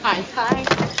Hi.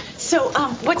 So,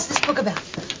 what's this book about?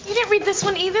 You didn't read this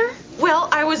one either? Well,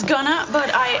 I was gonna, but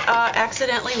I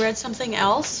accidentally read something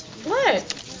else.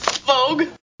 What? Vogue.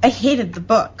 I hated the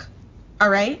book, all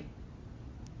right?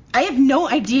 I have no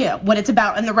idea what it's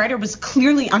about, and the writer was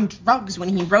clearly on drugs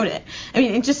when he wrote it. I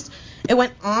mean, it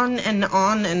went on and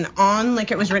on and on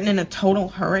like it was written in a total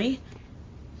hurry.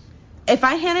 If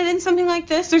I handed in something like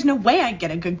this, there's no way I'd get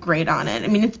a good grade on it. I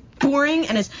mean, it's boring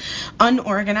and it's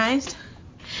unorganized,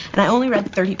 and I only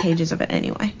read 30 pages of it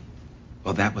anyway.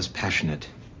 Well, that was passionate,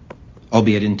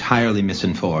 albeit entirely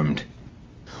misinformed.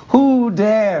 Who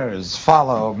dares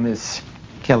follow Miss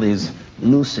Kelly's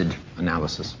lucid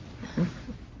analysis?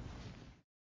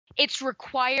 It's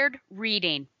required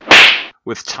reading.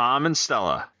 With Tom and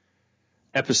Stella.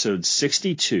 Episode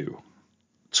 62,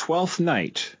 Twelfth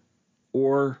Night,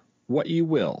 or What You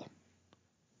Will,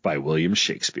 by William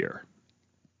Shakespeare.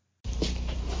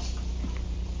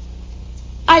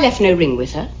 I left no ring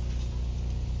with her.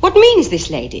 What means this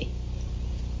lady?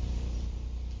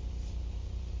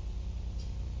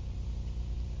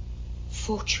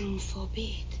 Fortune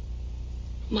forbid.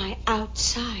 My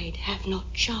outside have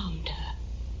not charmed her.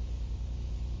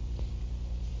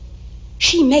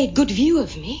 She made good view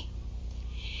of me.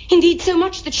 Indeed, so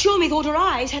much that sure methought her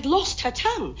eyes had lost her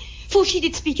tongue, for she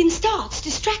did speak in starts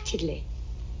distractedly.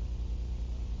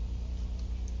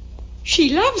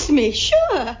 She loves me,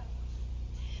 sure.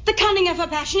 The cunning of her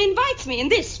passion invites me, and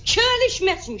this churlish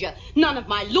messenger, none of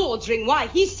my lord's ring, why,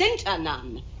 he sent her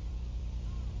none.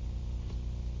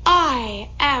 I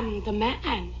am the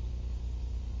man.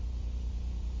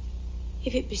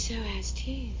 If it be so as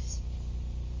 'tis,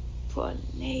 poor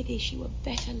lady, she were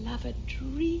better love a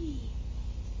dream.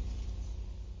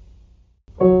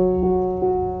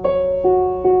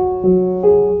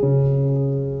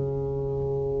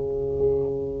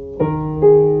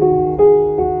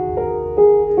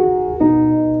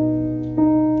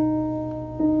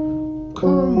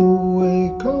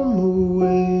 Come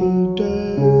away,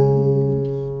 death.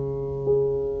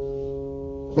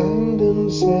 And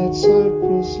in sad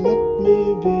cypress let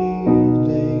me be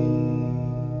laid.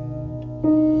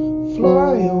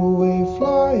 Fly away,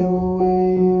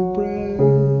 breath.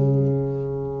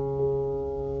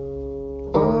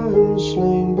 I'm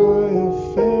slain by a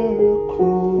fair,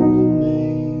 cruel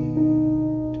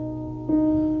maid.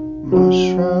 My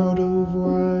shroud of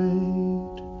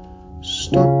white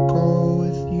stuck all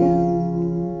with you.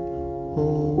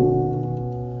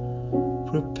 Oh,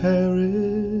 prepare it.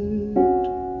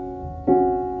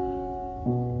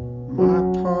 My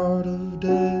part of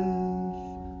death,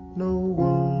 no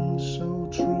one so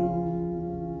true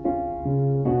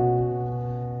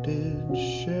did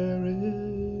share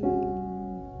it.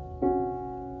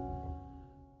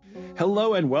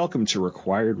 Hello and welcome to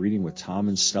Required Reading with Tom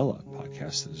and Stella, a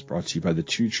podcast that is brought to you by the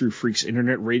Two True Freaks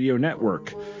Internet Radio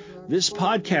Network. This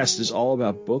podcast is all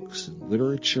about books and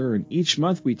literature, and each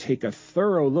month we take a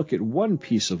thorough look at one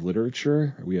piece of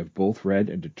literature we have both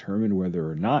read and determine whether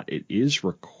or not it is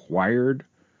required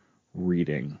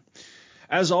reading.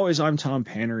 As always, I'm Tom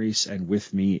Panarese, and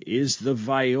with me is the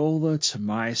Viola to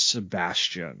my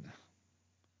Sebastian,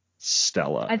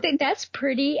 Stella. I think that's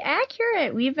pretty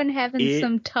accurate. We've been having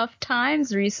some tough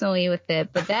times recently with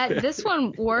it, but this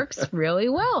one works really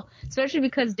well, especially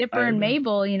because Dipper and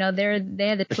Mabel, they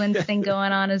had the twins thing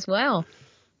going on as well.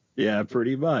 Yeah,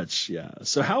 pretty much. Yeah.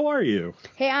 So how are you?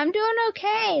 Hey, I'm doing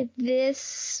okay.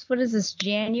 What is this,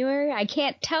 January? I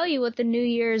can't tell you what the new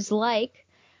year's like.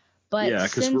 But yeah,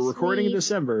 because we're recording in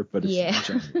December, but it's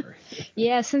January.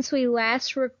 Yeah, since we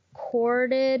last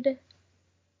recorded,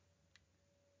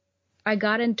 I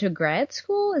got into grad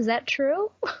school. Is that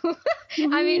true?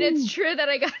 I mean, it's true that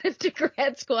I got into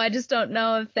grad school. I just don't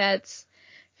know if that's...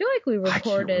 I feel like we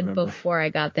recorded before I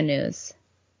got the news.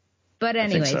 But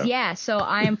anyways, yeah, so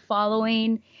I am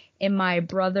following in my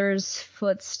brother's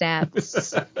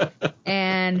footsteps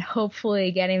and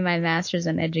hopefully getting my master's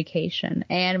in education.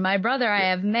 And my brother,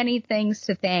 I have many things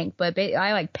to thank, but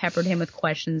I peppered him with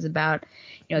questions about,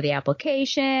 the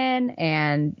application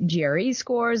and GRE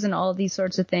scores and all of these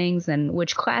sorts of things and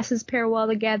which classes pair well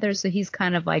together. So he's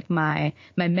kind of like my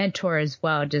mentor as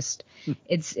well. Just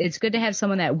it's good to have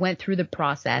someone that went through the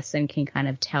process and can kind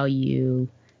of tell you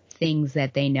things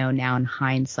that they know now in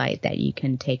hindsight that you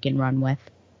can take and run with.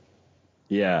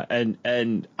 Yeah,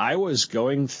 and I was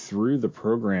going through the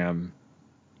program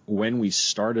when we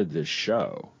started this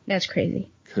show. That's crazy.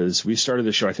 Because we started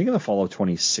the show, I think, in the fall of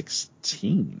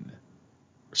 2016,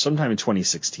 sometime in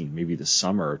 2016, maybe the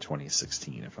summer of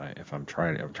 2016, I'm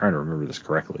trying to remember this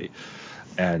correctly.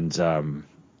 And and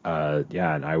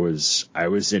I was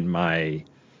in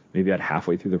maybe about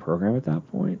halfway through the program at that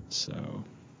point. So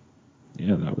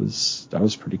yeah, that was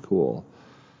pretty cool.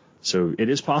 So it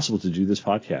is possible to do this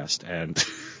podcast and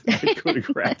go to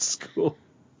grad school.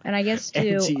 And I guess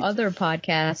do other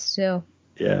podcasts too.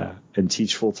 Yeah, and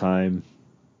teach full time.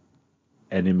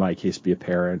 And in my case, be a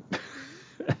parent.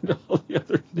 And all the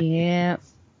other things. Yeah.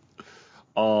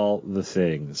 All the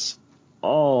things.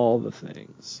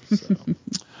 So.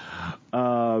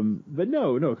 But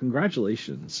no,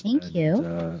 congratulations. Thank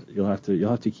you. You'll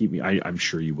have to keep me. I'm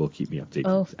sure you will keep me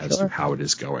updated as to how it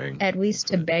is going. At least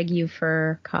to beg you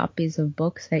for copies of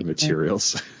books that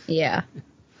materials. Yeah.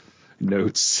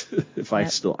 Notes. If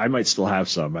I might still have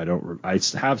some. I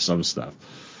have some stuff.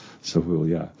 So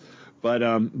yeah.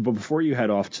 But before you head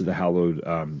off to the hallowed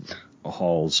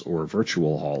halls or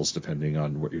virtual halls, depending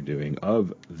on what you're doing,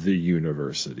 of the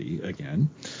university again,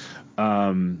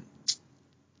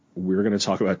 we're going to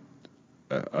talk about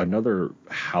another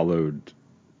hallowed.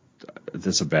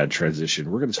 That's a bad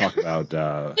transition. We're going to talk about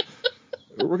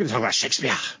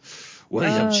Shakespeare,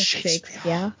 William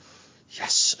Shakespeare.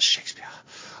 Yes, Shakespeare.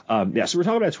 So we're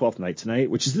talking about Twelfth Night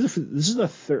tonight, which is this is the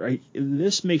third.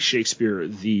 This makes Shakespeare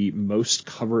the most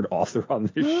covered author on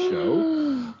this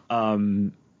show.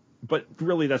 But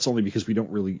really, that's only because we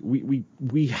don't really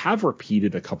we have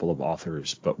repeated a couple of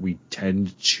authors, but we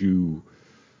tend to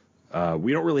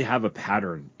we don't really have a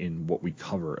pattern in what we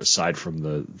cover aside from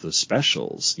the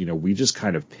specials. We just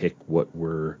kind of pick what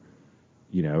we're.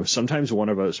 Sometimes one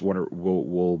of us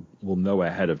will know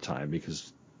ahead of time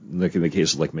because. Like in the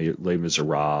case of like Les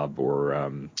Miserables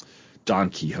or Don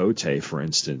Quixote, for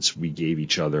instance, we gave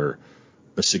each other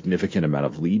a significant amount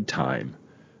of lead time,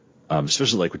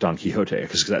 especially like with Don Quixote,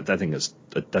 because that thing that's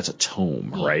a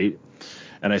tome, right?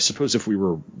 And I suppose if we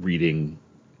were reading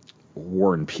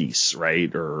War and Peace, right,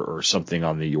 or something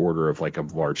on the order of like a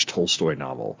large Tolstoy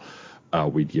novel,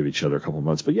 we'd give each other a couple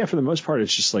months. But yeah, for the most part,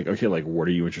 it's just like, okay, like what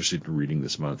are you interested in reading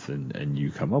this month, and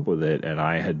you come up with it, and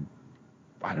I had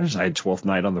Twelfth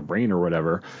Night on the brain or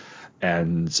whatever,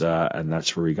 and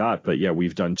that's where we got. But yeah,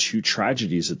 we've done 2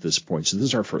 tragedies at this point, so this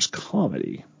is our first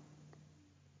comedy,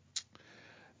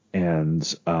 and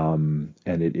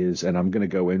it is. And I'm going to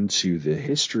go into the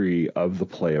history of the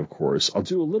play, of course. I'll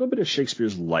do a little bit of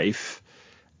Shakespeare's life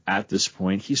at this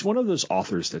point. He's one of those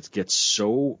authors that gets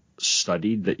so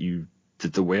studied that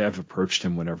the way I've approached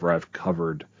him whenever I've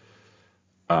covered.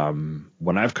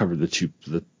 When I've covered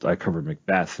I covered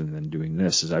Macbeth and then doing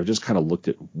this, is I've just kind of looked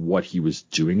at what he was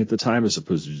doing at the time as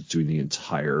opposed to just doing the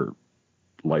entire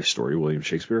life story, William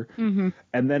Shakespeare. Mm-hmm.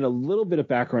 And then a little bit of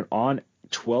background on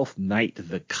Twelfth Night,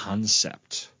 the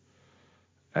concept,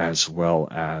 as well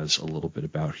as a little bit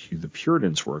about who the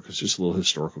Puritans were, because just a little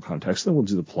historical context. Then we'll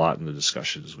do the plot and the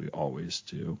discussion as we always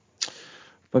do.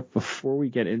 But before we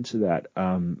get into that,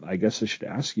 I guess I should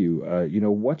ask you,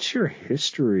 what's your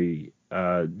history?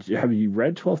 Have you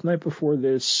read Twelfth Night before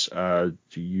this?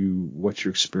 What's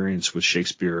your experience with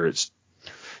Shakespeare? It's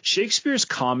Shakespeare's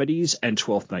comedies and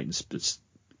Twelfth Night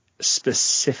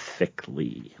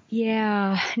specifically.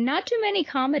 Yeah, not too many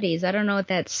comedies. I don't know what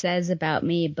that says about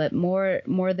me, but more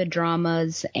the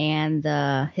dramas and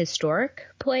the historic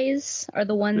plays are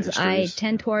the ones I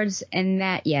tend towards. And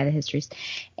the histories.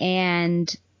 And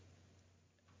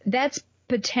that's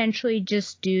potentially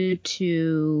just due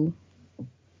to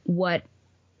what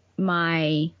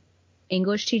my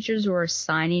English teachers were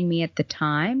assigning me at the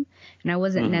time. And I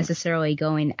wasn't necessarily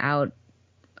going out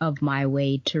of my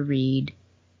way to read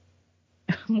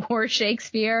more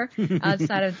Shakespeare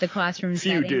outside of the classroom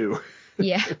setting. Few do.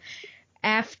 Yeah.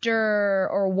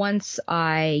 Once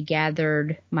I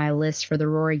gathered my list for the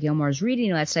Rory Gilmore's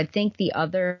reading list, I think the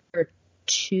other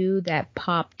 2 that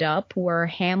popped up were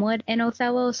Hamlet and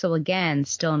Othello. So again,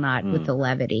 still not with the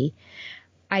levity.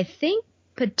 I think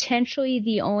potentially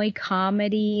the only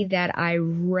comedy that I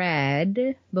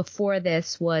read before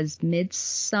this was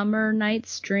Midsummer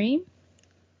Night's Dream.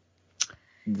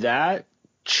 That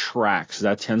tracks.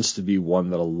 That tends to be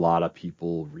one that a lot of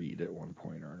people read at one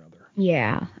point or another.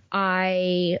 Yeah.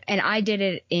 I did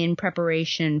it in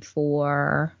preparation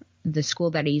for the school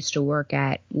that I used to work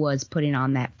at was putting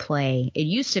on that play. It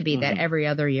used to be that every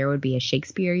other year would be a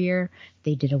Shakespeare year.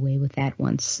 They did away with that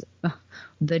once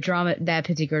that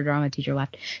particular drama teacher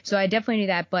left. So I definitely knew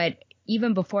that. But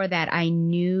even before that, I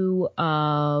knew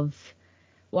of,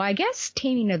 well, I guess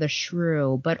Taming of the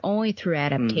Shrew, but only through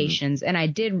adaptations. And I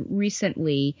did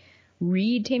recently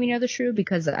read Taming of the Shrew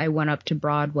because I went up to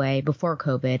Broadway before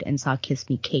COVID and saw Kiss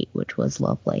Me Kate, which was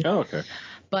lovely. Oh, okay.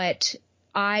 But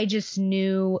I just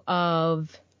knew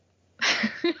of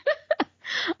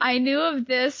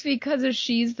this because of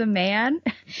She's the Man.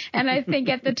 And I think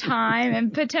at the time,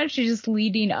 and potentially just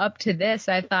leading up to this,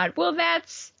 I thought, well,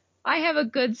 I have a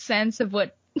good sense of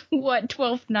what what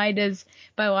Twelfth Night is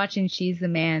by watching She's the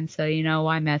Man, so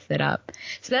why mess it up?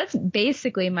 So that's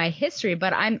basically my history,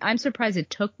 but I'm surprised it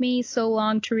took me so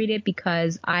long to read it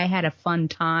because I had a fun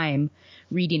time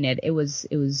reading it. It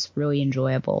was really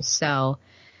enjoyable. So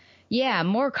yeah,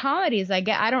 more comedies. I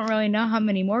don't really know how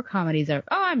many more comedies are.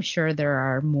 Oh, I'm sure there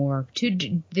are more.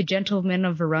 The Gentlemen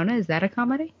of Verona, is that a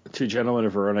comedy? Two Gentlemen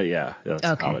of Verona, yeah, that's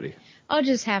a comedy. I'll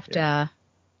just have to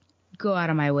go out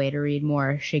of my way to read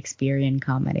more Shakespearean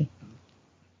comedy.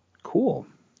 Cool.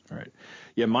 All right.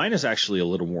 Yeah, mine is actually a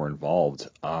little more involved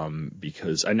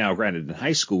because now, granted, in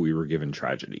high school we were given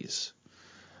tragedies.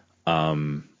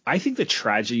 I think the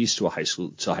tragedies to high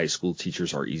school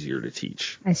teachers are easier to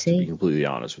teach. I see. To be completely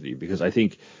honest with you, because I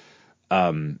think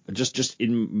just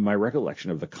in my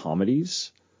recollection of the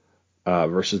comedies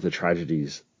versus the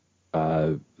tragedies,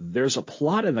 there's a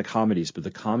plot in the comedies, but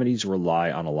the comedies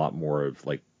rely on a lot more of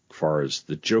far as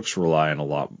the jokes rely on a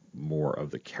lot more of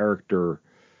the character,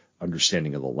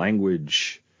 understanding of the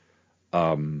language.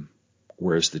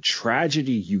 Whereas the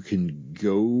tragedy, you can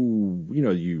go,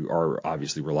 you are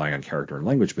obviously relying on character and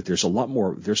language, but there's a lot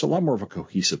more of a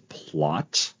cohesive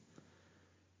plot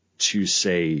to,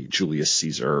 say, Julius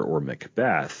Caesar or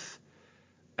Macbeth,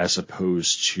 as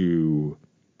opposed to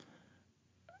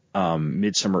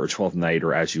Midsummer or Twelfth Night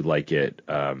or As You Like It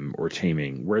or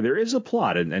Taming, where there is a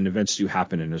plot and events do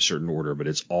happen in a certain order, but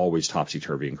it's always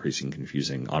topsy-turvy and crazy and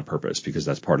confusing on purpose because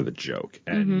that's part of the joke.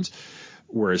 And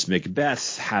whereas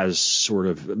Macbeth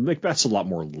Macbeth's a lot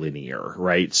more linear,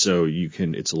 right? So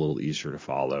it's a little easier to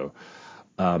follow.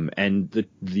 And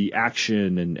the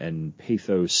action and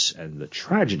pathos and the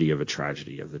tragedy of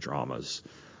the dramas,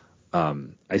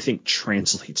 I think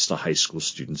translates to high school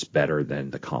students better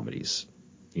than the comedies,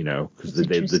 because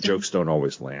the jokes don't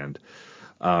always land.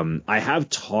 I have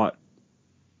taught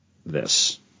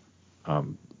this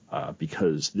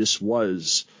because this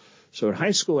was. So in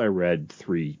high school, I read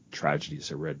 3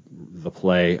 tragedies. I read the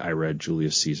play, I read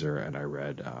Julius Caesar, and I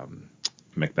read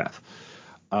Macbeth.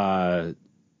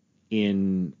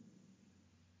 In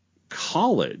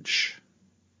college,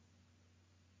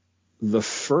 the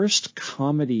first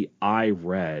comedy I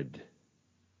read,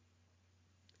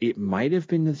 it might have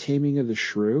been The Taming of the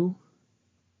Shrew.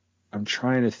 I'm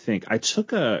trying to think.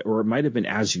 Or it might have been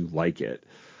As You Like It.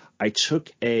 I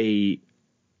took a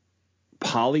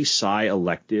poli-sci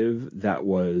elective that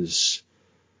was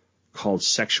called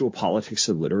Sexual Politics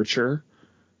and Literature.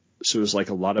 So it was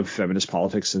a lot of feminist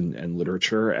politics and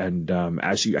literature. And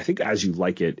As You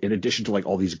Like It, in addition to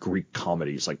all these Greek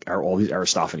comedies, all these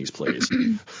Aristophanes plays,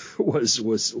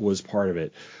 was part of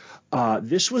it.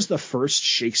 This was the first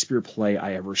Shakespeare play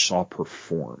I ever saw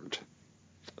performed,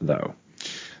 though.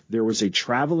 There was a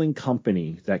traveling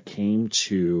company that came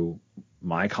to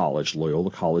my college,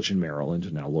 Loyola College in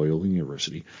Maryland, now Loyola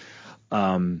University,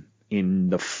 in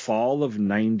the fall of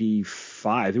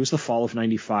 95. It was the fall of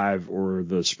 95 or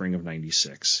the spring of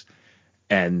 96.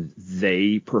 And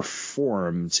they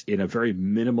performed in a very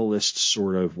minimalist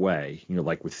sort of way,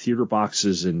 with theater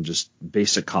boxes and just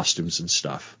basic costumes and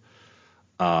stuff,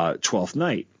 Twelfth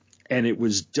Night. And it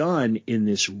was done in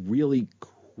this really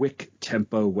quick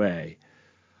tempo way.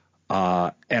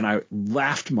 And I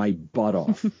laughed my butt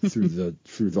off through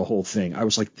the whole thing. I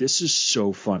was like, this is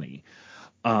so funny.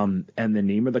 And the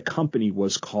name of the company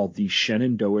was called the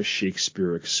Shenandoah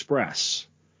Shakespeare Express.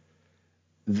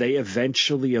 They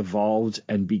eventually evolved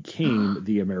and became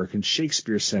the American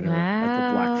Shakespeare Center at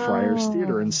the Blackfriars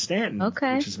Theater in Stanton,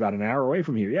 which is about an hour away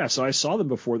from here. Yeah, so I saw them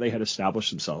before they had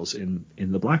established themselves in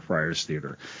the Blackfriars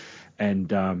Theater.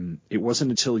 And it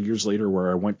wasn't until years later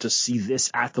where I went to see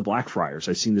this at the Blackfriars.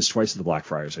 I've seen this twice at the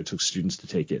Blackfriars. I took students to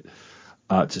take it,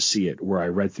 to see it, where I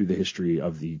read through the history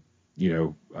of the,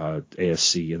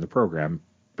 ASC and the program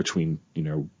between,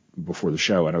 before the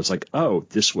show. And I was like, oh,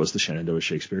 this was the Shenandoah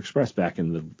Shakespeare Express back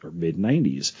in the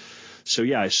mid-90s. So,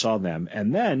 yeah, I saw them.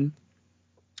 And then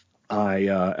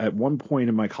at one point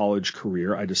in my college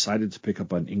career, I decided to pick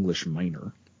up an English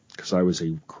minor because I was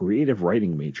a creative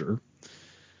writing major.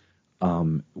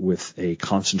 With a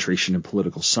concentration in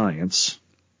political science,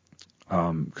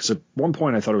 because at one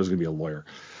point I thought I was going to be a lawyer,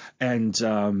 and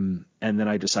then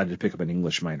I decided to pick up an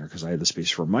English minor because I had the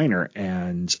space for a minor,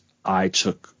 and I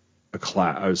took a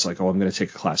class. I was like, I'm going to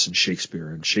take a class in Shakespeare,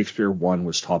 and Shakespeare 1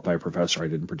 was taught by a professor I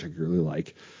didn't particularly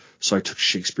like, so I took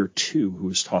Shakespeare 2, who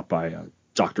was taught by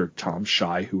Dr. Tom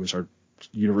Shy, who was our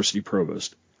university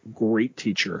provost, great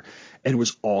teacher, and it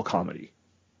was all comedy.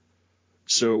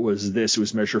 So it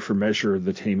was Measure for Measure,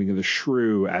 The Taming of the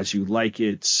Shrew, As You Like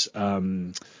It,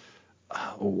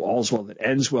 All's Well That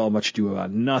Ends Well, Much Ado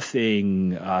About Nothing,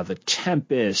 The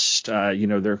Tempest. There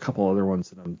are a couple other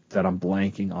ones that I'm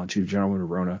blanking onto, Gentleman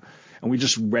Verona. And we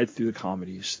just read through the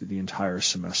comedies through the entire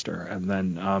semester. And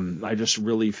then I just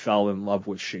really fell in love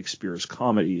with Shakespeare's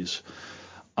comedies.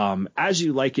 As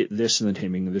You Like It, This, and The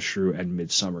Taming of the Shrew, and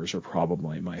Midsummers are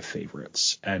probably my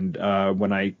favorites. And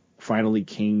when I finally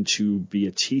came to be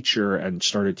a teacher and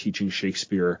started teaching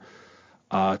Shakespeare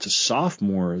to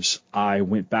sophomores, I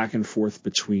went back and forth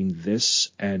between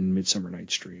this and Midsummer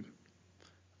Night's Dream,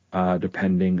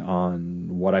 depending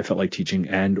on what I felt like teaching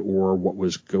and or what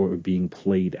was being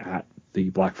played at the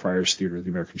Blackfriars Theater, the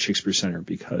American Shakespeare Center,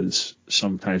 because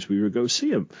sometimes we would go see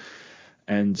him.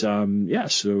 And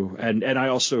and I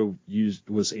also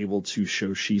was able to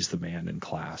show She's the Man in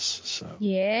class. So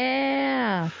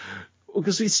yeah.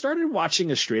 Because we started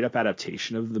watching a straight up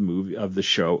adaptation of the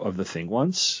show of The Thing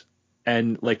once.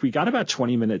 And like we got about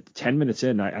 10 minutes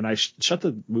in, and I shut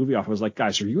the movie off. I was like,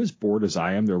 guys, are you as bored as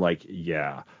I am? They're like,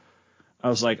 yeah. I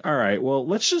was like, all right, well,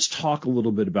 let's just talk a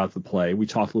little bit about the play. We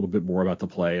talked a little bit more about the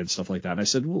play and stuff like that. And I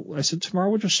said, tomorrow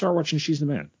we'll just start watching She's the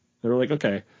Man. They were like,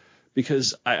 okay,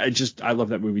 because I love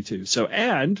that movie too. So,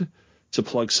 and to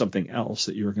plug something else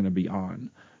that you're going to be on,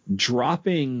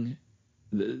 dropping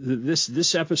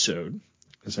this episode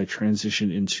as I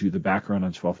transition into the background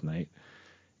on 12th Night,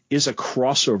 is a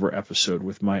crossover episode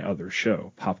with my other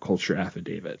show, Pop Culture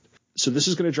Affidavit. So this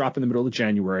is going to drop in the middle of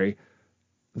January.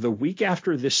 The week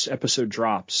after this episode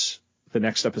drops, the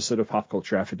next episode of Pop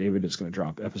Culture Affidavit is going to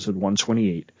drop, episode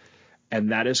 128.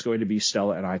 And that is going to be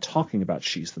Stella and I talking about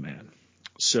She's the Man.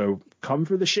 So come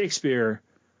for the Shakespeare.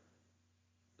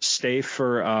 Stay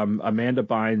for Amanda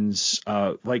Bynes'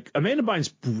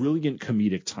 brilliant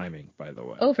comedic timing, by the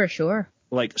way. Oh, for sure.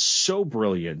 Like, so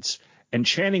brilliant. And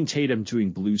Channing Tatum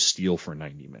doing Blue Steel for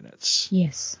 90 minutes.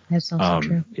 Yes, that's also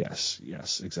true. Yes,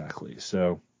 exactly.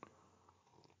 So,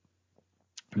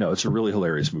 no, it's a really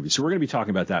hilarious movie. So we're going to be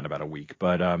talking about that in about a week.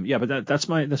 But that's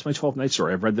my 12th Night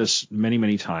story. I've read this many,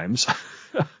 many times.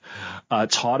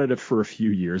 Taught it for a few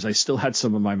years. I still had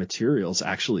some of my materials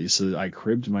actually, so I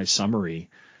cribbed my summary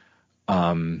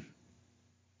of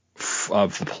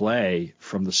the play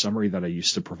from the summary that I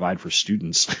used to provide for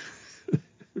students.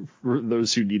 For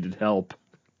those who needed help.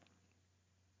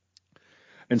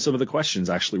 And some of the questions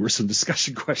actually were some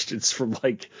discussion questions from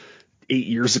like 8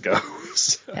 years ago.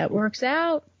 So, that works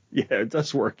out. Yeah, it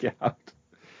does work out.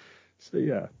 So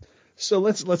yeah. So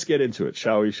let's get into it,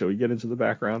 shall we? Shall we get into the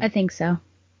background? I think so.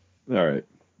 All right.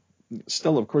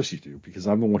 Stella, of course you do, because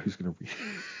I'm the one who's going to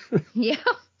read. Yeah.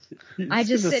 I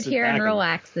just sit here and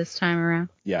relax this time around.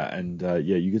 Yeah, and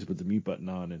you get to put the mute button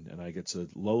on, and I get to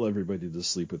lull everybody to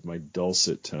sleep with my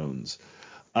dulcet tones.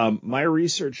 My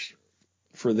research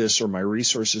for this, or my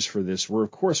resources for this, were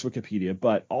of course Wikipedia,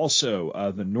 but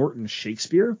also the Norton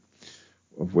Shakespeare,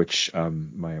 of which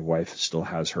my wife still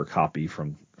has her copy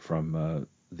from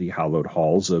the hallowed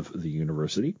halls of the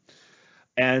university.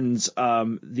 And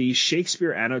the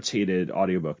Shakespeare annotated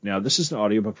audiobook. Now, this is an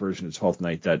audiobook version of 12th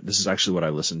Night. This is actually what I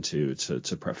listened to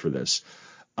prep for this.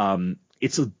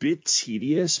 It's a bit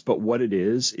tedious, but what it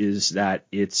is that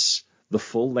it's the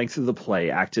full length of the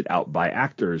play acted out by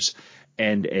actors,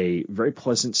 and a very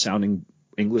pleasant sounding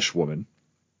English woman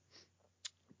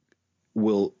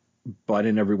will butt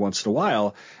in every once in a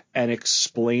while and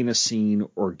explain a scene,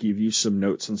 or give you some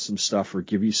notes on some stuff, or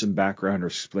give you some background, or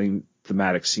explain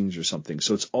thematic scenes or something.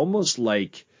 So it's almost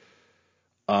like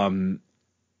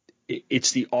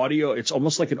it's the audio. It's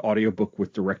almost like an audiobook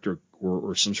with director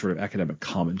or some sort of academic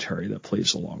commentary that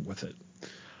plays along with it.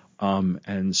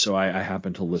 And so I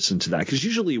happen to listen to that, because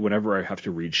usually whenever I have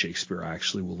to read Shakespeare, I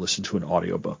actually will listen to an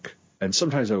audiobook, and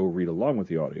sometimes I will read along with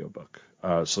the audiobook.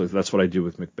 So that's what I do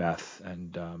with Macbeth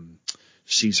and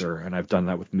Caesar, and I've done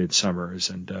that with Midsummers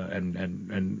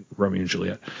and Romeo and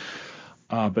Juliet.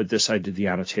 But this, I did the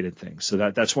annotated thing.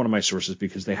 So that's one of my sources,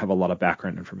 because they have a lot of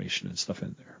background information and stuff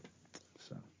in there.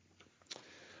 So,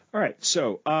 all right.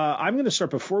 So I'm going to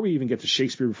start, before we even get to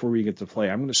Shakespeare, before we get to play,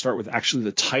 I'm going to start with actually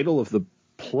the title of the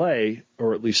play,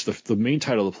 or at least the main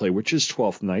title of the play, which is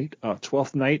 12th Night.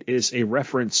 12th Night is a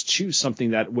reference to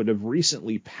something that would have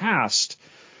recently passed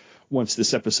once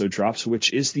this episode drops,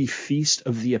 which is the Feast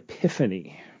of the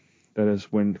Epiphany. That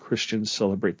is when Christians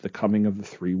celebrate the coming of the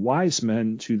three wise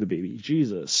men to the baby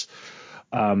Jesus.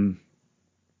 The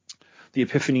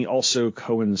Epiphany also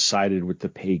coincided with the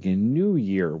pagan New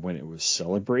Year, when it was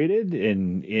celebrated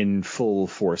in full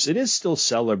force. It is still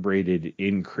celebrated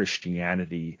in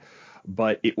Christianity,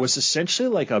 but it was essentially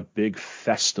like a big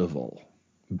festival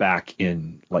back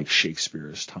in like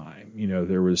Shakespeare's time.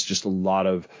 There was just a lot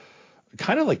of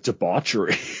kind of like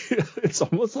debauchery. It's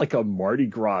almost like a Mardi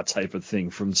Gras type of thing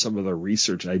from some of the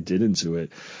research I did into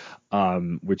it,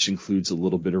 which includes a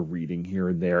little bit of reading here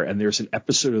and there. And there's an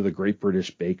episode of the Great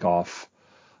British Bake Off,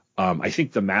 I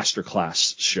think the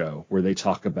Masterclass show, where they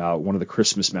talk about one of the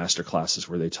Christmas masterclasses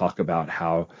where they talk about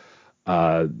how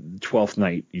Twelfth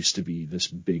Night used to be this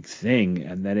big thing,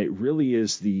 and then it really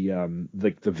is the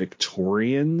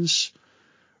Victorians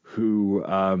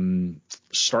who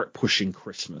start pushing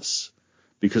Christmas,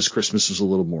 because Christmas was a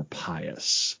little more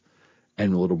pious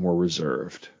and a little more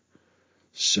reserved.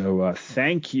 So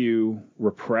thank you,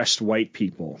 repressed white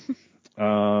people.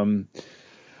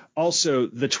 Also,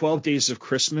 the 12 Days of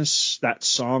Christmas, that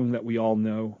song that we all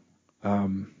know,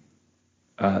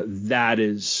 that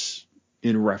is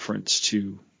in reference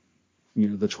to,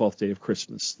 the 12th day of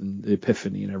Christmas and the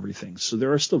Epiphany and everything. So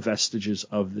there are still vestiges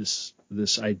of this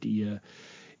idea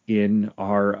in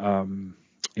our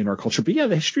culture. But yeah,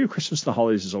 the history of Christmas and the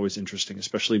holidays is always interesting,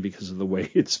 especially because of the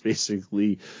way it's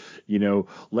basically,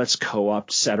 let's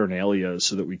co-opt Saturnalia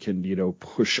so that we can,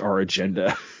 push our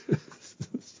agenda.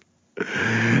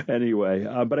 Anyway,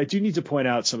 but I do need to point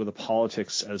out some of the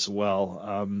politics as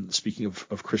well. Speaking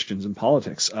of Christians and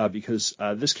politics, because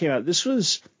this came out. This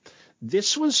was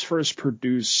first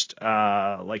produced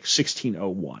like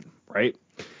 1601, right?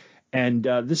 And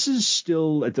this is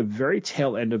still at the very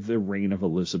tail end of the reign of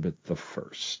Elizabeth I.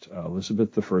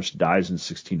 Elizabeth I dies in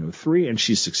 1603, and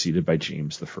she's succeeded by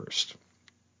James I.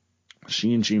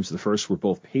 She and James I were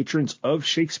both patrons of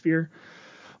Shakespeare.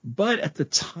 But at the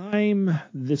time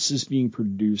this is being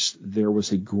produced, there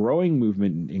was a growing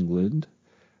movement in England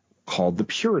called the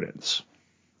Puritans.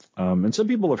 And some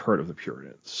people have heard of the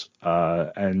Puritans.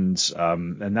 And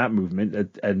that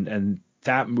movement, and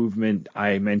that movement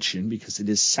I mention because it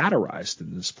is satirized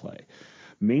in this play,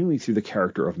 mainly through the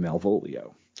character of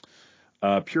Malvolio.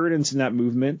 Puritans in that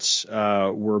movement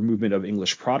were a movement of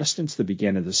English Protestants that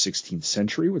began in the 16th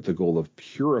century with the goal of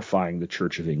purifying the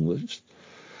Church of England.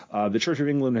 The Church of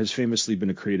England has famously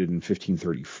been created in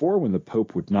 1534 when the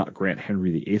Pope would not grant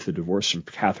Henry VIII a divorce from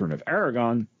Catherine of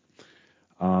Aragon.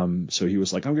 So he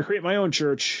was like, I'm going to create my own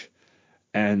church.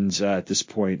 And at this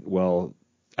point,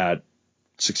 at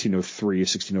 1603,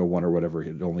 1601 or whatever, it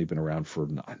had only been around for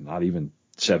not even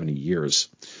 70 years.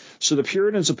 So the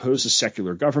Puritans opposed a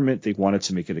secular government. They wanted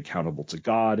to make it accountable to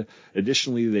God.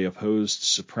 Additionally, they opposed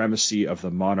supremacy of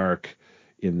the monarch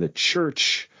in the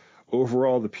church.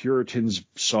 Overall, the Puritans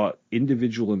sought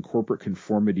individual and corporate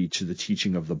conformity to the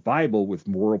teaching of the Bible with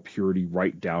moral purity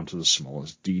right down to the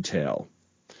smallest detail.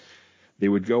 They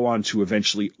would go on to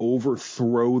eventually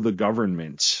overthrow the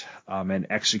government and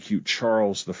execute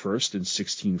Charles I in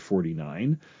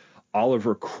 1649.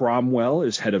 Oliver Cromwell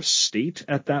is head of state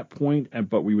at that point,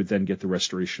 but we would then get the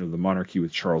restoration of the monarchy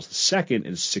with Charles II in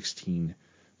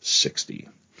 1660.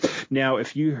 Now,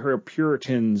 if you hear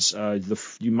Puritans,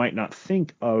 you might not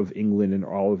think of England and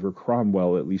Oliver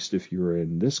Cromwell, at least if you're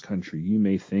in this country. You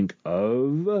may think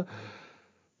of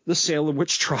the Salem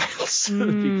witch trials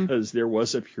because there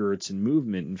was a Puritan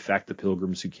movement. In fact, the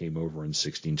Pilgrims who came over in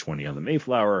 1620 on the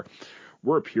Mayflower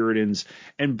were Puritans.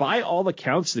 And by all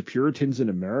accounts, the Puritans in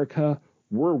America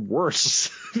were worse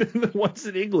than the ones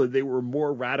in England. They were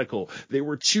more radical. They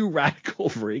were too radical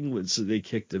for England, so they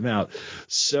kicked them out.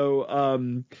 So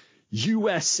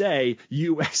USA.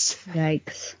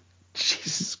 Yikes.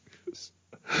 Jesus Christ.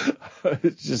 I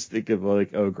was just thinking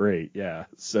like, oh, great. Yeah.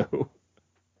 So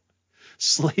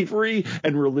slavery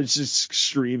and religious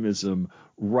extremism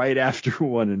right after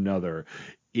one another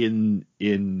in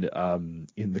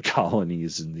the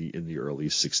colonies in the early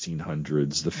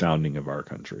 1600s, the founding of our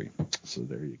country. So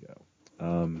there you go.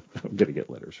 I'm gonna get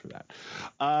letters for that.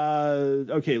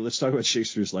 Okay, let's talk about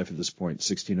Shakespeare's life at this point.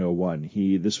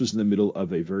 1601. This was in the middle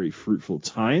of a very fruitful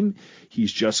time.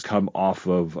 He's just come off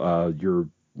of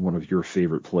one of your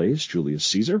favorite plays, Julius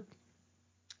Caesar.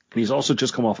 And he's also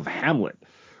just come off of Hamlet,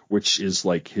 which is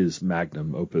like his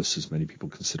magnum opus, as many people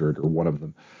consider it, or one of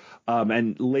them.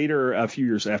 And later, a few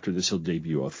years after this, he'll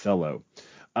debut Othello.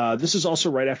 This is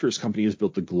also right after his company has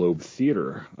built the Globe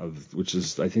Theater, which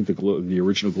is, I think, the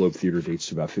original Globe Theater dates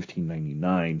to about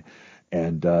 1599,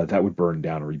 and that would burn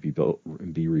down or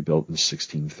be rebuilt in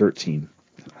 1613.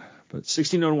 But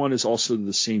 1601 is also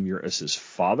the same year as his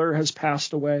father has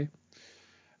passed away,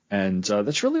 and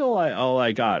that's really all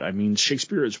I got. I mean,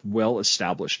 Shakespeare is well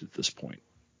established at this point.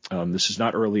 This is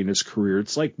not early in his career.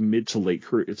 It's like mid to late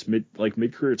career. It's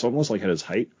mid-career. It's almost like at his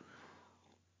height.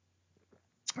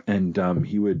 And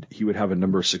he would have a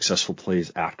number of successful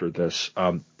plays after this.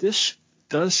 This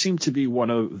does seem to be one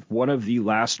of the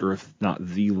last, or if not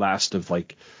the last, of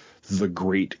like the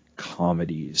great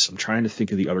comedies. I'm trying to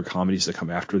think of the other comedies that come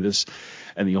after this,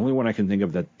 and the only one I can think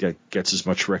of that gets as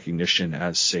much recognition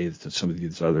as, say, some of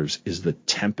these others is The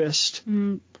Tempest.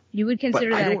 You would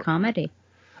consider that a comedy?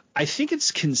 I think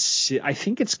it's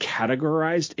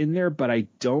categorized in there, but I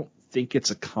don't think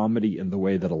it's a comedy in the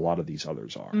way that a lot of these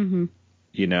others are. Mm-hmm.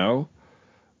 You know?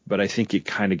 But I think it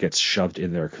kind of gets shoved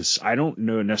in there because I don't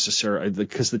know necessarily,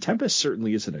 because The Tempest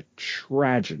certainly isn't a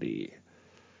tragedy,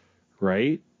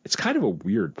 right? It's kind of a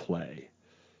weird play.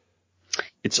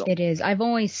 It is. I've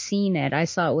only seen it. I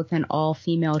saw it with an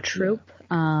all-female troupe.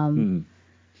 Yeah.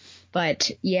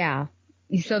 But yeah,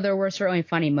 so there were certainly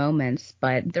funny moments,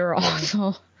 but there were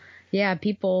also,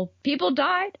 people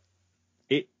died.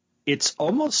 It's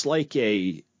almost like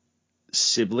a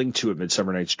sibling to A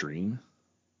Midsummer Night's Dream,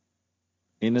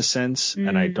 in a sense,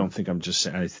 and I don't think I'm just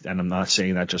saying, and I'm not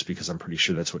saying that just because I'm pretty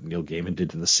sure that's what Neil Gaiman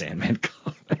did in the Sandman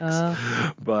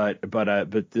comics. But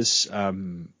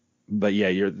The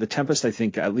Tempest, I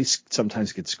think, at least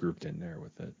sometimes gets grouped in there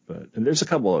with it. And there's a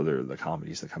couple other the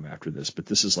comedies that come after this, but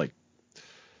this is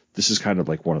kind of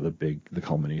like one of the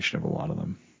culmination of a lot of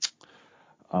them.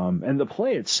 And the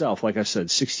play itself, like I said,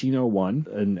 1601,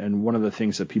 and one of the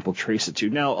things that people trace it to.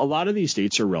 Now, a lot of these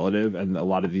dates are relative, and a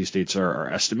lot of these dates are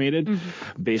estimated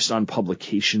based on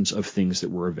publications of things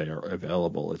that were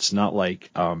available. It's not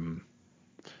like you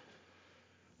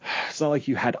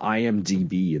had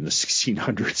IMDb in the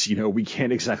 1600s. You know, we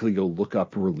can't exactly go look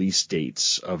up release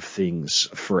dates of things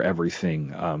for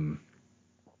everything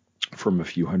from a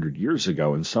few hundred years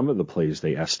ago, and some of the plays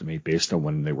they estimate based on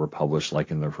when they were published,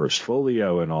 like in their first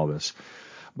folio and all this.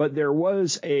 But there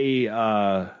was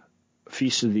a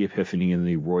Feast of the Epiphany in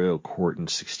the royal court in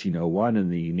 1601,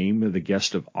 and the name of the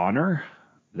guest of honor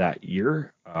that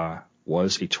year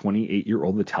was a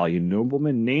 28-year-old Italian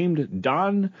nobleman named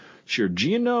Don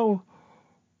Sergino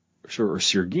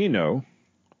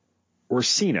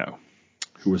Orsino,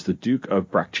 who was the Duke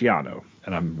of Bracciano.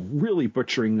 And I'm really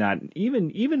butchering that.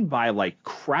 Even by like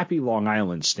crappy Long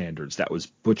Island standards, that was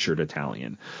butchered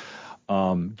Italian.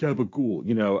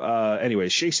 Gabagool, anyway,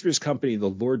 Shakespeare's company, the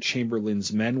Lord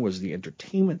Chamberlain's Men, was the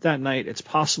entertainment that night. It's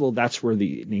possible that's where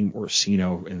the name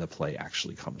Orsino in the play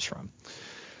actually comes from.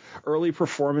 Early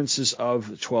performances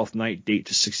of Twelfth Night date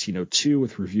to 1602,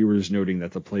 with reviewers noting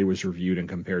that the play was reviewed and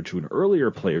compared to an earlier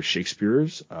play of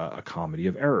Shakespeare's, A Comedy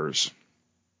of Errors.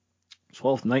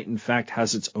 Twelfth Night, in fact,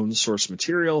 has its own source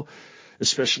material,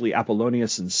 especially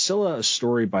Apollonius and Scylla, a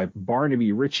story by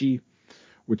Barnaby Ritchie,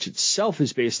 which itself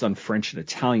is based on French and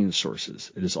Italian sources.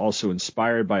 It is also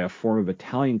inspired by a form of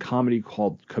Italian comedy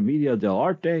called Commedia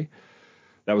dell'arte.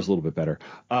 That was a little bit better,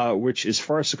 which is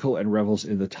farcical and revels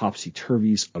in the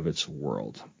topsy-turvies of its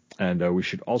world. And we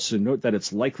should also note that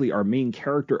it's likely our main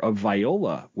character of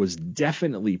Viola was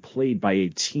definitely played by a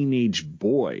teenage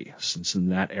boy, since in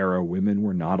that era women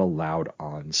were not allowed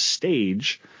on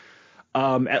stage,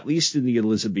 at least in the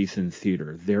Elizabethan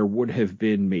theater. There would have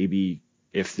been maybe,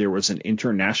 if there was an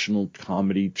international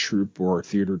comedy troupe or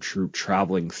theater troupe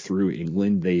traveling through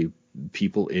England,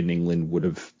 people in England would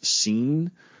have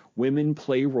seen women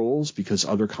play roles, because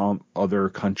other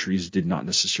countries did not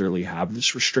necessarily have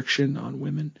this restriction on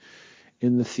women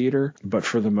in the theater. But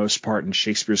for the most part, in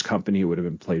Shakespeare's company, it would have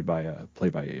been played by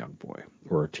a young boy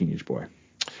or a teenage boy.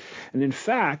 And in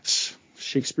fact,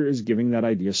 Shakespeare is giving that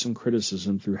idea some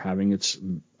criticism through having its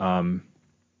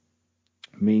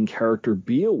main character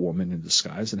be a woman in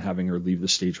disguise and having her leave the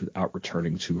stage without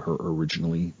returning to her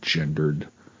originally gendered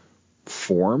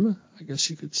form, I guess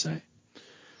you could say.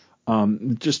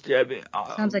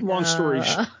 Sounds like long story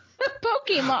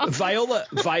Pokemon.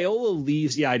 Viola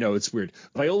leaves. Yeah, I know, it's weird.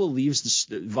 Viola leaves.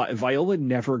 Viola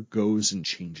never goes and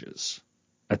changes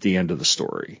at the end of the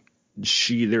story.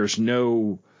 There's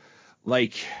no,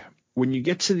 like, when you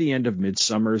get to the end of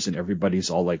Midsummer's and everybody's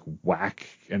all like whack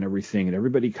and everything, and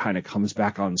everybody kind of comes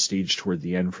back on stage toward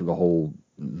the end for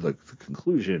the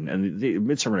conclusion, and the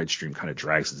Midsummer Night's Dream kind of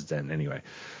drags its end anyway.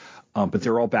 But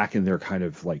they're all back in their kind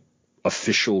of like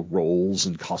official roles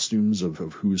and costumes of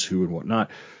who's who and whatnot.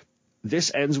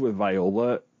 This ends with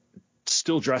Viola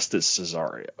still dressed as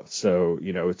Cesario. So,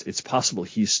 it's possible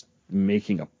he's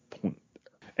making a point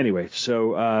there. Anyway,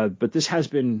 but this has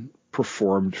been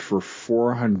performed for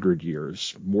 400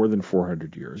 years, more than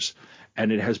 400 years,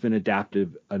 and it has been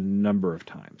adapted a number of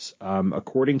times.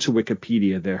 According to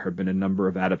Wikipedia, there have been a number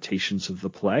of adaptations of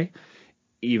the play,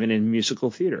 even in musical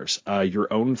theaters.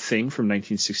 Your Own Thing from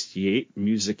 1968,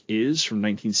 Music Is from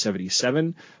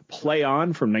 1977, Play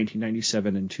On from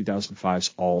 1997, and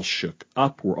 2005's All Shook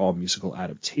Up were all musical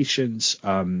adaptations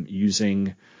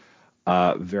using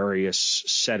various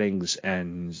settings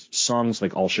and songs.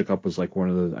 Like All Shook Up was like one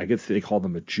of the, I guess they call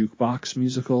them a jukebox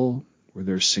musical, where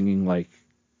they're singing like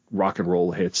rock and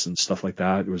roll hits and stuff like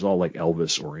that. It was all like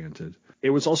Elvis oriented. It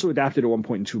was also adapted at one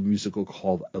point into a musical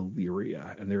called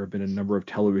Illyria, and there have been a number of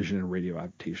television and radio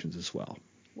adaptations as well.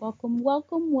 Welcome,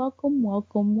 welcome, welcome,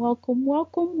 welcome, welcome,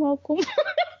 welcome, welcome.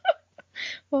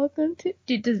 Welcome to...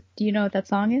 Do you know what that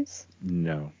song is?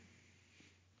 No,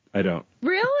 I don't.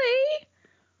 Really?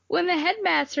 When the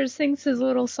headmaster sings his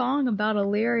little song about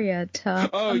Illyria to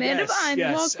Amanda Bynes.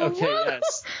 Yes, welcome, okay, welcome.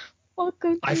 yes.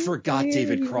 Welcome. I forgot Illyria.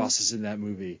 David Cross is in that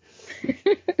movie.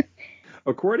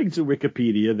 According to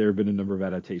Wikipedia, there have been a number of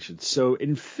adaptations. So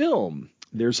in film,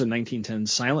 there's a 1910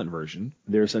 silent version.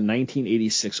 There's a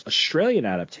 1986 Australian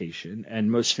adaptation,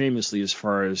 and most famously, as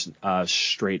far as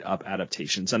straight up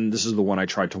adaptations, and this is the one I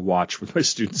tried to watch with my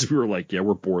students. We were like, yeah,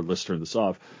 we're bored. Let's turn this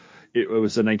off. It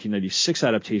was a 1996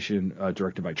 adaptation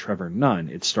directed by Trevor Nunn.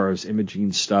 It stars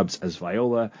Imogen Stubbs as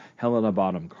Viola, Helena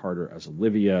Bonham Carter as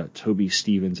Olivia, Toby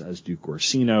Stevens as Duke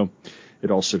Orsino.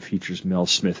 It also features Mel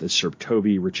Smith as Sir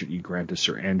Toby, Richard E. Grant as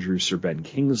Sir Andrew, Sir Ben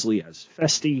Kingsley as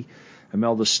Feste,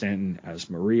 Imelda Stanton as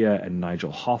Maria, and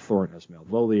Nigel Hawthorne as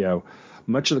Malvolio.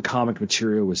 Much of the comic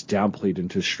material was downplayed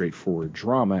into straightforward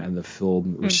drama, and the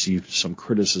film received some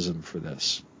criticism for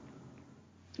this.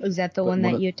 Is that the one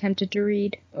that you attempted to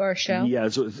read or show? Yeah,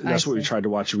 that's what we tried to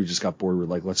watch. We just got bored. We're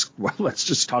like, let's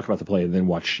just talk about the play and then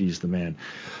watch She's the Man.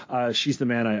 She's the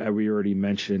Man, we already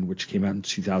mentioned, which came out in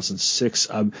 2006.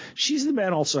 She's the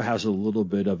Man also has a little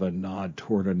bit of a nod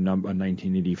toward a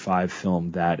 1985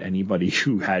 film that anybody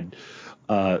who had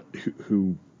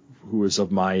who was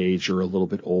of my age or a little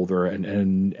bit older,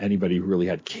 and anybody who really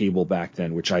had cable back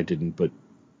then, which I didn't, but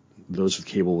those with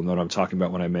cable will know what I'm talking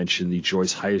about when I mention the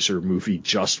Joyce Heiser movie,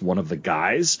 Just One of the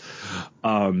Guys.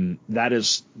 That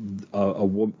is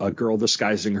a girl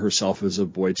disguising herself as a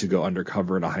boy to go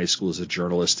undercover in a high school as a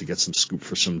journalist to get some scoop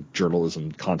for some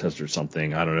journalism contest or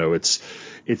something. I don't know. It's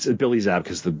Billy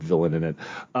Zabka's the villain in it.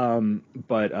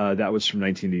 But that was from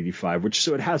 1985,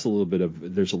 so it has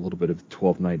there's a little bit of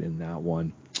 12th Night in that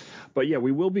one. But yeah,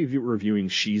 we will be reviewing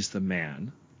She's the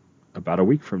Man about a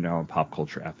week from now on Pop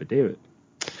Culture Affidavit.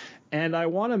 And I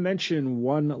want to mention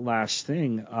one last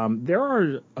thing. There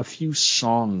are a few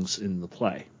songs in the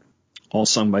play, all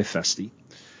sung by Feste.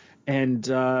 And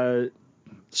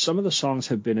some of the songs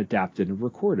have been adapted and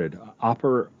recorded.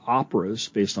 Operas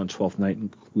based on Twelfth Night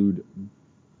include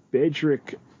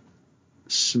Bedřich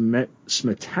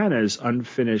Smetana's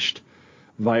unfinished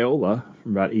Viola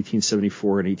from about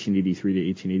 1874 and 1883 to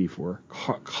 1884.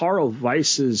 Karl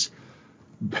Weiss's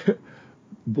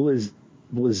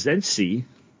Blizensky,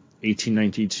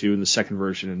 1892, and the second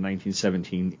version in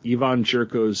 1917. Ivan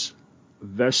Jurko's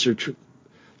Vesser.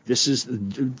 This is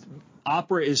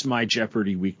opera is my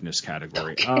Jeopardy weakness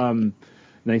category.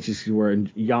 1964,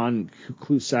 and Jan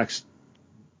Klusak's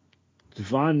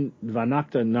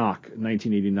Dvanakta Nok,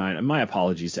 1989. And my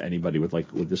apologies to anybody with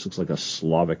this looks like a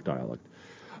Slavic dialect.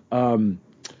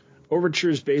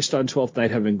 Overtures based on Twelfth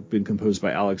Night having been composed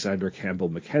by Alexander Campbell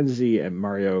Mackenzie and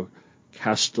Mario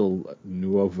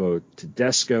Castelnuovo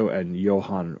Tedesco and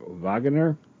Johann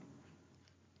Wagner.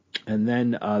 And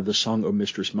then the song O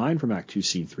Mistress Mine from Act 2,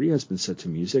 Scene 3 has been set to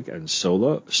music and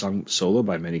sung solo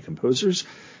by many composers,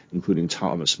 including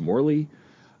Thomas Morley,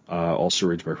 also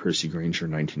arranged by Percy Grainger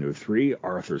in 1903,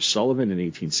 Arthur Sullivan in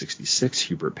 1866,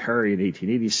 Hubert Parry in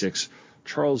 1886,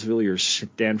 Charles Villiers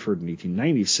Stanford in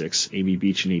 1896, Amy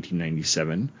Beach in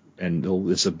 1897, and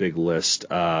it's a big list.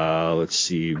 Let's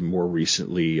see, more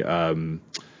recently,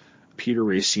 Peter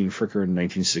Racine Fricker in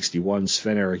 1961,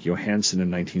 Sven Erik Johansson in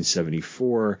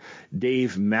 1974,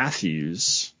 Dave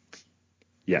Matthews,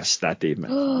 yes, that Dave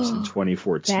Matthews in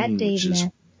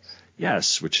 2014,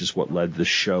 which is what led the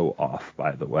show off,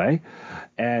 by the way,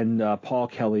 and Paul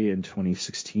Kelly in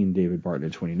 2016, David Barton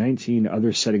in 2019.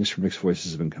 Other settings for mixed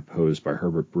voices have been composed by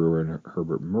Herbert Brewer and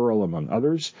Herbert Murrell, among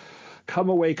others. Come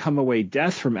Away,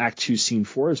 Death from Act 2, Scene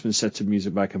 4 has been set to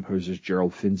music by composers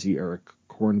Gerald Finzi, Eric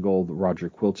Korngold, Roger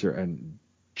Quilter, and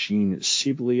Gene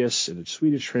Sibelius in a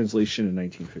Swedish translation in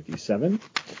 1957.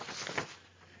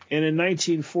 And in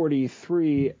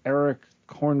 1943, Eric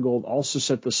Korngold also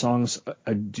set the songs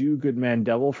A Do Good Man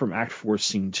Devil from Act 4,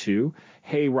 Scene 2,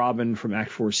 Hey Robin from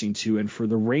Act 4, Scene 2, and For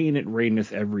the Rain It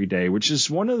Raineth Every Day, which is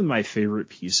one of my favorite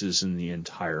pieces in the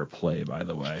entire play, by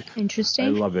the way. Interesting. I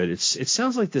love it. It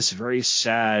sounds like this very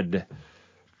sad,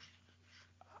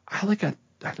 not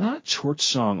a torch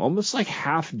song, almost like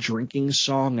half drinking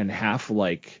song and half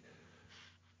like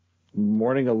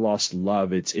Mourning a Lost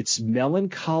Love. It's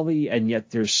melancholy, and yet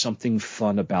there's something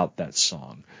fun about that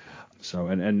song. So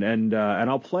and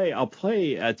I'll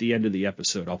play at the end of the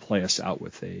episode. I'll play us out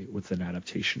with an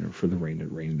adaptation for The Rain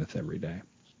That Reigneth Every Day.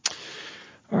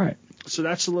 All right. So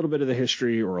that's a little bit of the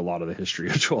history, or a lot of the history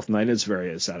of Twelfth Night, its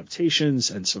various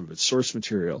adaptations and some of its source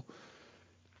material.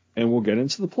 And we'll get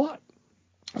into the plot.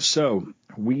 So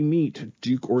we meet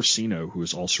Duke Orsino, who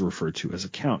is also referred to as a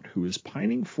count, who is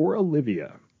pining for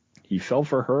Olivia. He fell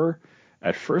for her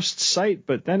at first sight,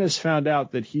 but then has found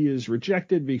out that he is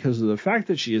rejected because of the fact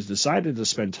that she has decided to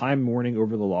spend time mourning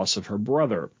over the loss of her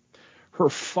brother. Her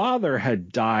father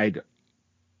had died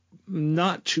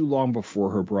not too long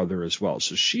before her brother as well,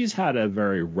 so she's had a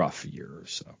very rough year or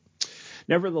so.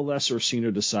 Nevertheless,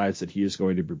 Orsino decides that he is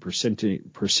going to be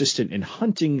persistent in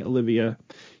hunting Olivia.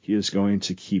 He is going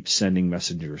to keep sending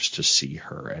messengers to see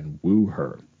her and woo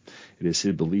her. It is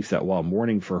his belief that while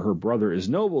mourning for her brother is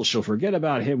noble, she'll forget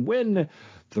about him when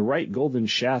the right golden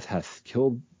shaft hath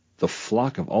killed the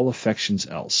flock of all affections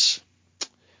else.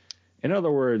 In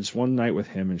other words, one night with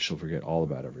him and she'll forget all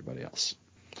about everybody else.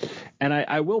 And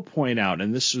I will point out,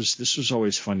 and this was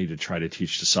always funny to try to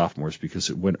teach to sophomores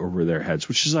because it went over their heads,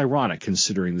 which is ironic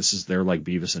considering this is their like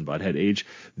Beavis and Butthead age.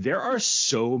 There are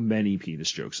so many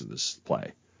penis jokes in this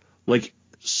play. Like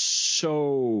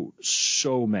so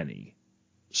many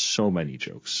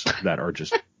jokes that are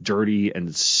just dirty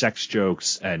and sex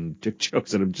jokes and dick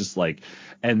jokes. And I'm just like,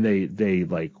 and they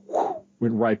like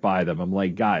went right by them. I'm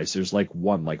like, guys, there's like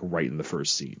one like right in the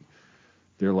first scene.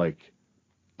 They're like,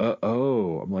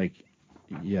 I'm like,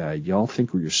 yeah, y'all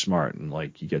think you're smart, and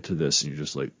like you get to this and you're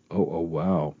just like, oh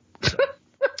wow. So,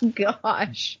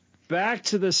 gosh. Back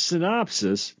to the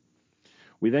synopsis.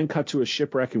 We then cut to a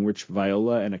shipwreck in which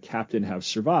Viola and a captain have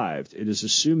survived. It is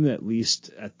assumed that at least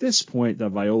at this point that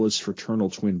Viola's fraternal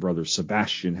twin brother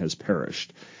Sebastian has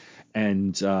perished,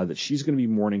 and that she's going to be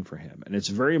mourning for him. And it's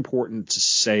very important to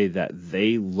say that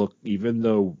they look, even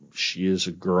though she is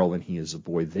a girl and he is a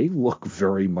boy, they look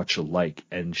very much alike,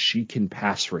 and she can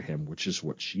pass for him, which is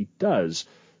what she does,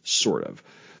 sort of.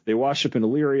 They wash up in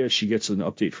Illyria. She gets an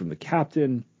update from the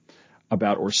captain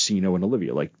about Orsino and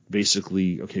Olivia, like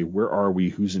basically, okay, where are we,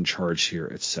 who's in charge here,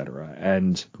 etc.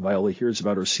 And Viola hears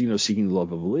about Orsino seeking the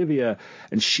love of Olivia,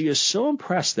 and she is so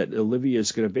impressed that Olivia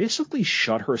is going to basically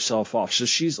shut herself off. So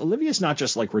Olivia's not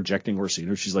just like rejecting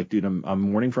Orsino. She's like, dude, I'm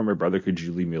mourning for my brother. Could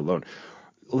you leave me alone?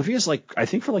 Olivia's like, I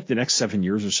think for like the next 7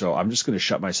 years or so, I'm just going to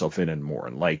shut myself in and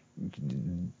mourn. Like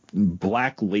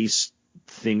black lace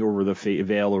thing over the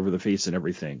veil over the face and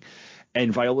everything.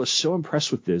 And Viola's so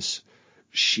impressed with this,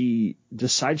 she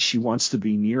decides she wants to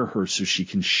be near her so she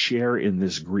can share in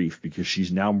this grief because she's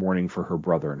now mourning for her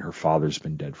brother and her father's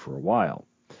been dead for a while.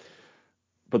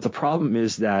 But the problem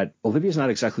is that Olivia's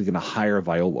not exactly going to hire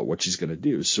Viola, what she's going to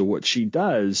do. So what she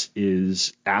does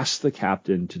is ask the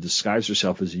captain to disguise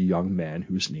herself as a young man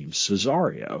whose name's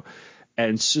Cesario.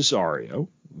 And Cesario,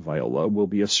 Viola, will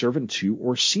be a servant to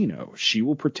Orsino. She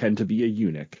will pretend to be a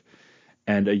eunuch.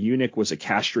 And a eunuch was a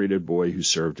castrated boy who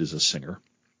served as a singer.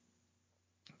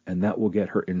 And that will get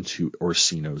her into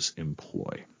Orsino's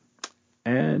employ.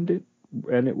 And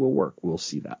it will work. We'll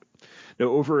see that. Now,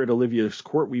 over at Olivia's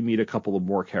court, we meet a couple of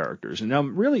more characters. And now,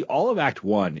 really, all of Act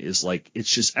 1 is like, it's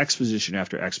just exposition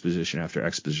after exposition after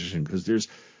exposition, because there's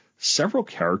several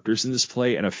characters in this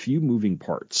play and a few moving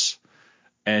parts.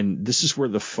 And this is where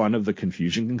the fun of the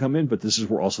confusion can come in, but this is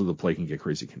where also the play can get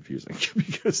crazy confusing,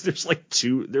 because there's like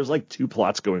two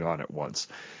plots going on at once.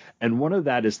 And one of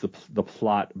that is the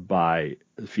plot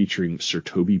featuring Sir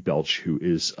Toby Belch, who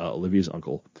is Olivia's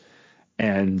uncle,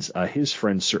 and his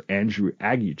friend Sir Andrew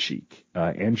Aguecheek.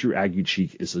 Andrew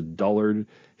Aguecheek is a dullard.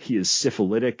 He is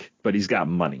syphilitic, but he's got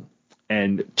money.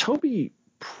 And Toby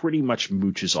pretty much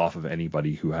mooches off of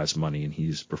anybody who has money and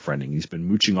he's befriending. He's been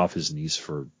mooching off his niece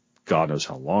for God knows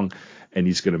how long, and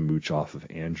he's going to mooch off of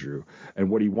Andrew. And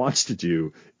what he wants to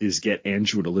do is get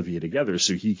Andrew and Olivia together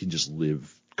so he can just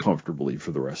live comfortably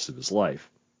for the rest of his life.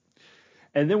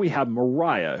 And then we have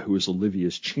Mariah, who is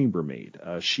Olivia's chambermaid.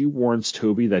 She warns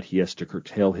Toby that he has to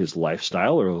curtail his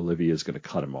lifestyle or Olivia is going to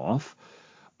cut him off.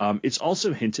 It's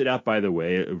also hinted at, by the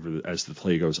way, as the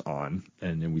play goes on,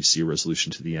 and then we see a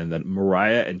resolution to the end, that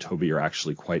Mariah and Toby are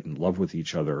actually quite in love with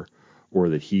each other, or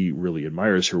that he really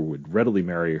admires her, would readily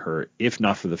marry her, if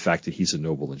not for the fact that he's a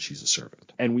noble and she's a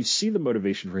servant. And we see the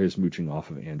motivation for his mooching off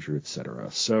of Andrew, etc.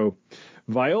 So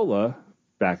Viola,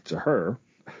 back to her,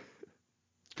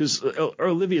 because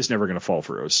Olivia's never going to fall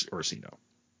for Orsino.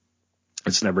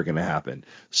 It's never going to happen.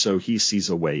 So he sees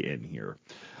a way in here.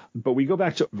 But we go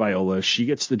back to Viola. She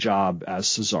gets the job as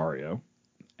Cesario,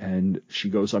 and she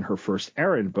goes on her first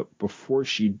errand. But before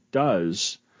she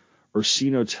does,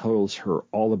 Orsino tells her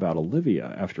all about Olivia,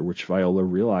 after which Viola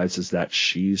realizes that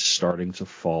she's starting to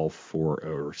fall for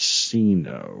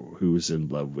Orsino, who's in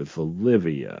love with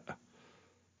Olivia.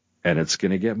 And it's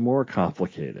going to get more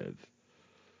complicated.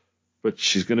 But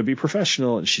she's going to be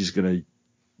professional, and she's going to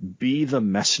be the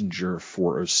messenger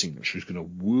for Orsino. She's going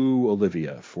to woo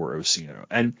Olivia for Orsino.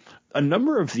 And a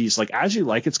number of these, like As You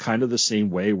Like, it's kind of the same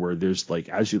way, where there's like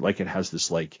As You Like, it has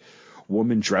this like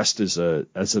woman dressed as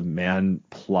a man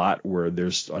plot, where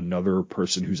there's another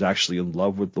person who's actually in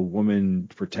love with the woman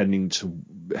pretending to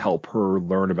help her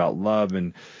learn about love.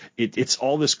 And it's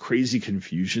all this crazy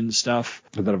confusion stuff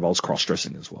that involves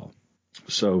cross-dressing as well.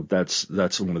 So that's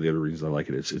one of the other reasons I like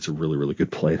it. It's a really, really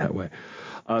good play that way.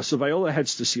 So Viola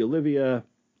heads to see Olivia,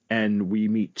 and we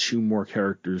meet two more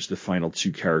characters, the final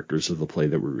two characters of the play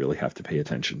that we really have to pay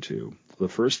attention to. The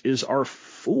first is our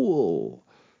fool,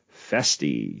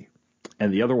 Feste,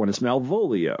 and the other one is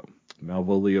Malvolio.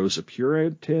 Malvolio is a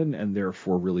Puritan and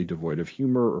therefore really devoid of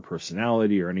humor or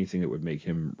personality or anything that would make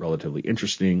him relatively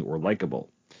interesting or likable.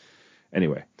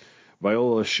 Anyway,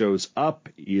 Viola shows up.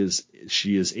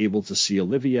 She is able to see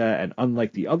Olivia, and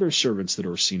unlike the other servants that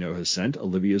Orsino has sent,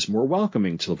 Olivia is more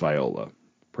welcoming to Viola,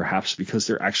 perhaps because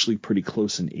they're actually pretty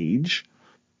close in age.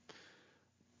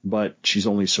 But she's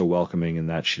only so welcoming in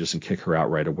that she doesn't kick her out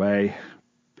right away,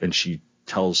 and she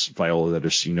tells Viola that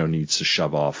Orsino needs to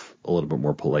shove off a little bit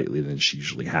more politely than she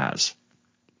usually has.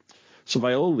 So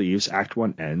Viola leaves, Act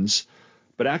 1 ends,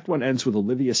 but Act 1 ends with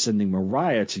Olivia sending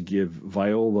Maria to give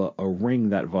Viola a ring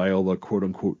that Viola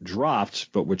quote-unquote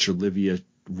dropped, but which Olivia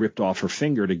ripped off her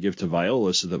finger to give to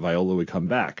Viola so that Viola would come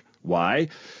back. Why?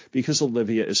 Because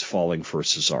Olivia is falling for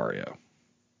Cesario.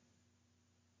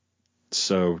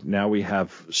 So now we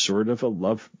have sort of a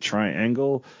love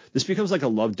triangle. This becomes like a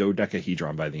love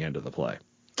dodecahedron by the end of the play.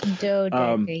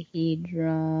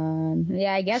 Dodecahedron.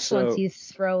 Yeah, I guess once you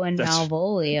throw in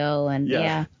Malvolio and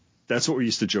yeah. That's what we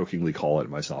used to jokingly call it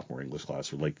in my sophomore English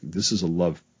class. We're like, this is a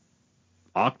love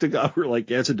octagon. We're like,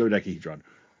 yeah, it's a dodecahedron.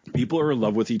 People are in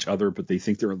love with each other, but they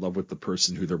think they're in love with the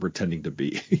person who they're pretending to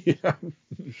be.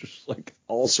 It's just like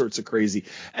all sorts of crazy.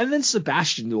 And then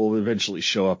Sebastian will eventually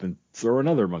show up and throw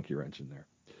another monkey wrench in there.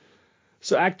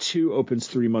 So Act 2 opens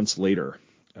 3 months later.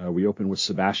 We open with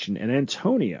Sebastian and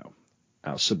Antonio.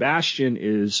 Now, Sebastian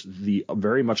is the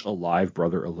very much alive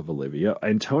brother of Olivia.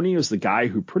 Antonio is the guy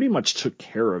who pretty much took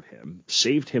care of him,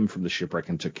 saved him from the shipwreck,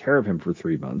 and took care of him for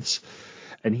 3 months.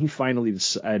 And he finally,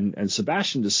 and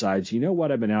Sebastian decides, you know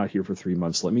what, I've been out here for 3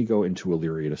 months. Let me go into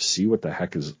Illyria to see what the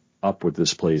heck is up with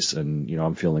this place. And, you know,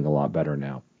 I'm feeling a lot better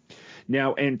now.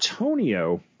 Now,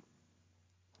 Antonio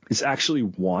is actually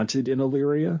wanted in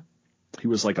Illyria. He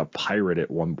was like a pirate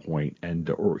at one point,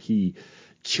 or he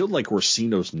killed like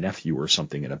Orsino's nephew or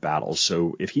something in a battle.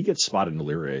 So if he gets spotted in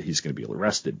Illyria, he's going to be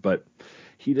arrested. But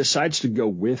he decides to go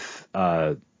with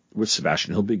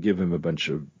Sebastian. He'll give him a bunch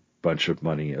of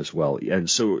money as well. And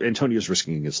so Antonio's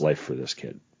risking his life for this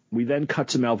kid. We then cut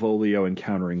to Malvolio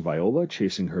encountering Viola,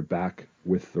 chasing her back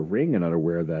with the ring and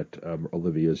unaware that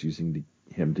Olivia is using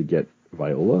him to get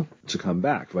Viola to come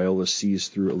back. Viola sees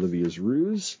through Olivia's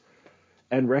ruse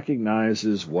and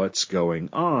recognizes what's going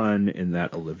on in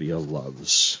that Olivia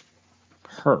loves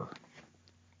her,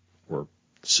 or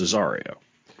Cesario.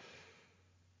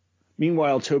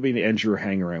 Meanwhile, Toby and Andrew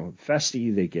hang around with Feste.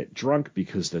 They get drunk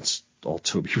because that's all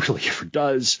Toby really ever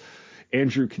does.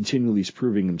 Andrew continually is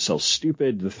proving himself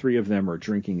stupid. The three of them are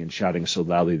drinking and shouting so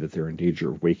loudly that they're in danger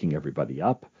of waking everybody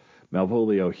up.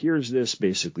 Malvolio hears this,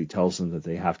 basically tells them that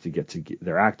they have to get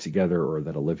their act together or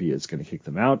that Olivia is going to kick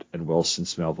them out. And well,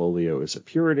 since Malvolio is a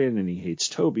Puritan and he hates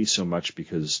Toby so much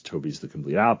because Toby's the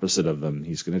complete opposite of them,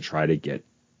 he's going to try to get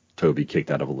Toby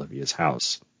kicked out of Olivia's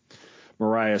house.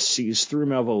 Maria sees through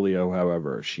Malvolio,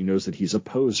 however. She knows that he's a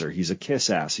poser. He's a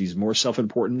kiss-ass. He's more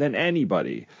self-important than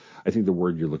anybody. I think the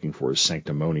word you're looking for is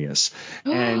sanctimonious.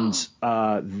 And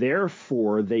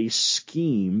therefore, they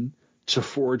scheme to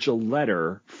forge a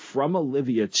letter from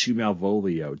Olivia to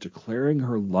Malvolio declaring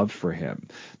her love for him.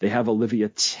 They have Olivia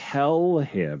tell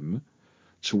him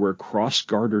to wear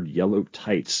cross-gartered yellow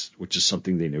tights, which is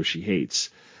something they know she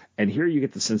hates. And here you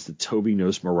get the sense that Toby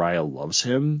knows Maria loves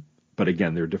him. But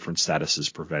again, their different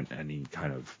statuses prevent any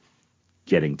kind of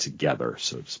getting together,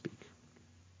 so to speak.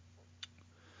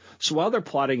 So while they're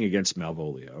plotting against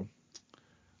Malvolio,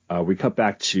 we cut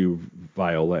back to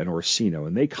Viola and Orsino,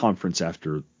 and they conference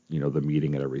after the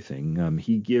meeting and everything.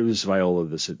 He gives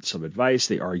Viola some advice.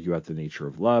 They argue about the nature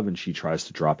of love, and she tries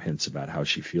to drop hints about how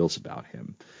she feels about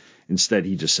him. Instead,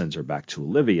 he just sends her back to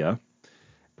Olivia,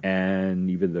 and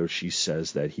even though she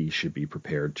says that he should be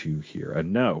prepared to hear a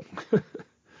no.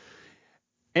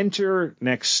 Enter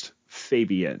next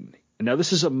Fabian. And now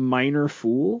this is a minor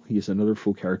fool. He has another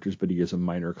fool characters, but he is a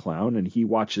minor clown. And he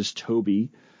watches Toby,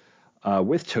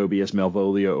 with Toby, as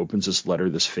Malvolio opens this letter,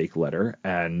 this fake letter,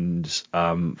 and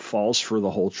falls for the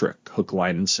whole trick, hook,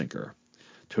 line, and sinker.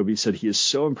 Toby said he is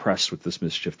so impressed with this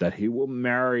mischief that he will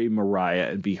marry Mariah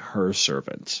and be her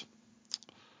servant.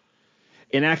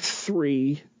 In Act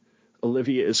 3,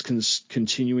 Olivia is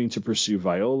continuing to pursue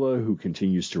Viola, who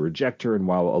continues to reject her, and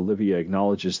while Olivia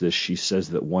acknowledges this, she says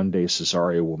that one day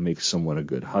Cesario will make someone a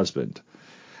good husband,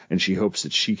 and she hopes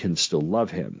that she can still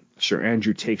love him. Sir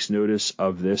Andrew takes notice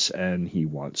of this, and he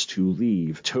wants to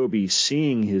leave. Toby,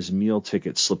 seeing his meal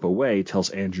ticket slip away,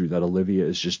 tells Andrew that Olivia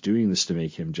is just doing this to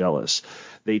make him jealous.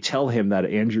 They tell him that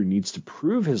Andrew needs to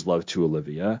prove his love to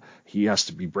Olivia. He has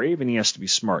to be brave and he has to be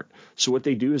smart. So what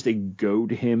they do is they goad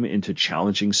him into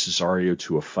challenging Cesario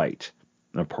to a fight.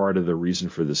 Now, part of the reason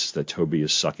for this is that Toby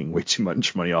is sucking way too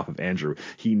much money off of Andrew.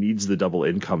 He needs the double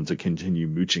income to continue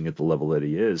mooching at the level that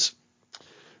he is.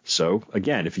 So,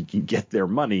 again, if he can get their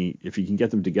money, if he can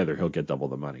get them together, he'll get double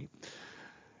the money.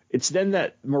 It's then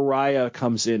that Mariah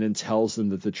comes in and tells them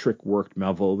that the trick worked.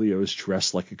 Malvolio is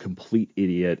dressed like a complete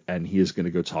idiot, and he is going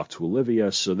to go talk to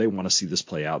Olivia, so they want to see this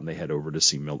play out, and they head over to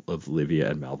see Olivia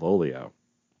and Malvolio.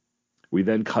 We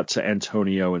then cut to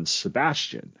Antonio and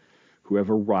Sebastian, who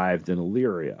have arrived in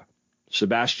Illyria.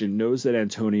 Sebastian knows that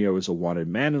Antonio is a wanted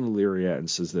man in Illyria and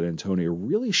says that Antonio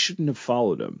really shouldn't have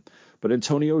followed him. But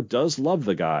Antonio does love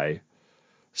the guy,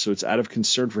 so it's out of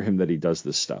concern for him that he does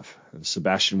this stuff. And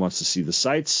Sebastian wants to see the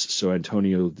sights, so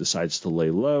Antonio decides to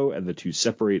lay low, and the two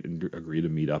separate and agree to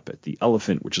meet up at the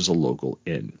Elephant, which is a local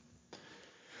inn.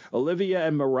 Olivia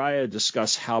and Mariah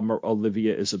discuss how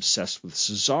Olivia is obsessed with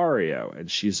Cesario,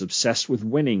 and she is obsessed with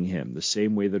winning him, the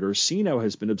same way that Orsino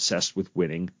has been obsessed with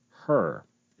winning her.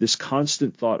 This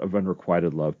constant thought of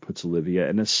unrequited love puts Olivia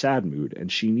in a sad mood,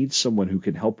 and she needs someone who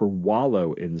can help her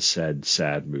wallow in said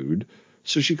sad mood,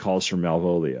 so she calls for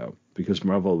Malvolio, because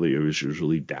Malvolio is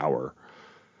usually dour.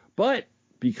 But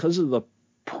because of the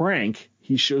prank,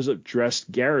 he shows up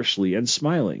dressed garishly and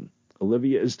smiling.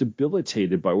 Olivia is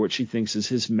debilitated by what she thinks is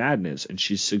his madness, and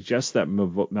she suggests that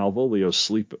Malvolio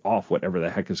sleep off whatever the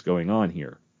heck is going on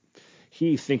here.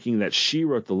 He, thinking that she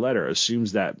wrote the letter,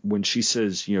 assumes that when she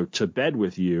says, to bed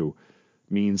with you,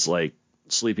 means like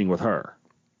sleeping with her.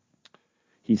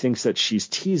 He thinks that she's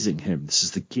teasing him. This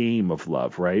is the game of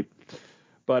love, right?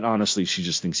 But honestly, she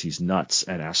just thinks he's nuts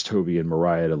and asks Toby and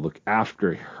Mariah to look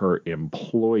after her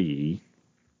employee.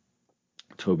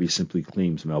 Toby simply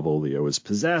claims Malvolio is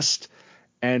possessed,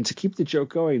 and to keep the joke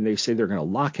going, they say they're going to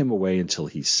lock him away until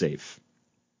he's safe.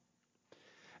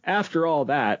 After all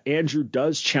that, Andrew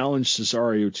does challenge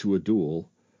Cesario to a duel,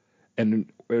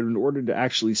 and in order to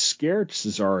actually scare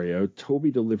Cesario, Toby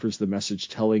delivers the message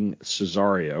telling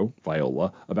Cesario,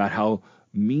 Viola, about how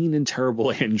mean and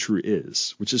terrible Andrew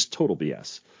is, which is total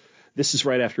BS. This is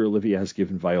right after Olivia has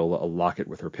given Viola a locket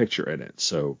with her picture in it,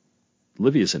 so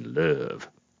Olivia's in love.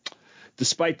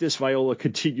 Despite this, Viola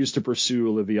continues to pursue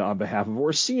Olivia on behalf of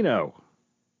Orsino.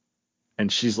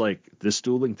 And she's like, this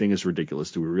dueling thing is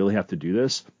ridiculous. Do we really have to do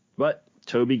this? But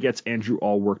Toby gets Andrew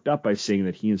all worked up by saying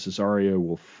that he and Cesario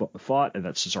will fought and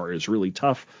that Cesario is really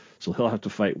tough, so he'll have to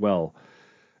fight well.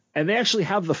 And they actually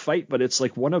have the fight, but it's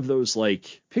like one of those,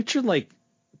 like, picture like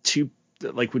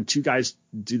when two guys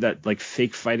do that like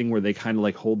fake fighting where they kind of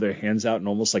like hold their hands out and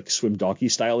almost like swim donkey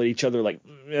style at each other, like,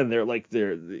 and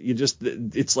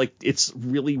it's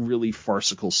really, really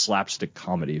farcical slapstick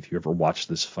comedy if you ever watch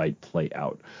this fight play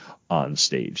out on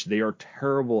stage. They are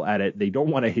terrible at it. They don't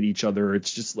want to hit each other.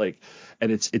 It's just like,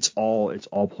 and it's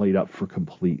all played up for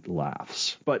complete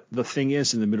laughs. But the thing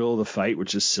is, in the middle of the fight,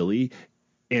 which is silly,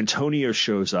 Antonio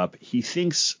shows up. He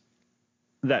thinks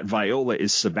that Viola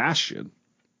is Sebastian.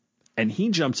 And he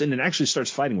jumps in and actually starts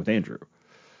fighting with Andrew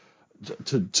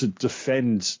to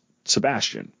defend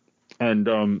Sebastian. And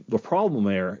the problem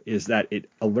there is that it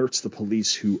alerts the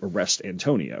police who arrest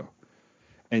Antonio.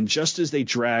 And just as they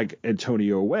drag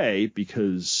Antonio away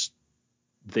because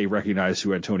they recognize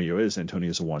who Antonio is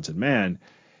a wanted man,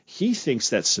 he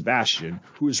thinks that Sebastian,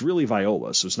 who is really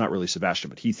Viola, so it's not really Sebastian,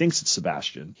 but he thinks it's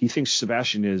Sebastian. He thinks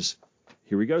Sebastian is,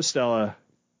 here we go, Stella,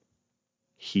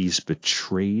 he's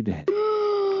betrayed him.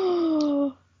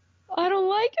 I don't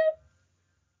like it.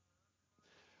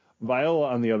 Viola,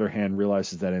 on the other hand,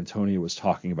 realizes that Antonio was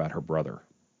talking about her brother,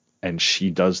 and she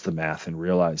does the math and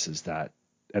realizes that,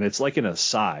 and it's like an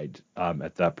aside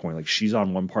at that point, like she's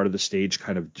on one part of the stage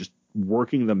kind of just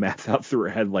working the math out through her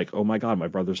head, like, oh my God, my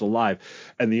brother's alive,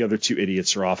 and the other two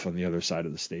idiots are off on the other side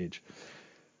of the stage.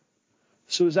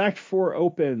 So as Act 4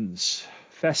 opens,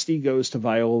 Festi goes to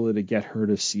Viola to get her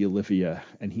to see Olivia,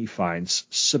 and he finds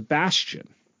Sebastian.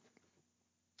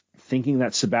 thinking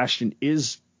that Sebastian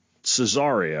is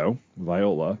Cesario,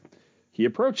 Viola, he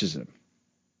approaches him.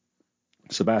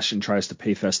 Sebastian tries to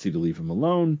pay Feste to leave him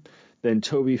alone. Then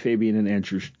Toby, Fabian, and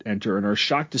Andrew enter and are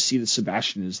shocked to see that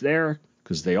Sebastian is there,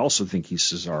 because they also think he's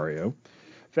Cesario.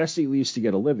 Feste leaves to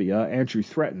get Olivia. Andrew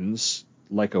threatens,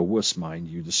 like a wuss, mind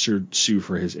you, to sue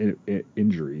for his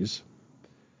injuries.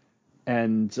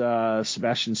 And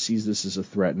Sebastian sees this as a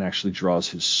threat and actually draws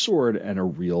his sword, and a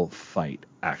real fight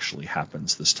actually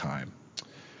happens this time.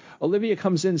 Olivia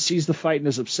comes in, sees the fight, and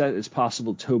is upset it's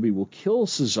possible Toby will kill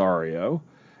Cesario,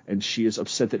 and she is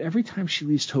upset that every time she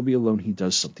leaves Toby alone, he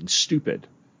does something stupid.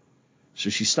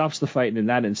 So she stops the fight, and in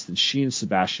that instant, she and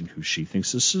Sebastian, who she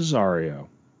thinks is Cesario,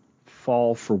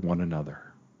 fall for one another.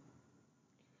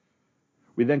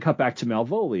 We then cut back to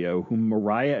Malvolio, whom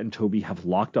Mariah and Toby have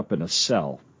locked up in a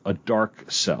cell, a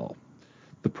dark cell.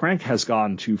 The prank has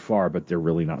gone too far, but they're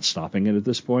really not stopping it at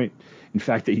this point. In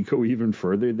fact, they go even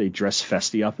further. They dress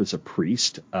Feste up as a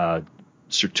priest,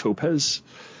 Sir Topaz,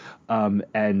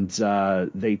 Feste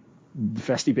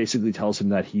basically tells him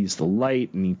that he's the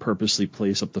light, and he purposely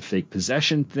plays up the fake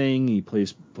possession thing. He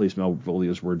plays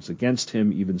Malvolio's words against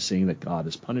him, even saying that God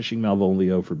is punishing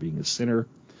Malvolio for being a sinner.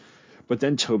 But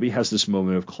then Toby has this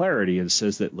moment of clarity and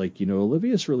says that,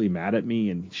 Olivia's really mad at me,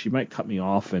 and she might cut me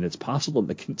off, and it's possible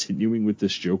that continuing with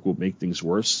this joke will make things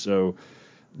worse. So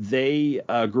they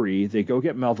agree. They go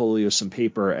get Malvolio some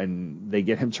paper, and they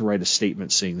get him to write a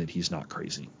statement saying that he's not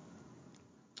crazy.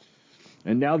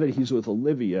 And now that he's with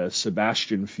Olivia,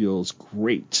 Sebastian feels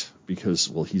great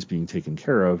because, he's being taken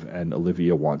care of, and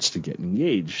Olivia wants to get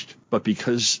engaged. But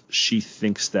because she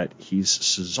thinks that he's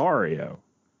Cesario,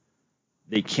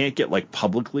 they can't get,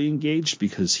 publicly engaged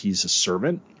because he's a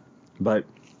servant.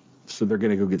 So they're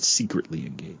going to go get secretly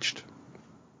engaged.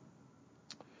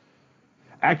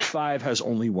 Act 5 has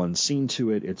only one scene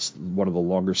to it. It's one of the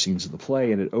longer scenes of the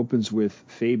play, and it opens with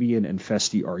Fabian and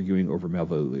Feste arguing over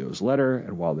Malvolio's letter,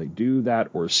 and while they do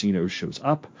that, Orsino shows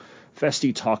up.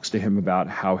 Feste talks to him about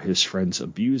how his friends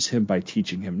abuse him by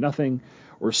teaching him nothing.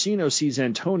 Orsino sees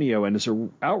Antonio and is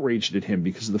outraged at him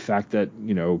because of the fact that,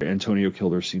 Antonio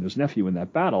killed Orsino's nephew in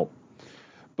that battle.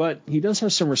 But he does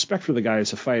have some respect for the guy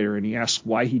as a fighter, and he asks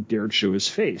why he dared show his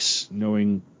face,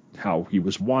 knowing how he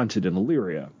was wanted in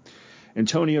Illyria.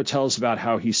 Antonio tells about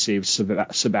how he saved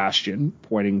Sebastian,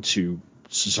 pointing to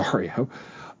Cesario,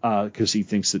 because he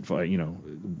thinks that,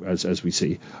 as we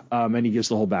see, and he gives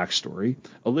the whole backstory.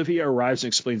 Olivia arrives and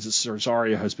explains that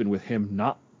Cesario has been with him,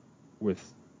 not with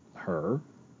her,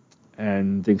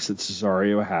 and thinks that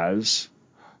Cesario has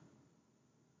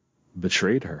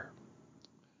betrayed her.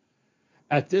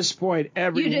 At this point,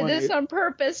 everyone... You did this on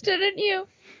purpose, didn't you?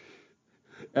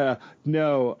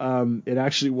 No, it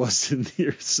actually was in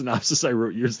the synopsis I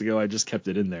wrote years ago. I just kept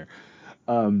it in there.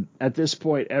 At this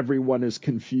point, everyone is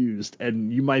confused,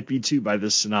 and you might be too by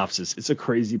this synopsis. It's a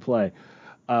crazy play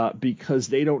because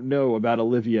they don't know about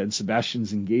Olivia and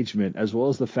Sebastian's engagement, as well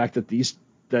as the fact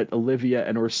that Olivia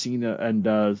and Orsino and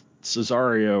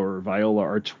Cesario or Viola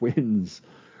are twins.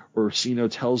 Orsino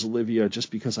tells Olivia,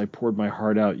 just because I poured my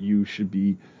heart out, you should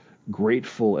be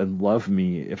grateful and love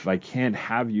me. If I can't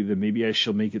have you, then maybe I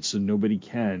shall make it so nobody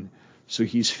can. So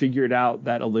he's figured out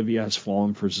that Olivia has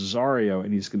fallen for Cesario,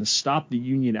 and he's going to stop the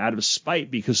union out of spite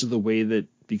because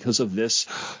of this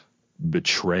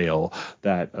betrayal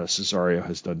that Cesario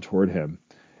has done toward him.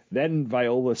 Then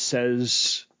Viola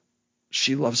says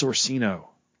she loves Orsino,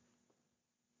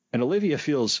 and Olivia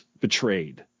feels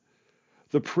betrayed.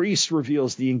 The priest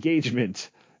reveals the engagement,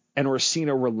 and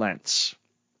Orsino relents.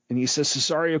 And he says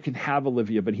Cesario can have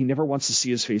Olivia, but he never wants to see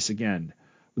his face again.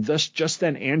 Thus, just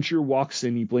then, Andrew walks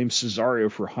in. He blames Cesario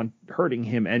for hurting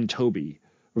him and Toby.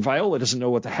 Viola doesn't know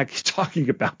what the heck he's talking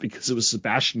about because it was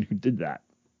Sebastian who did that.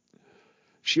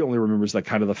 She only remembers that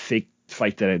kind of the fake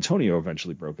fight that Antonio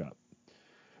eventually broke up.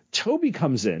 Toby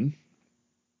comes in.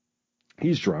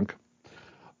 He's drunk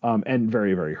and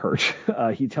very, very hurt.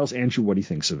 He tells Andrew what he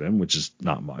thinks of him, which is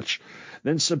not much.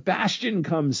 Then Sebastian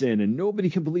comes in, and nobody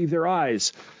can believe their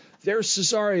eyes. There's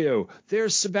Cesario.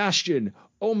 There's Sebastian.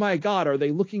 Oh, my God, are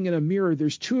they looking in a mirror?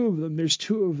 There's two of them. There's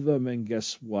two of them. And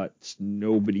guess what?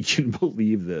 Nobody can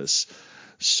believe this.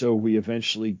 So we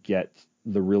eventually get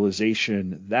the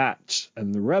realization that,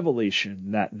 and the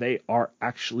revelation that they are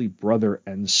actually brother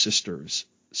and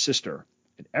sister.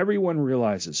 And everyone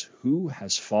realizes who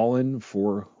has fallen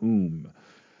for whom.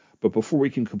 But before we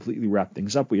can completely wrap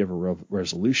things up, we have a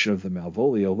resolution of the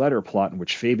Malvolio letter plot in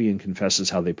which Fabian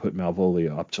confesses how they put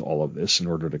Malvolio up to all of this in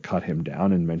order to cut him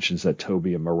down, and mentions that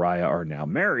Toby and Mariah are now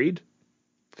married.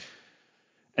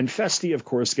 And Feste, of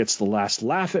course, gets the last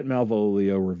laugh at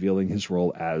Malvolio, revealing his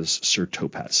role as Sir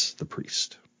Topaz, the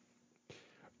priest.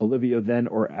 Olivia then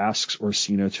asks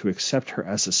Orsino to accept her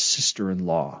as a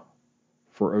sister-in-law,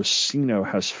 for Orsino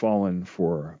has fallen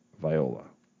for Viola.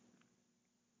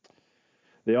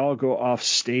 They all go off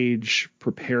stage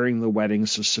preparing the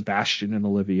weddings of Sebastian and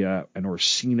Olivia and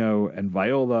Orsino and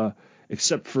Viola,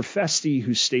 except for Feste,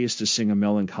 who stays to sing a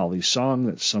melancholy song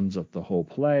that sums up the whole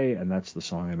play, and that's the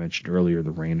song I mentioned earlier,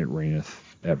 The Rain It Raineth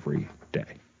Every Day.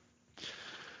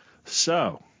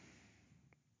 So,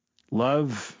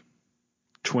 love,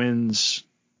 twins,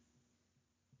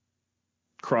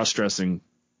 cross-dressing,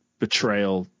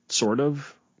 betrayal, sort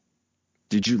of.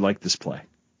 Did you like this play?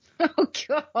 Oh,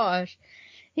 gosh.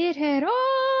 It had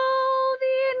all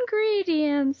the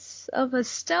ingredients of a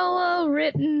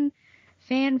Stella-written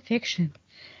fan fiction,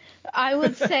 I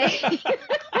would say.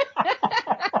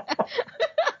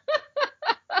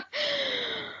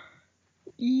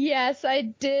 Yes, I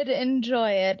did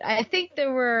enjoy it. I think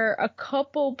there were a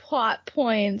couple plot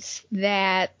points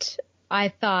that I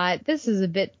thought, this is a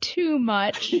bit too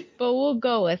much, but we'll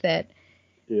go with it.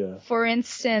 Yeah. For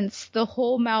instance, the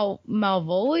whole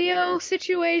Malvolio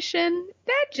situation,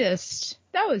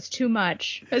 that was too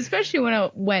much, especially when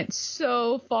it went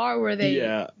so far where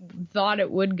they thought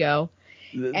it would go.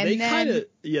 They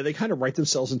kind of write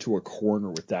themselves into a corner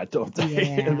with that, don't they?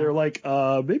 Yeah. And they're like,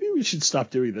 maybe we should stop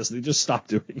doing this. And they just stop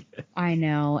doing it. I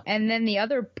know. And then the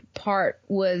other part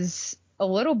was a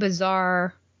little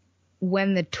bizarre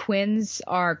when the twins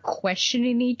are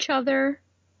questioning each other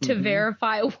to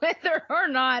verify whether or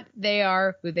not they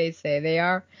are who they say they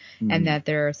are, and that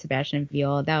they're Sebastian and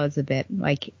Viola. That was a bit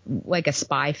like a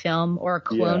spy film or a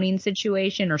cloning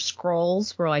situation, or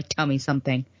Scrolls, where like, tell me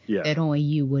something that only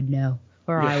you would know.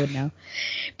 Or I would know.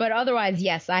 But otherwise,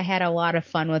 yes, I had a lot of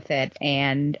fun with it.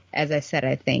 And as I said,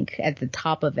 I think at the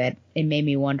top of it, it made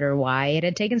me wonder why it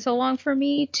had taken so long for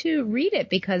me to read it,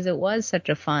 because it was such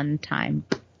a fun time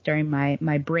during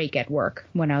my break at work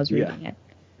when I was reading it.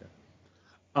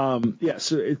 So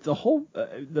the whole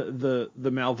the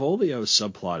Malvolio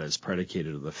subplot is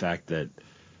predicated on the fact that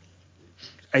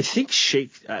I think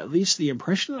at least the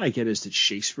impression that I get is that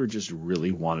Shakespeare just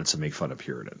really wanted to make fun of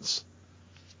Puritans.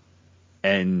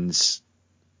 And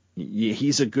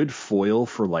he's a good foil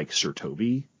for like Sir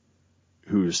Toby,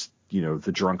 who's,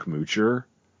 the drunk moocher.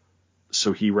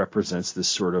 So he represents this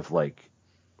sort of like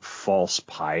false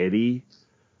piety,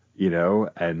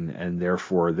 and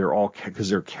therefore they're all,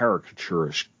 because they're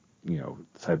caricaturish,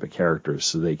 type of characters,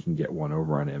 so they can get one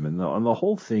over on him. And the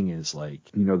whole thing is like,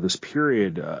 this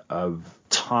period of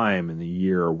time in the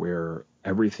year where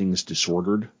everything's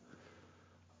disordered.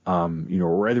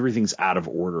 Where everything's out of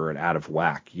order and out of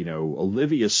whack.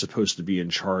 Olivia's supposed to be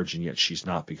in charge, and yet she's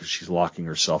not, because she's locking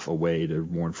herself away to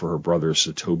mourn for her brother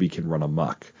so Toby can run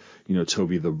amok.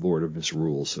 Toby, the lord of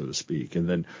misrule, so to speak. And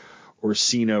then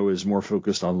Orsino is more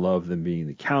focused on love than being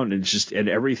the count. And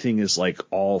everything is like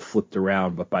all flipped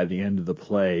around, but by the end of the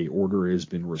play, order has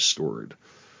been restored.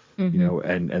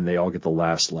 And they all get the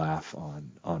last laugh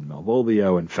on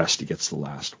Malvolio, and Feste gets the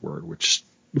last word, which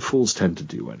fools tend to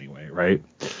do anyway, right?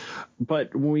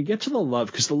 But when we get to the love,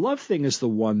 because the love thing is the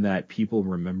one that people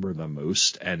remember the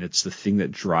most, and it's the thing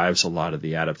that drives a lot of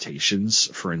the adaptations.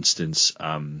 For instance,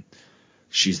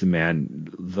 She's the Man,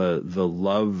 the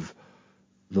love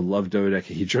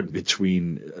dodecahedron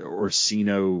between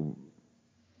Orsino,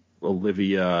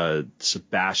 Olivia,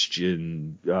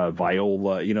 Sebastian,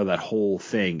 Viola, that whole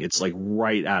thing. It's like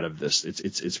right out of this.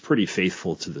 It's pretty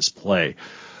faithful to this play.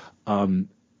 And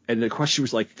the question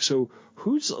was like, so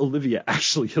who's Olivia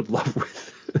actually in love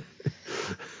with?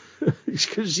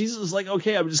 Because she's just like,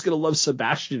 okay, I'm just going to love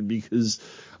Sebastian because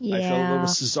I fell in love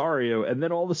with Cesario. And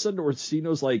then all of a sudden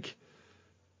Orsino's like,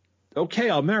 okay,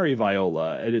 I'll marry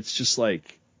Viola. And it's just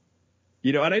like,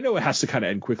 and I know it has to kind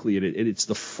of end quickly, and it's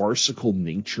the farcical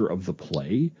nature of the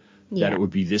play that it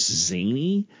would be this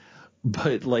zany.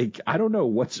 But like, I don't know,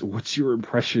 what's your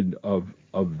impression of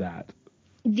that?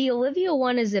 The Olivia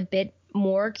one is a bit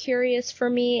more curious for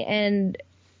me and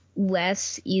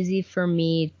less easy for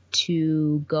me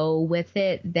to go with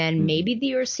it than maybe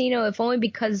the Orsino, if only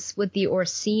because with the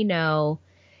Orsino,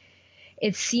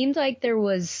 it seemed like there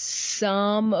was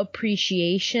some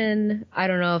appreciation. I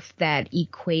don't know if that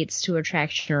equates to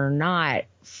attraction or not,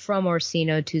 from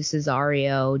Orsino to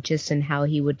Cesario, just in how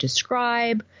he would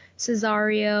describe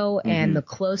Cesario and the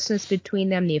closeness between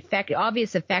them, the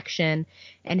obvious affection,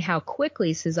 and how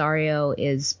quickly Cesario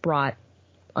is brought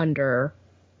under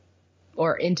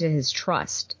or into his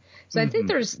trust. So I think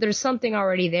there's something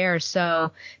already there.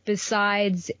 So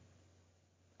besides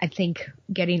I think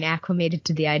getting acclimated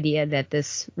to the idea that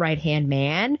this right-hand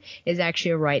man is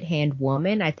actually a right-hand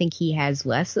woman, I think he has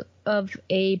less of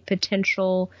a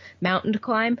potential mountain to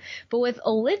climb. But with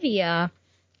Olivia,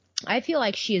 I feel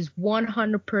like she is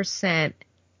 100%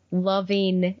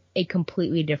 loving a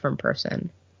completely different person.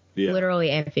 Yeah.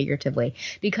 Literally and figuratively,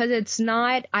 because it's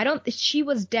not, she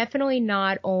was definitely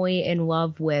not only in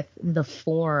love with the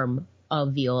form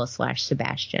of Viola /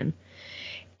 Sebastian.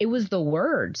 It was the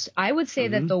words. I would say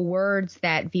that the words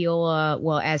that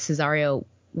Viola, as Cesario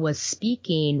was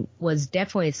speaking, was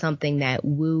definitely something that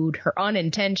wooed her,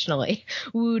 unintentionally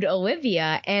wooed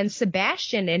Olivia. And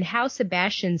Sebastian, and how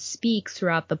Sebastian speaks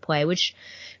throughout the play, which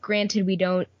granted we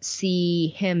don't see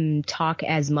him talk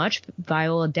as much.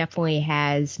 Viola definitely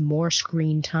has more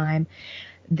screen time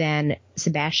than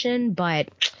Sebastian, but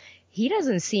he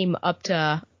doesn't seem up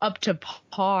to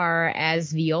par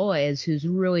as Viola is, who's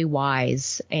really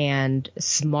wise and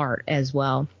smart as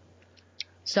well.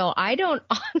 So I don't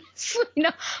honestly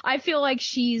know. I feel like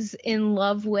she's in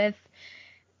love with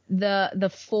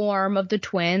the form of the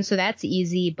twins, so that's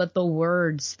easy, but the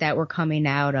words that were coming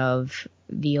out of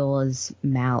Viola's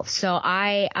mouth. So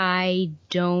I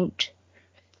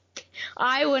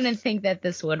wouldn't think that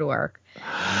this would work.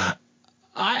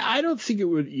 I don't think it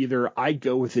would either. I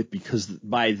go with it because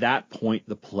by that point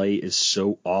the play is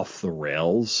so off the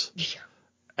rails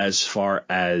as far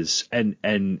as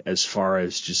and as far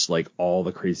as just like all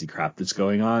the crazy crap that's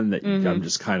going on that I'm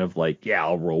just kind of like, yeah,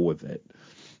 I'll roll with it.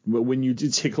 But when you do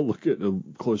take a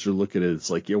closer look at it,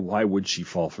 it's like, yeah, why would she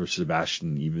fall for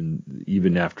Sebastian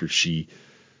even after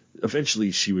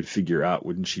eventually she would figure out,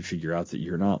 wouldn't she figure out that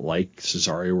you're not like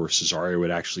Cesario, or Cesario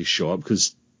would actually show up,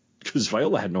 because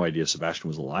Viola had no idea Sebastian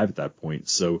was alive at that point.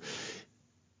 So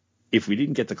if we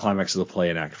didn't get the climax of the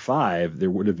play in Act 5, there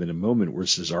would have been a moment where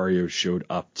Cesario showed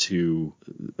up to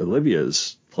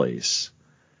Olivia's place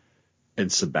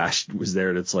and Sebastian was there,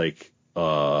 and it's like,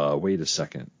 wait a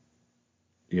second.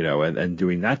 And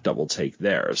doing that double take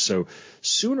there. So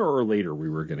sooner or later we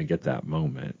were going to get that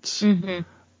moment. Mm-hmm.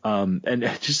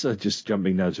 And just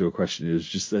jumping down to a question, is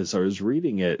just as I was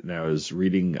reading it, and I was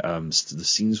reading the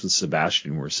scenes with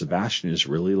Sebastian, where Sebastian is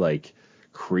really like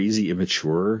crazy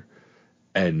immature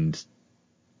and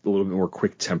a little bit more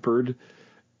quick tempered,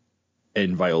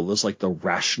 and Viola's like the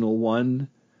rational one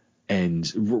and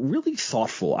really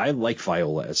thoughtful. I like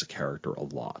Viola as a character a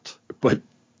lot, but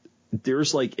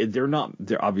there's like, they're not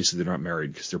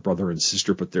married because they're brother and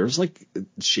sister, but there's like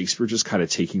Shakespeare just kind of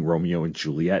taking Romeo and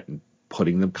Juliet and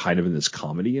putting them kind of in this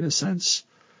comedy in a sense.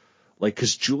 Like,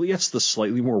 because Juliet's the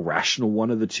slightly more rational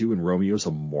one of the two and Romeo's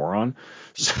a moron.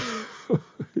 So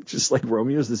just like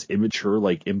Romeo's this immature,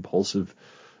 like impulsive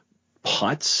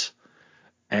putz,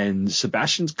 and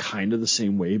Sebastian's kind of the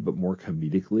same way, but more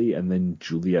comedically. And then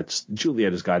Juliet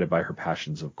is guided by her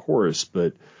passions, of course,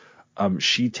 but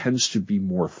she tends to be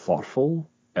more thoughtful,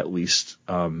 at least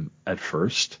at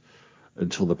first,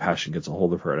 until the passion gets a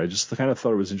hold of her. And I just kind of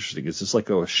thought it was interesting. Is this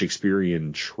like a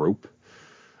Shakespearean trope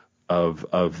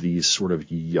of these sort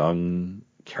of young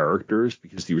characters,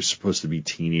 because they were supposed to be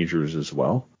teenagers as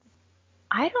well?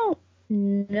 I don't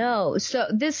know. So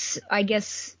this, I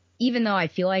guess, even though I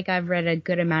feel like I've read a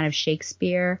good amount of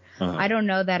Shakespeare, I don't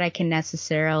know that I can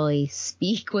necessarily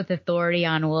speak with authority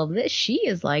on, she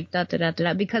is like da da da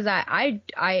da, because I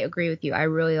agree with you. I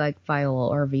really like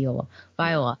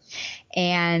Viola,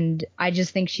 and I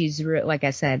just think she's like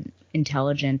I said,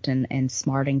 intelligent and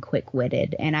smart and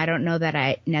quick-witted. And I don't know that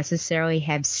I necessarily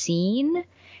have seen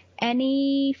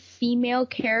any female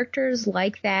characters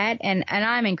like that, and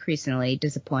I'm increasingly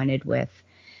disappointed with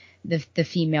the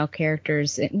female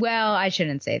characters. Well, I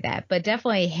shouldn't say that, but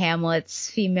definitely Hamlet's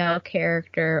female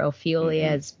character,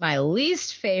 Ophelia, is my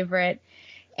least favorite.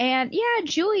 And yeah,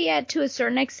 Juliet to a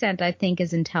certain extent I think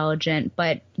is intelligent,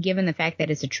 but given the fact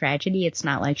that it's a tragedy, it's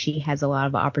not like she has a lot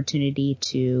of opportunity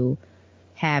to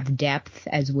have depth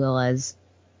as well as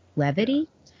levity.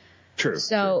 True.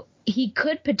 So he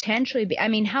could potentially be, I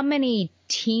mean, how many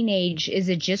is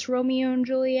it just Romeo and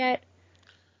Juliet?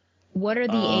 What are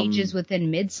the ages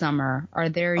within Midsummer? Are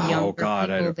there younger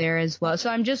people there as well? So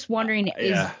I'm just wondering,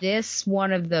 is this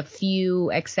one of the few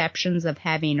exceptions of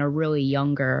having a really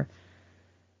younger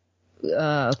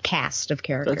cast of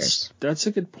characters? That's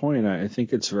a good point. I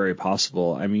think it's very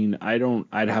possible. I mean, I can't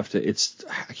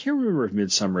remember if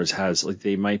Midsummer's has, like,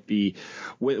 they might be,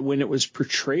 when it was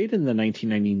portrayed in the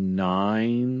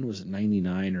 1999, was it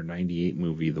 99 or 98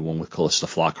 movie, the one with Callista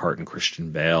Flockhart and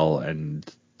Christian Bale and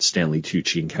Stanley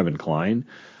Tucci and Kevin Kline,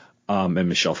 and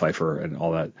Michelle Pfeiffer and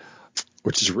all that,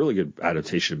 which is a really good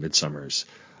adaptation of Midsummer's.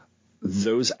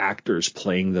 Those actors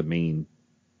playing the main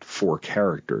four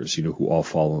characters, you know, who all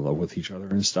fall in love with each other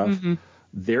and stuff. Mm-hmm.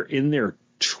 They're in their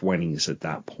 20s at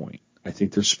that point. I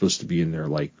think they're supposed to be in their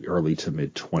like early to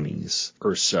mid 20s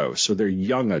or so. So they're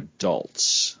young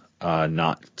adults,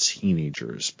 not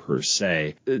teenagers per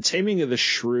se. The Taming of the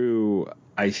Shrew,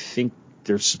 I think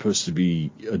they're supposed to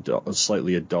be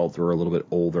slightly adult or a little bit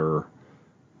older.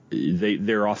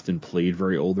 They're often played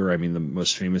very older. I mean, the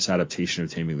most famous adaptation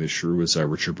of Taming the Shrew was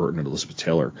Richard Burton and Elizabeth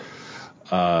Taylor,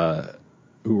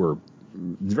 who were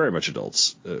very much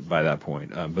adults by that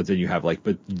point. But then you have like,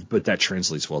 but that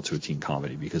translates well to a teen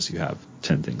comedy because you have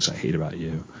 10 Things I Hate About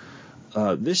You.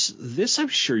 This I'm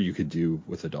sure you could do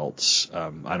with adults.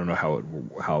 I don't know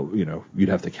how you know, you'd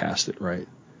have to cast it, right?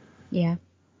 Yeah.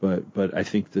 But I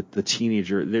think that the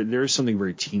teenager, there is something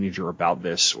very teenager about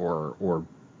this, or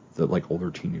the like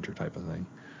older teenager type of thing.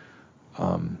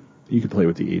 You could play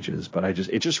with the ages, but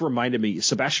it just reminded me,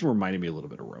 Sebastian reminded me a little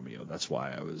bit of Romeo. That's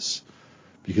why I was,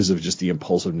 because of just the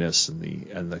impulsiveness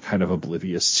and the kind of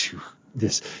oblivious to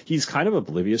this. He's kind of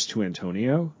oblivious to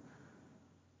Antonio.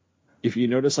 If you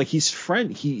notice, like he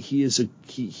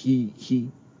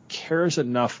cares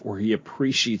enough, or he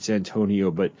appreciates Antonio,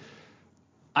 but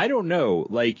I don't know.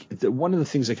 Like one of the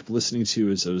things I kept listening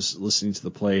to as I was listening to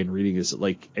the play and reading is that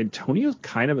like Antonio's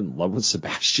kind of in love with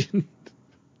Sebastian.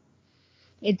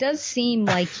 It does seem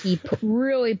like he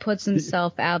really puts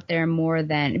himself out there more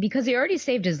than, because he already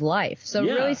saved his life. So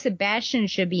really Sebastian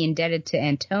should be indebted to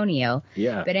Antonio.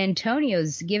 Yeah. But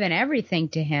Antonio's given everything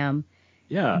to him.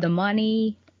 Yeah. The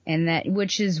money. And that,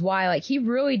 which is why, like, he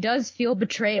really does feel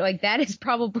betrayed. Like, that is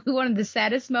probably one of the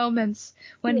saddest moments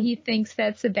when he thinks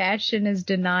that Sebastian is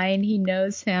denying he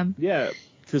knows him. Yeah,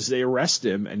 because they arrest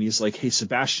him, and he's like, hey,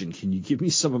 Sebastian, can you give me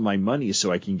some of my money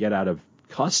so I can get out of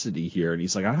custody here? And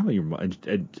he's like, I don't have your money.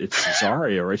 It's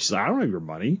Cesario, right? She's like, I don't have your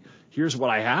money. Here's what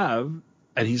I have.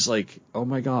 And he's like, oh,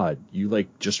 my God, you,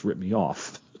 like, just ripped me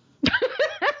off.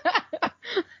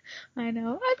 I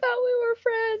know. I thought we were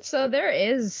friends. So there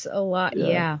is a lot.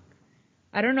 Yeah.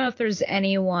 I don't know if there's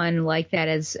anyone like that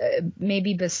as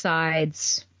maybe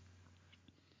besides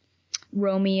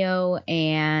Romeo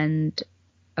and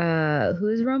who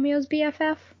is Romeo's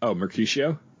BFF? Oh,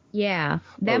 Mercutio? Yeah.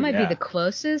 That might be the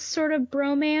closest sort of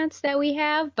bromance that we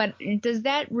have. But does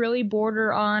that really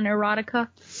border on erotica?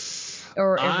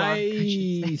 Or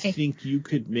I think you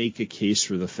could make a case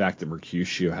for the fact that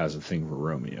Mercutio has a thing for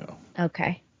Romeo.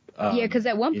 Okay. Yeah, because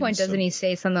at one point, doesn't he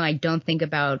say something like, don't think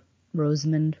about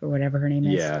Rosamund or whatever her name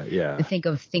is? Yeah. Think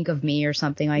of me or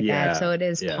something like that. So it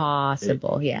is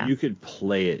possible, You could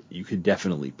play it. You could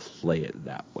definitely play it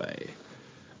that way.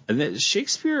 And then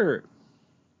Shakespeare,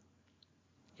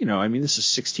 you know, I mean, this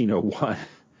is 1601.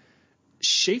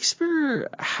 Shakespeare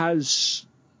has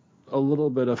a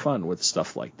little bit of fun with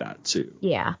stuff like that, too.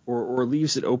 Yeah. Or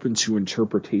leaves it open to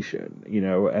interpretation, you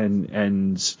know,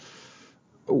 and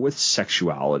with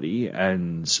sexuality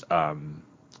and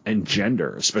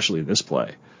gender, especially in this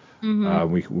play.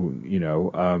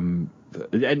 Mm-hmm.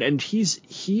 And he's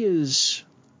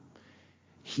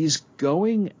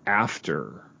going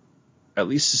after, at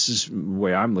least this is the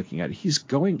way I'm looking at it, he's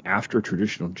going after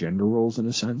traditional gender roles in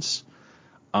a sense,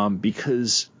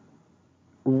 because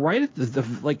right at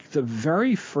the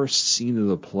very first scene of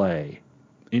the play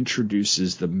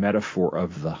introduces the metaphor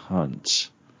of the hunt.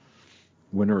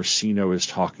 When Orsino is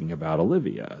talking about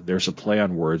Olivia, there's a play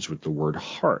on words with the word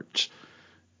heart,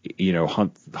 you know,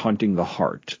 hunting the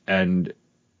heart. And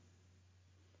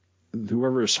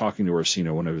whoever is talking to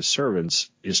Orsino, one of his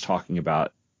servants, is talking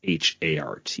about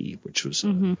HART, which was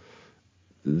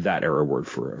that era word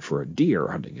for a deer,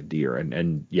 hunting a deer.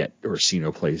 And yet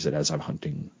Orsino plays it as I'm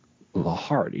hunting the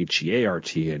heart,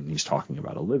 HEART, and he's talking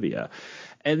about Olivia.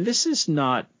 And this is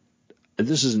an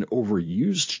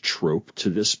overused trope to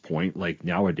this point. Like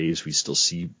nowadays, we still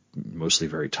see mostly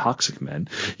very toxic men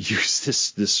use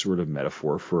this sort of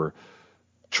metaphor for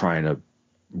trying to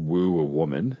woo a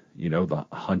woman, you know, the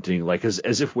hunting, like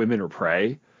as if women are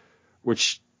prey,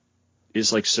 which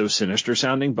is like so sinister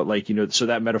sounding, but like, you know, so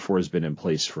that metaphor has been in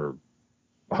place for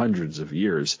hundreds of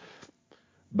years.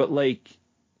 But like,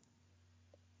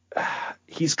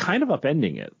 he's kind of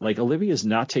upending it. Like Olivia's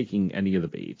not taking any of the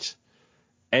bait.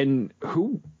 And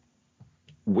who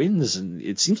wins? And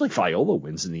it seems like Viola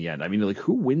wins in the end. I mean, like,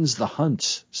 who wins the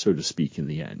hunt, so to speak, in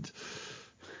the end?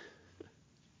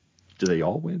 Do they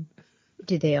all win?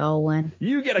 Do they all win?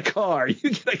 You get a car. You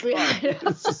get a car.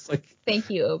 It's just like, thank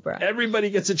you, Oprah.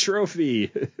 Everybody gets a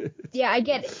trophy. Yeah, I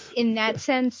get in that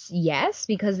sense, yes,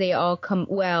 because they all come.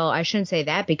 Well, I shouldn't say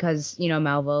that because, you know,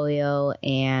 Malvolio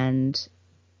and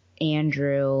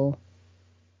Andrew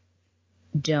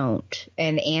don't.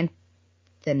 And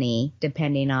Anthony,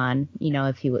 depending on,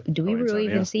 if he do we really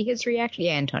even see his reaction?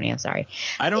 Yeah, Antonio, sorry.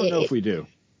 I don't know if we do.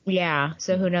 Yeah,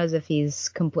 so who knows if he's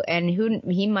and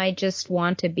he might just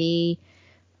want to be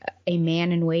a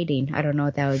man in waiting. I don't know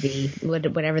what that would be,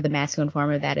 whatever the masculine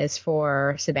form of that is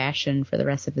for Sebastian for the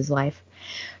rest of his life.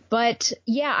 But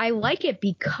yeah, I like it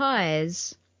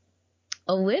because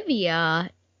Olivia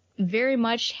very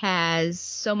much has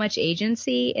so much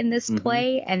agency in this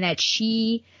play, and that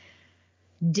she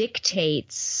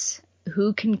dictates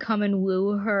who can come and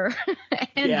woo her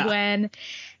and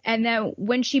that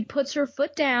when she puts her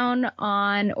foot down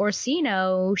on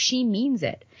Orsino, she means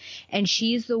it. And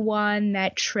she's the one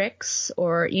that tricks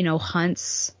or,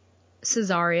 hunts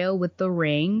Cesario with the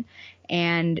ring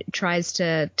and tries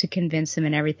to convince him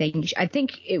and everything. I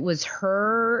think it was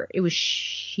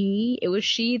she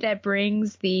that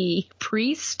brings the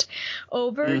priest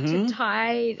over to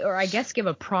tie, or I guess give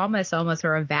a promise almost,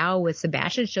 or a vow with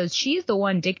Sebastian. So she's the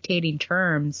one dictating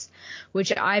terms,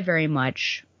 which I very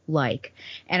much like.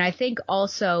 And I think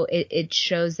also it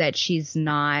shows that she's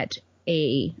not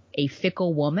a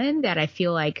fickle woman that I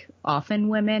feel like often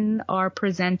women are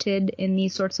presented in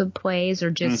these sorts of plays,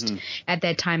 or just at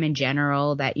that time in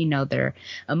general, that, their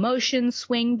emotions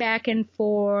swing back and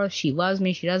forth. She loves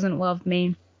me, she doesn't love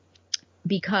me.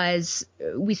 Because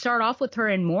we start off with her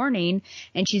in mourning,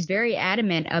 and she's very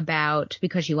adamant about,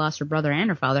 because she lost her brother and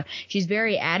her father, she's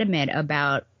very adamant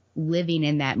about living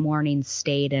in that mourning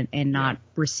state and not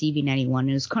receiving anyone.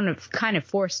 It was kind of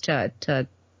forced to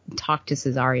talk to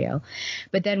Cesario.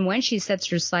 But then when she sets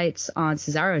her sights on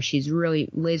Cesario, she's really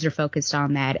laser focused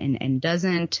on that and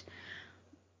doesn't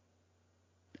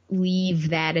leave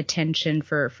that attention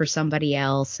for somebody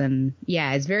else. And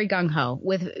yeah, it's very gung-ho.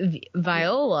 With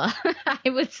Viola, I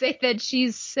would say that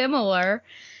she's similar.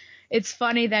 It's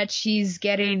funny that she's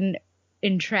getting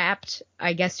entrapped,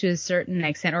 I guess, to a certain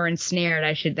extent, or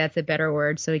ensnared, that's a better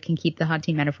word, so we can keep the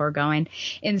hunting metaphor going,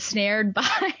 ensnared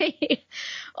by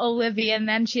Olivia, and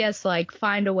then she has to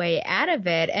find a way out of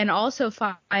it, and also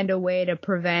find a way to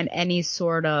prevent any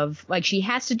sort of, she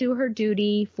has to do her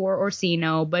duty for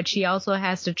Orsino, but she also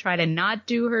has to try to not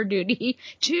do her duty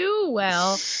too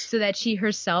well so that she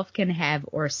herself can have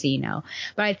Orsino.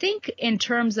 But I think in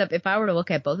terms of, if I were to look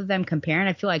at both of them comparing,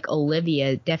 I feel like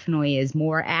Olivia definitely is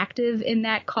more active in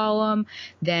that column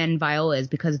than Viola is,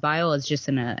 because Viola is just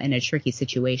in a tricky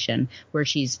situation where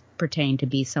she's pretending to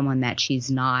be someone that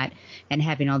she's not and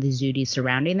having all these duties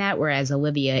surrounding that, whereas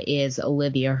Olivia is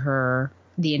her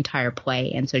the entire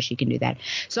play, and so she can do that.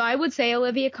 So I would say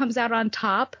Olivia comes out on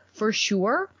top for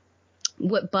sure.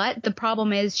 But the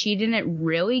problem is she didn't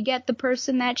really get the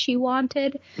person that she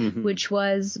wanted, which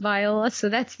was Viola. So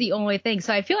that's the only thing.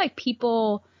 So I feel like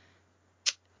people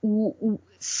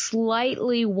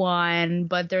slightly won,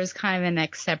 but there's kind of an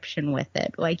exception with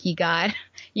it. You got,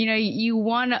 you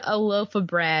won a loaf of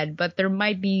bread, but there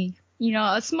might be,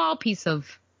 a small piece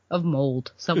of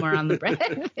mold somewhere on the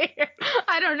bread there.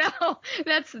 I don't know.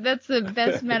 That's the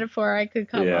best metaphor I could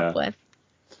come up with.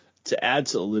 To add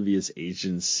to Olivia's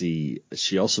agency,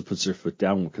 she also puts her foot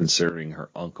down concerning her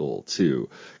uncle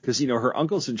too, because her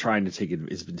uncle's been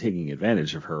has been taking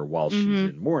advantage of her while she's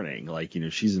in mourning.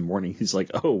 She's in mourning. He's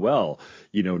like, oh well,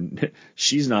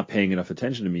 she's not paying enough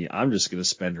attention to me. I'm just gonna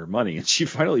spend her money. And she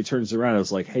finally turns around and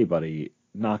is like, hey buddy,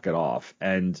 knock it off.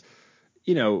 And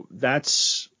that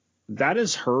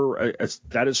is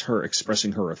her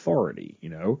expressing her authority.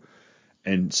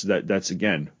 And so that's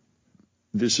again.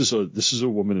 This is a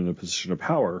woman in a position of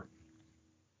power,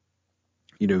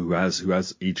 who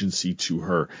has agency to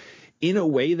her in a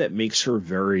way that makes her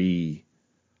very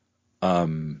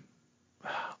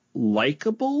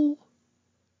likable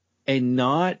and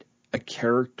not a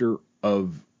character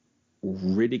of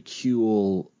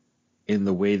ridicule in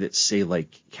the way that, say,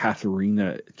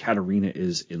 Katerina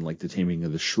is in The Taming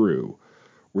of the Shrew,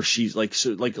 where she's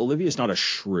Olivia's not a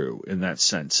shrew in that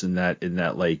sense, in that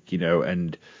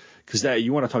and because that,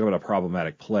 you want to talk about a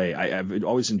problematic play. I've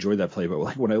always enjoyed that play,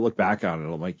 but when I look back on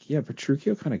it, I'm like, yeah,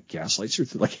 Petruchio kind of gaslights her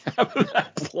through half of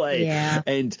that play. Yeah.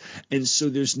 And so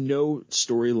there's no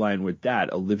storyline with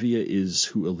that. Olivia is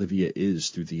who Olivia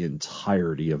is through the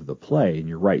entirety of the play. And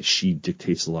you're right, she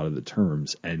dictates a lot of the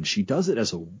terms, and she does it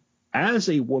as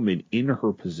a woman in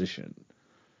her position.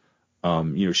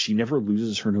 She never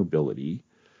loses her nobility.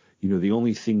 The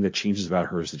only thing that changes about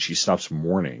her is that she stops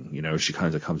mourning. She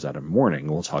kind of comes out of mourning.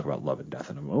 We'll talk about love and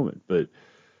death in a moment, but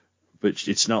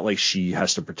it's not like she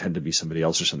has to pretend to be somebody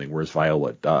else or something, whereas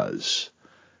Viola does.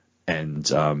 And,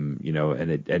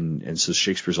 and so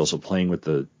Shakespeare's also playing with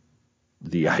the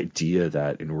the idea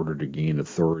that in order to gain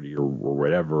authority or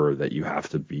whatever, that you have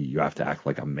to act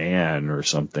like a man or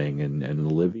something. And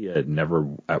Olivia never,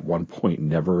 at one point,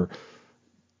 never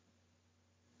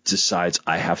decides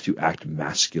I have to act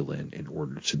masculine in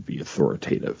order to be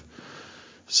authoritative.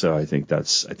 So I think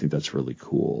that's really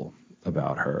cool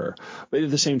about her. But at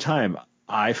the same time,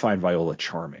 I find Viola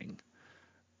charming,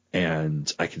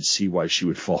 and I can see why she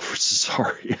would fall for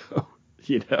Cesario,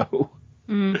 you know?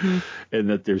 Mm-hmm. And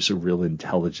that there's a real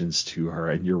intelligence to her.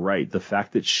 And you're right. The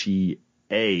fact that she,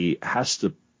 has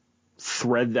to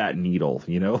thread that needle,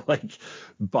 you know, like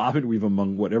bob and weave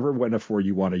among whatever metaphor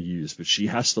you want to use, but she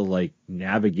has to like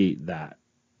navigate that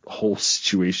whole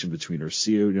situation between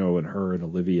Orsino and her and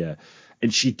Olivia.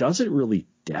 And she does it really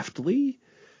deftly,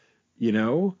 you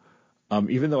know,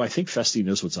 even though I think Feste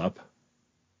knows what's up,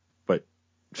 but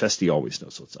Feste always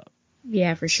knows what's up.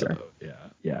 Yeah, for sure. So,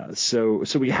 yeah.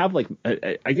 So we have like,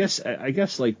 I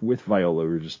guess like with Viola, we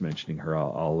were just mentioning her.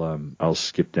 I'll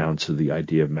skip down to the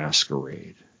idea of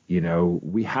masquerade. You know,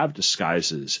 we have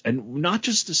disguises, and not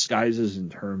just disguises in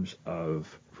terms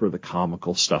of for the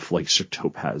comical stuff like Sir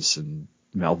Topaz and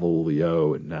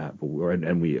Malvolio and that,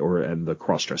 and the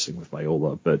cross dressing with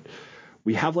Viola, but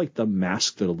we have like the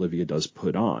mask that Olivia does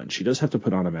put on. She does have to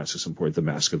put on a mask at some point, the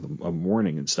mask of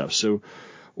mourning and stuff. So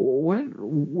when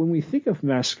we think of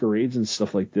masquerades and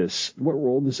stuff like this, what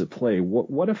role does it play?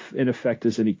 What if, in effect,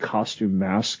 does any costume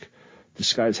mask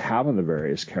disguise have on the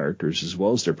various characters as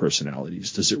well as their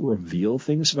personalities? Does it reveal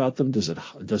things about them? Does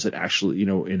it actually, you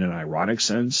know, in an ironic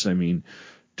sense? I mean,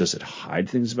 does it hide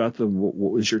things about them?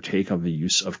 What was your take on the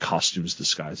use of costumes,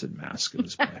 disguise, and mask in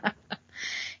this play?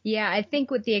 Yeah, I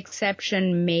think with the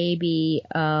exception maybe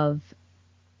of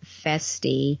Feste,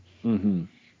 mm-hmm.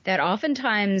 that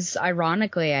oftentimes,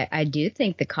 ironically, I do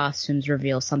think the costumes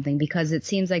reveal something, because it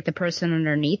seems like the person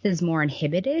underneath is more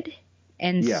inhibited.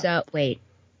 And so, wait,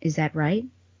 is that right?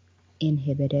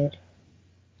 Inhibited.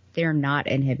 They're not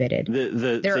inhibited.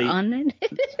 They're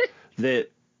uninhibited.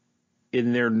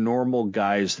 In their normal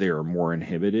guise, they are more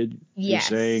inhibited,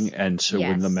 yes. You're saying? And so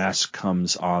when the Yes. mask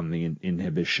comes on, the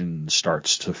inhibition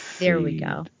starts to fade. There we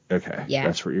go. Okay. Yeah.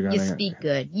 That's what you're going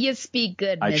to You speak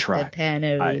good, I Mr. try.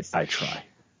 Panos. I try.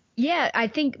 Yeah, I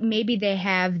think maybe they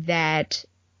have that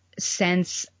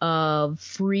sense of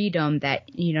freedom that,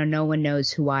 you know, no one knows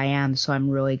who I am, so I'm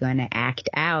really going to act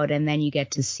out. And then you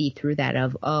get to see through that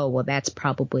of, oh, well, that's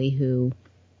probably who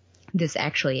this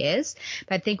actually is.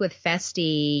 But I think with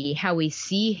Feste, how we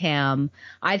see him,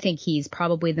 I think he's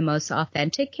probably the most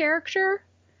authentic character.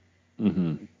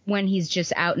 Mm-hmm. When he's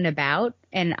just out and about,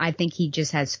 and I think he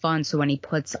just has fun. So when he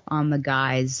puts on the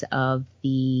guise of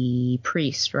the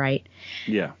priest, right?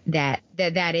 Yeah. That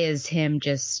is him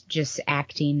just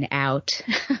acting out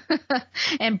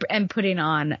and putting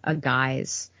on a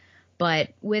guise. But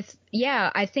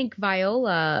I think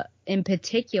Viola in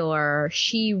particular,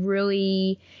 she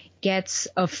really gets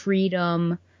a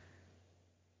freedom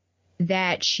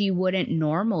that she wouldn't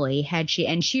normally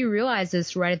and she realized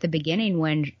this right at the beginning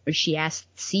when she asked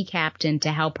Sea Captain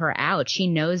to help her out. She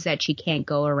knows that she can't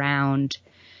go around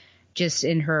just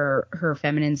in her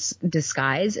feminine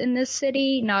disguise in this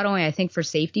city, not only I think for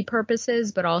safety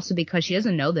purposes, but also because she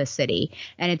doesn't know this city,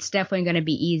 and it's definitely going to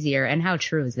be easier. And how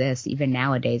true is this even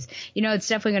nowadays? You know, it's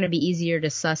definitely going to be easier to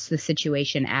suss the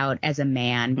situation out as a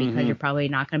man, because you're probably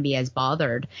not going to be as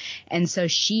bothered. And so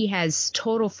she has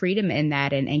total freedom in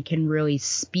that and can really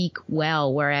speak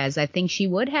well. Whereas I think she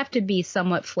would have to be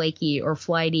somewhat flaky or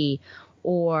flighty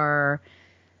or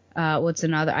what's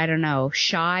another? I don't know,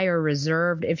 shy or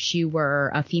reserved. If she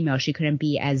were a female, she couldn't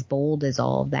be as bold as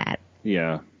all of that.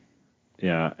 Yeah.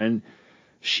 And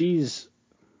she's,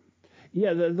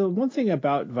 the one thing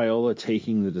about Viola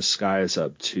taking the disguise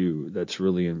up too, that's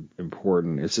really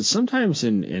important, is that sometimes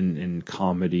in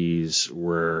comedies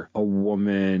where a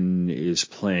woman is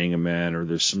playing a man, or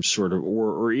there's some sort of,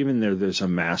 or even there's a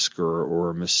mask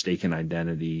or a mistaken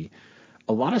identity,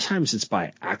 a lot of times it's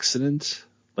by accident.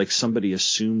 Like somebody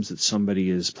assumes that somebody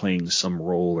is playing some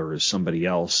role or is somebody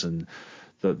else, and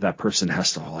that person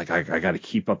has to, like, I got to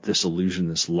keep up this illusion,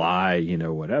 this lie, you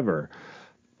know, whatever.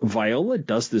 Viola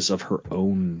does this of her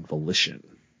own volition.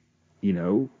 You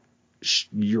know,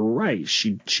 you're right.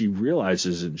 She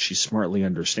realizes and she smartly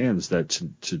understands that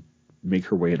to make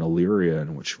her way in Illyria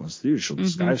and what she wants to do, she'll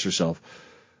disguise herself.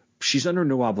 She's under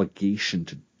no obligation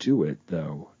to do it,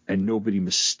 though, and nobody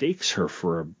mistakes her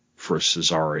for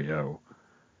Cesario.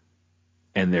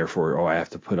 And therefore, I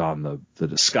have to put on the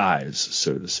disguise,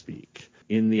 so to speak.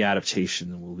 In the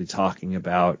adaptation, we'll be talking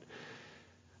about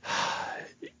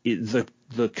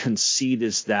the conceit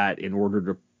is that in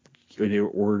order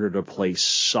to play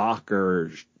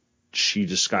soccer, she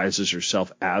disguises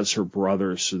herself as her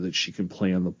brother so that she can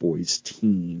play on the boys'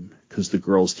 team because the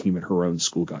girls' team at her own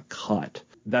school got cut.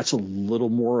 That's a little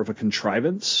more of a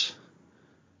contrivance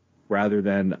rather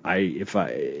than I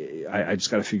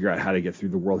just got to figure out how to get through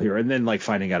the world here. And then like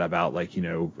finding out about like, you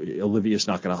know, Olivia's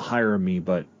not going to hire me,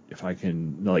 but if I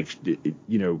can like,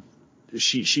 you know,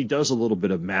 she does a little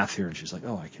bit of math here and she's like,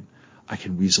 oh, I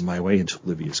can weasel my way into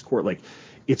Olivia's court. Like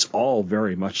it's all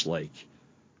very much like,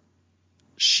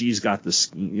 she's got the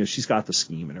scheme, you know, she's got the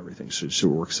scheme and everything. So it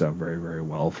works out very, very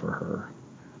well for her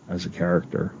as a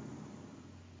character.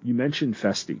 You mentioned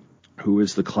Feste, who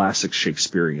is the classic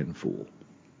Shakespearean fool.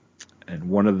 And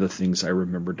one of the things I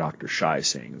remember Dr. Shy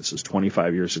saying, this was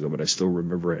 25 years ago, but I still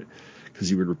remember it because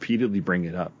he would repeatedly bring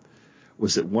it up,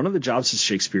 was that one of the jobs of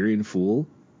Shakespearean fool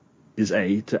is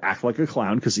to act like a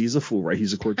clown because he's a fool, right?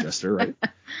 He's a court jester, right?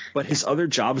 But his other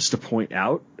job is to point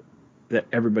out that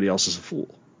everybody else is a fool.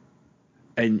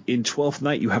 And in Twelfth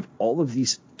Night, you have all of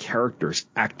these characters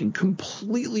acting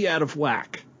completely out of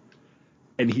whack.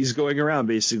 And he's going around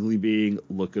basically being,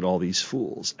 look at all these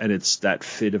fools. And it's that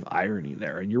fit of irony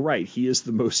there. And you're right, he is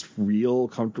the most real,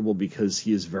 comfortable because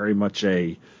he is very much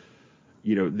a,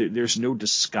 you know, there's no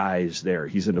disguise there.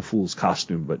 He's in a fool's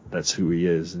costume, but that's who he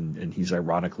is. And he's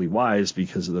ironically wise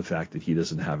because of the fact that he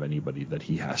doesn't have anybody that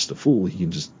he has to fool. He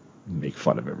can just make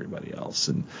fun of everybody else.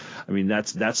 And I mean,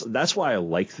 that's why I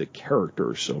like the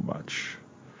character so much.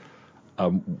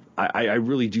 I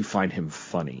really do find him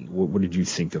funny. What did you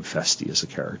think of Feste as a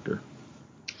character?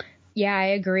 Yeah, I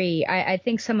agree. I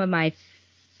think some of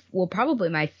probably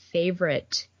my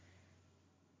favorite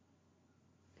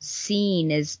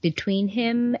scene is between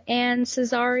him and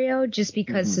Cesario, just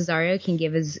because Cesario can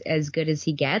give as good as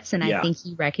he gets. And I think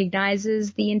he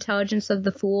recognizes the intelligence of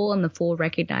the fool and the fool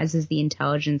recognizes the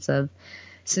intelligence of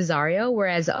Cesario,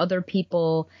 whereas other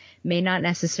people may not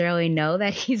necessarily know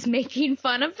that he's making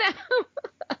fun of them.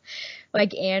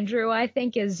 Like Andrew, I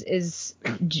think is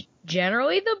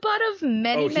generally the butt of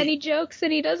many jokes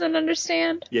and he doesn't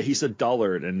understand. Yeah, he's a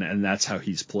dullard and that's how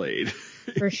he's played.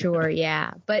 For sure,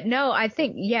 yeah. But no, I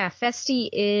think, Feste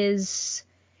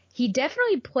he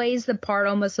definitely plays the part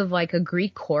almost of like a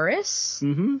Greek chorus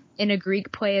in a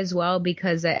Greek play as well,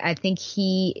 because I think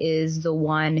he is the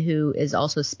one who is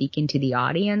also speaking to the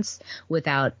audience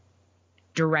without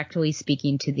directly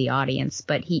speaking to the audience,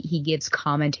 but he gives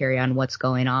commentary on what's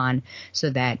going on so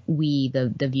that we,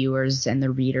 the viewers and the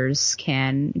readers,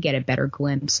 can get a better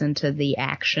glimpse into the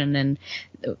action and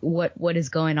what is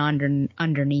going on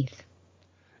underneath.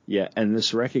 Yeah, and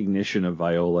this recognition of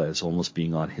Viola as almost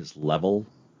being on his level,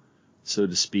 so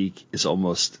to speak, is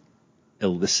almost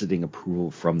eliciting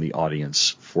approval from the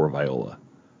audience for Viola.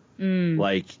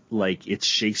 Like it's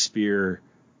Shakespeare.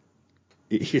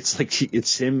 It's like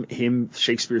it's him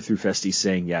Shakespeare through Feste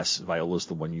saying, yes, Viola's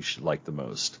the one you should like the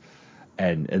most,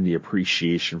 and the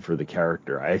appreciation for the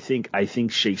character. I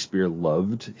think Shakespeare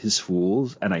loved his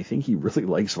fools, and I think he really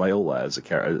likes Viola as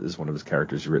one of his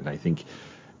characters written. I think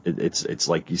it's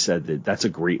like you said, that's a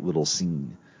great little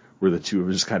scene where the two of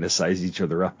them just kind of size each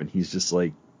other up, and he's just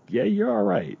like, yeah, you're all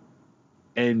right.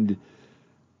 And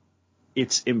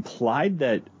it's implied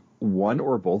that one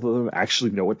or both of them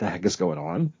actually know what the heck is going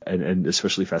on, and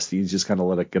especially Feste is just kind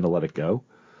of gonna let it go.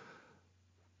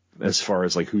 As far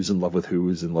as like who's in love with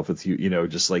who's in love with you, you know,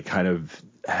 just like kind of,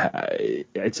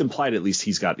 it's implied at least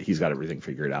he's got everything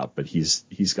figured out, but he's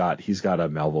got a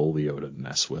Malvolio to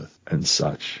mess with and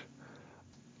such.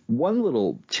 One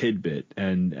little tidbit,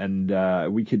 and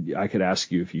I could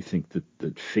ask you if you think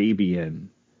that Fabian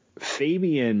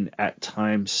at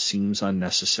times seems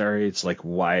unnecessary. It's like,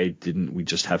 why didn't we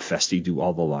just have Feste do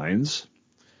all the lines?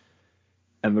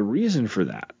 And the reason for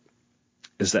that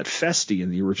is that Feste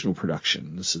in the original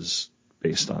production, this is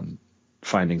based on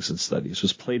findings and studies,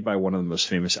 was played by one of the most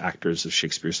famous actors of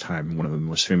Shakespeare's time, and one of the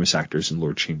most famous actors in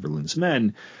Lord Chamberlain's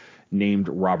Men, named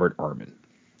Robert Armin.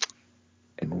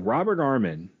 And Robert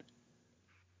Armin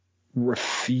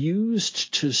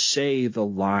refused to say the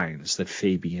lines that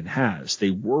Fabian has.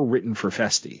 They were written for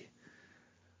Feste.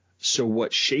 So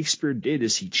what Shakespeare did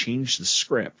is he changed the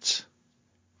script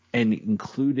and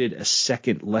included a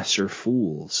second lesser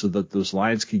fool so that those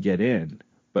lines could get in,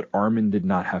 but Armin did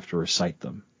not have to recite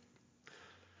them.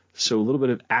 So a little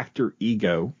bit of actor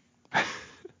ego.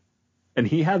 And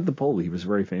he had the pull. He was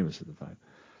very famous at the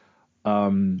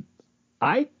time.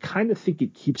 I kind of think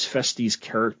it keeps Feste's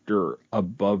character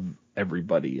above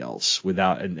everybody else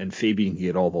without, and Fabian, he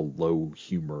had all the low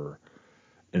humor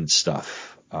and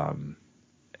stuff, and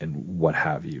what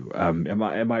have you. Am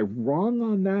I wrong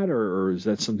on that, or is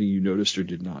that something you noticed or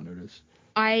did not notice?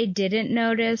 I didn't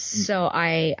notice, so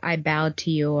I bowed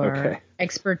to your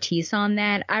expertise on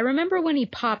that. I remember when he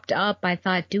popped up, I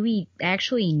thought, do we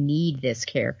actually need this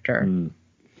character?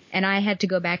 And I had to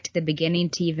go back to the beginning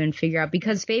to even figure out,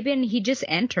 because Fabian, he just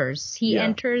enters. He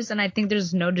enters, and I think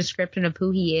there's no description of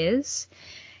who he is.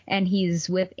 And he's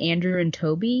with Andrew and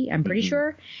Toby, I'm pretty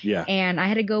sure. Yeah. And I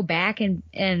had to go back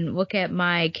and look at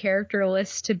my character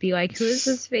list to be like, who is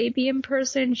this Fabian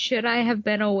person? Should I have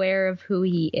been aware of who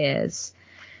he is?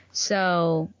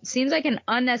 So, seems like an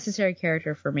unnecessary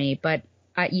character for me, but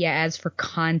as for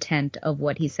content of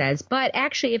what he says. But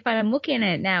actually, if I'm looking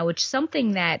at it now, which is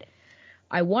something that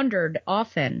I wondered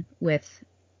often with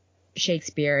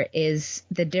Shakespeare, is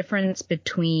the difference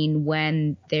between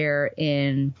when they're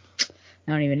in,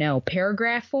 I don't even know,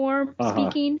 paragraph form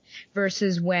speaking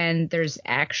versus when there's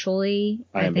actually,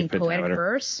 I think, poetic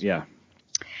verse. Yeah.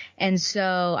 And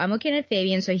so I'm looking at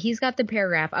Fabian. So he's got the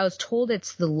paragraph. I was told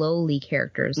it's the lowly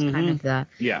characters, kind of the.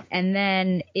 Yeah. And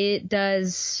then it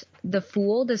does the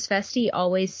fool. Does Festi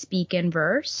always speak in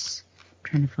verse? I'm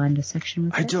trying to find a section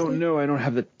with I don't know. I don't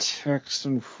have the text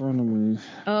in front of me.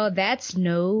 Oh, that's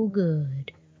no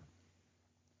good.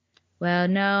 Well,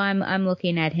 no, I'm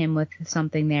looking at him with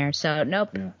something there. So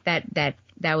nope, that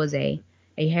was a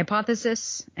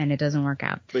hypothesis, and it doesn't work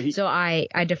out. So I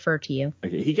defer to you.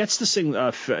 Okay, he gets to sing.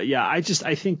 I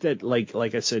think that like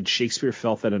I said, Shakespeare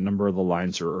felt that a number of the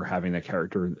lines or having a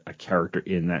character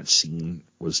in that scene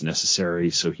was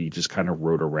necessary. So he just kind of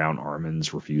wrote around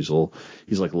Armin's refusal.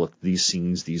 He's like, look,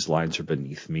 these lines are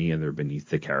beneath me, and they're beneath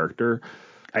the character.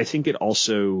 I think it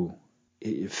also.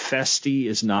 Festi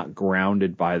is not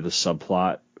grounded by the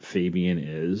subplot. Fabian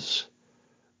is.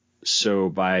 So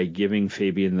by giving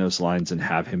Fabian those lines and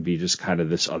have him be just kind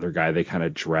of this other guy they kind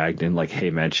of dragged in, like,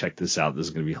 hey man, check this out, this is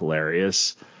going to be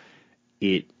hilarious,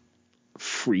 it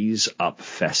frees up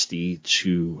Festi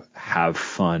to have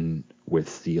fun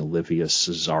with the Olivia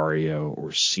Cesario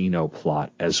Orsino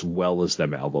plot as well as the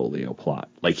Malvolio plot.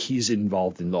 Like, he's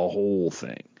involved in the whole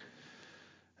thing.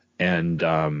 And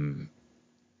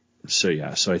so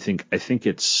I think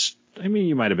it's, I mean,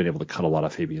 you might have been able to cut a lot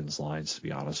of Fabian's lines, to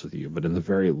be honest with you, but in the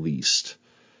very least,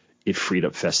 it freed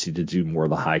up Festi to do more of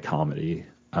the high comedy.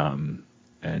 And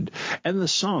the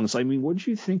songs, I mean, what did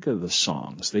you think of the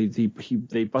songs? They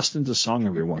bust into song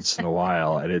every once in a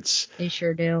while, and it's they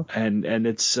sure do. And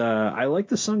it's I like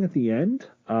the song at the end.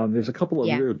 There's a couple of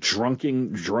weird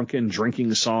drunken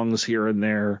drinking songs here and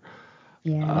there.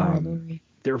 Yeah,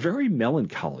 they're very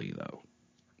melancholy though.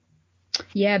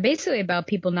 Yeah, basically about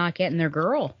people not getting their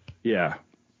girl. Yeah.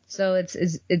 So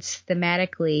it's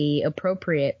thematically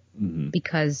appropriate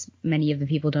because many of the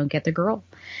people don't get the girl.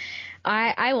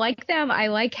 I like them. I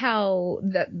like how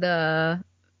the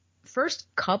first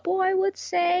couple, I would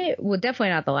say, well, definitely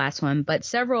not the last one, but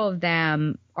several of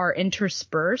them are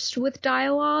interspersed with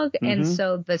dialogue. And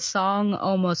so the song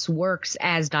almost works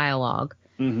as dialogue.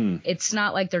 It's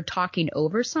not like they're talking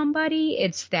over somebody.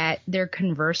 It's that they're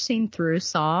conversing through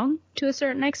song to a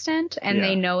certain extent, and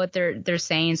they know what they're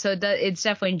saying. So it's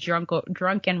definitely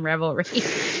drunken revelry,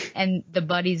 and the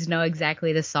buddies know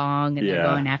exactly the song, and they're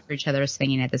going after each other,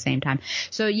 singing at the same time.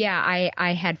 So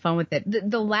I had fun with it.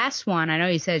 The last one, I know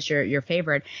you said it's your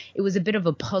favorite. It was a bit of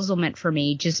a puzzlement for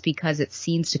me, just because it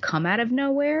seems to come out of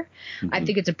nowhere. I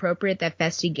think it's appropriate that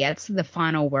Festi gets the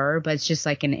final word, but it's just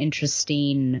like an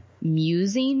interesting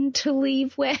musing to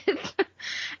leave with.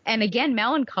 And again,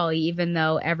 melancholy, even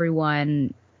though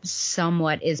everyone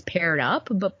somewhat is paired up,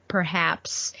 but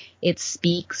perhaps it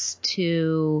speaks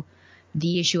to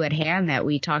the issue at hand that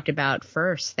we talked about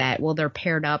first, that, well, they're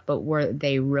paired up, but were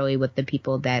they really with the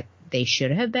people that they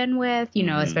should have been with,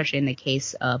 especially in the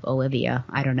case of Olivia.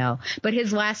 I don't know. But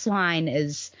his last line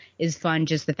is fun,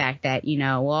 just the fact that,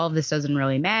 all of this doesn't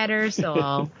really matter,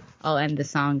 so I'll end the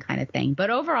song kind of thing. But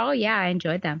overall, I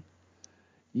enjoyed them.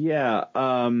 Yeah,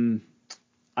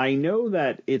 I know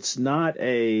that it's not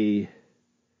a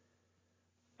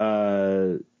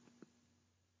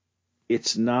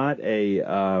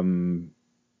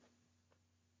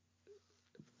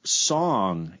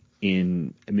song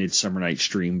in A Midsummer Night's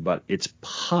Dream, but it's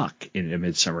Puck in A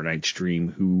Midsummer Night's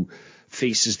Dream who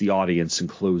faces the audience and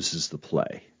closes the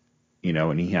play.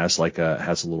 And he has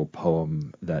has a little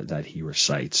poem that he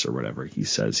recites or whatever. He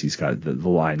says he's got the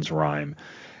lines rhyme.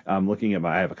 I'm looking at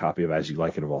I have a copy of As You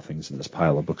Like It of all things in this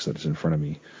pile of books that is in front of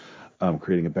me,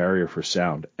 Creating a Barrier for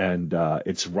Sound. And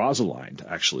it's Rosalind,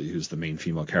 actually, who's the main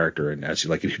female character. And As You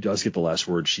Like It, who does get the last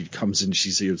word. She comes in, she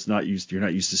says, you're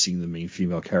not used to seeing the main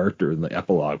female character in the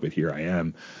epilogue, but here I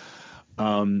am.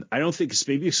 I don't think,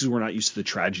 maybe because we're not used to the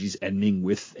tragedies ending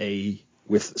with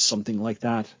something like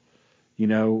that.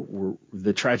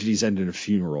 the tragedies end in a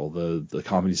funeral, the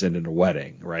comedies end in a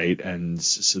wedding, right? And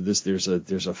so there's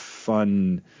a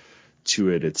fun to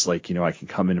it. It's like, I can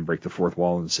come in and break the fourth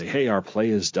wall and say, hey, our play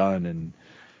is done,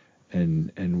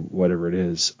 and whatever it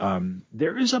is.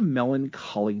 There is a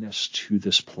melancholiness to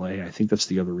this play. I think that's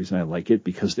the other reason I like it,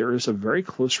 because there is a very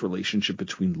close relationship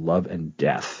between love and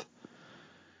death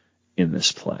in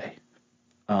this play.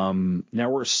 Now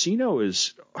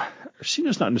Orsino's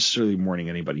not necessarily mourning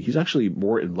anybody. He's actually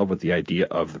more in love with the idea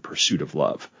of the pursuit of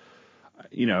love.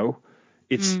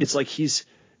 It's like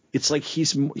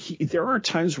there are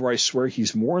times where I swear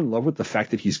he's more in love with the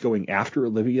fact that he's going after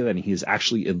Olivia than he is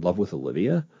actually in love with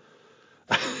Olivia.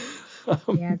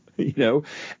 Yeah.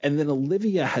 And then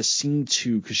Olivia has seemed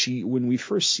to, because when we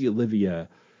first see Olivia,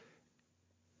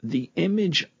 the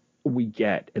image we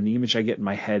get, and the image I get in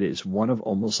my head, is one of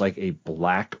almost like a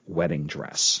black wedding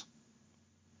dress.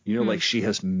 Like she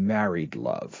has married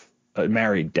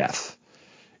death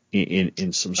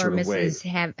in some sort of way.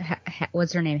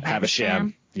 What's her name?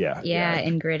 Havisham. Yeah.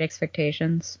 In Great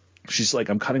Expectations. She's like,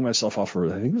 I'm cutting myself off for,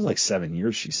 I think it was like 7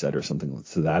 years, she said, or something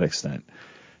to that extent.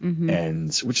 Mm-hmm.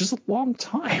 And which is a long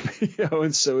time,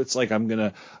 and so it's like, I'm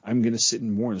gonna sit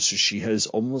and mourn. So she has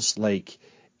almost like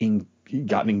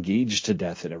gotten engaged to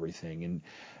death and everything,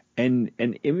 and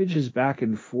images back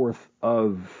and forth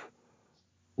of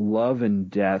love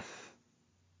and death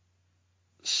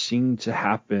seem to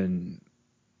happen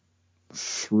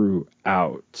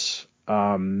throughout.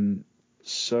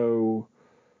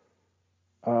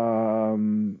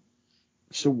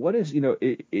 So what is,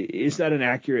 is that an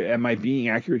accurate, am I being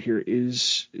accurate here?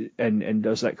 And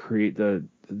does that create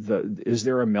is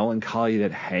there a melancholy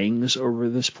that hangs over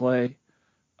this play,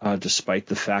 despite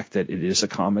the fact that it is a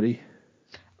comedy?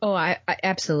 Oh, I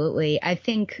absolutely. I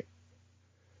think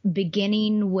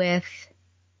beginning with,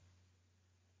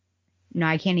 no,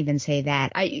 I can't even say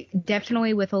that.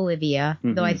 Definitely with Olivia,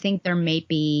 mm-hmm. though I think there may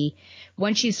be,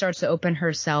 when she starts to open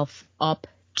herself up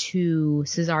to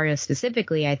Cesario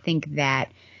specifically, I think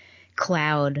that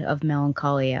cloud of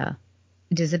melancholia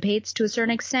dissipates to a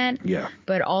certain extent. Yeah.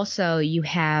 But also you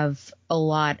have a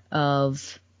lot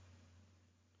of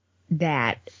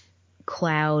that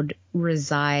cloud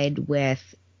reside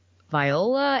with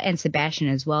Viola and Sebastian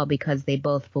as well, because they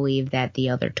both believe that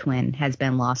the other twin has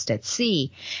been lost at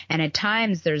sea. And at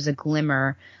times there's a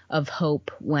glimmer of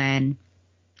hope when,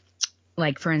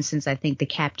 like, for instance, I think the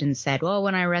captain said, well,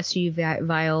 when I rescued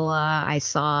Viola, I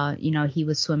saw, he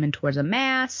was swimming towards a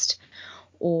mast.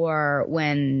 Or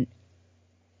when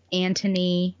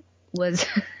Antony was,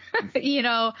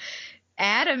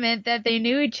 adamant that they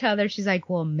knew each other, she's like,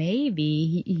 well,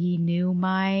 maybe he knew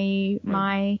my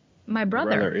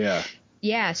brother. Yeah.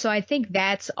 Yeah. So I think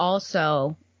that's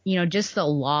also, just the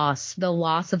loss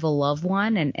of a loved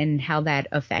one and how that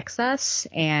affects us.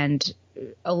 And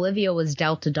Olivia was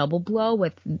dealt a double blow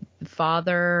with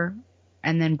father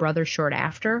and then brother short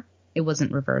after. It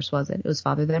wasn't reverse, was it? It was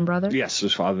father then brother? Yes, it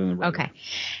was father then brother. Okay.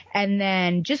 And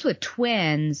then just with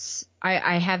twins,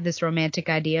 I have this romantic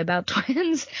idea about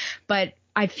twins, but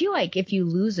I feel like if you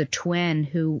lose a twin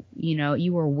who,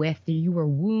 you were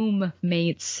womb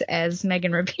mates, as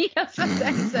Megan Rapinoe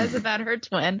sometimes says about her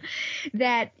twin,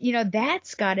 that,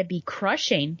 that's got to be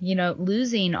crushing,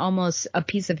 losing almost a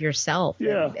piece of yourself,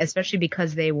 yeah. Especially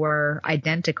because they were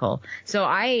identical. So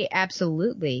I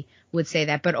absolutely would say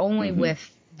that, but only mm-hmm.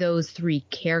 with those three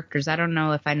characters. I don't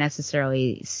know if I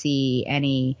necessarily see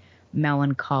any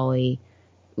melancholy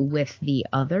with the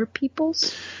other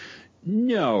peoples.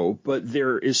 No, but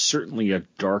there is certainly a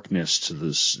darkness to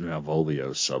this Malvolio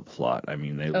subplot. I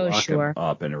mean, they lock him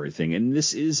up and everything. And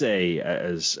this is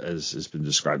as has been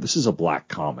described, this is a black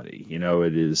comedy.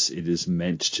 It is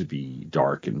meant to be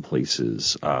dark in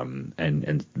places,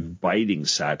 and biting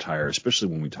satire, especially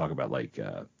when we talk about like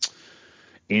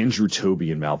Andrew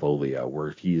Toby and Malvolio, where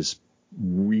he is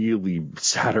really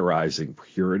satirizing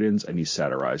Puritans and he's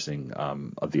satirizing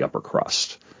of the upper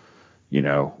crust.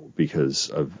 Because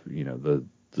of, the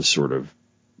sort of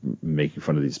making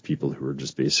fun of these people who are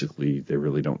just basically, they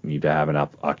really don't need to have an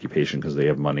occupation because they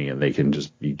have money and they can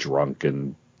just be drunk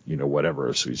and,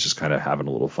 whatever. So he's just kind of having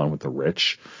a little fun with the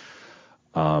rich.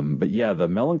 But yeah, the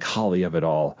melancholy of it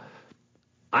all,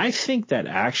 I think that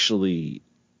actually,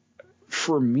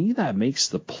 for me, that makes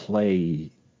the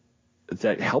play,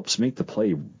 that helps make the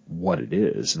play what it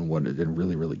is and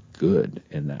really, really good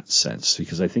in that sense,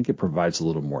 because I think it provides a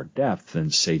little more depth than,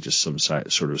 say, just some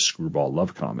sort of screwball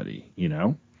love comedy,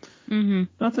 Mm-hmm.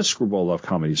 Not that screwball love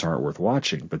comedies aren't worth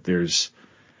watching, but there's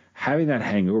having that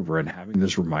hangover and having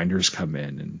those reminders come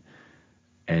in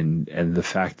and the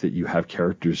fact that you have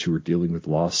characters who are dealing with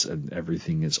loss and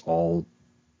everything is all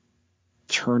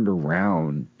turned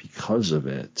around because of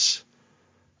it,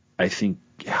 I think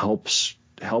helps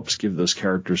give those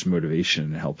characters motivation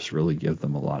and helps really give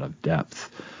them a lot of depth.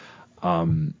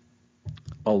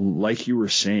 Like you were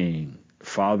saying,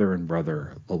 father and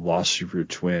brother, the loss of your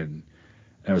twin.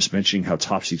 And I was mentioning how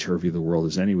topsy-turvy the world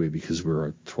is anyway because we're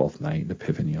a 12th night and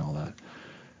Epiphany and all that.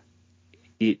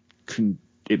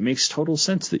 It makes total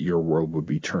sense that your world would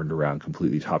be turned around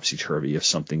completely topsy-turvy if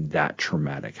something that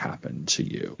traumatic happened to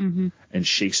you. Mm-hmm. And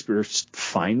Shakespeare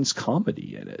finds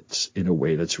comedy in it in a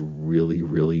way that's really,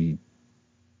 really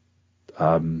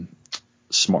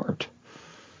smart,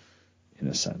 in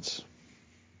a sense.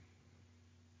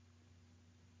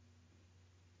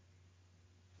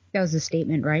 That was a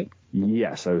statement, right?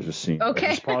 Yes, I was just seeing. Okay. I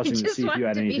was pausing to see if you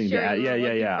had anything to add.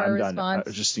 Yeah. I'm done. I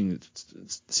was just seeing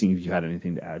if you had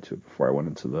anything to add to it before I went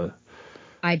into the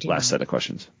last set of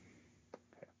questions.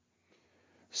 Okay.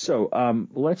 So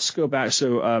let's go back.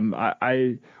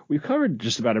 So we've covered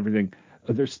just about everything.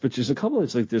 But there's a couple.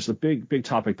 It's like there's a big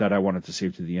topic that I wanted to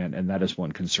save to the end, and that is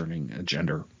one concerning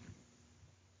gender.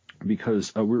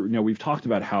 Because we've talked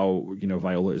about how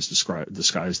Viola is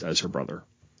disguised as her brother.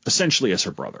 Essentially as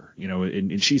her brother,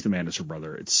 and she's the man as her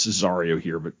brother. It's Cesario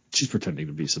here, but she's pretending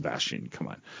to be Sebastian.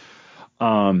 Come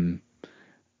on.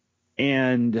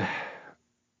 And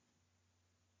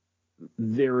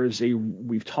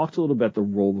we've talked a little about the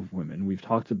role of women. We've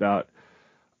talked about,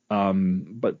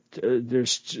 but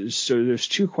there's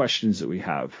two questions that we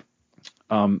have.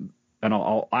 And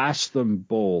I'll ask them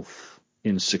both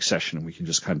in succession and we can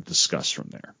just kind of discuss from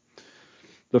there.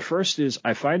 The first is,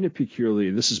 I find it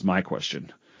peculiar, this is my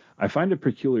question, I find it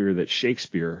peculiar that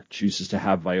Shakespeare chooses to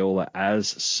have Viola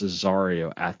as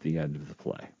Cesario at the end of the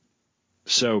play.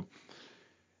 So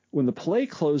when the play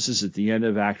closes at the end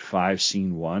of Act 5,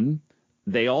 Scene 1,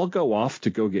 they all go off to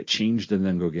go get changed and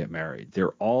then go get married.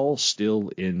 They're all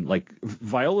still in,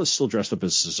 Viola's still dressed up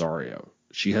as Cesario.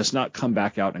 She has not come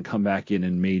back out and come back in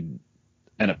and made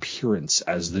an appearance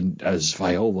as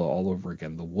Viola all over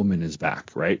again. The woman is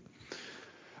back, right?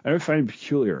 I find it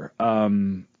peculiar.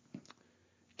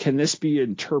 Can this be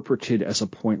interpreted as a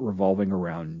point revolving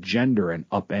around gender and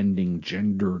upending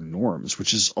gender norms,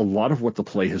 which is a lot of what the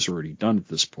play has already done at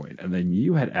this point? And then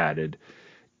you had added,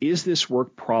 is this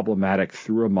work problematic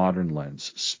through a modern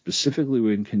lens, specifically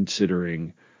when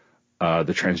considering the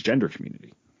transgender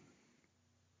community?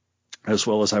 As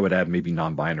well as I would add maybe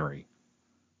non-binary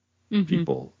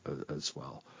people as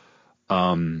well.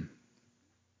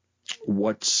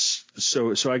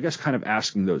 So I guess kind of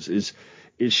asking those is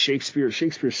Shakespeare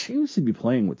seems to be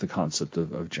playing with the concept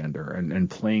of gender and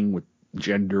playing with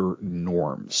gender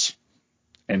norms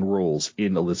and roles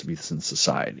in Elizabethan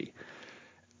society,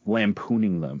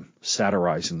 lampooning them,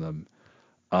 satirizing them,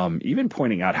 even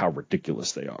pointing out how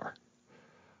ridiculous they are.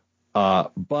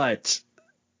 But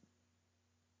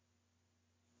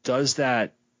does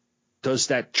that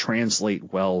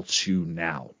translate well to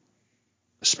now?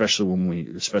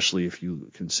 Especially if you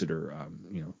consider,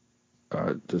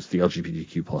 the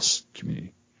LGBTQ plus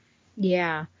community.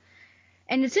 Yeah.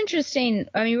 And it's interesting.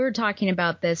 I mean, we were talking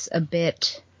about this a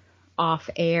bit off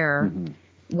air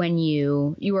when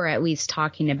you were at least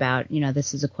talking about,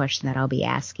 this is a question that I'll be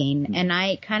asking. And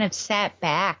I kind of sat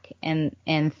back and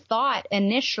thought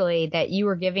initially that you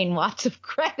were giving lots of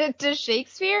credit to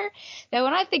Shakespeare. That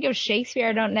when I think of Shakespeare,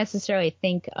 I don't necessarily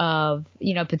think of,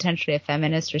 potentially a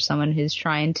feminist or someone who's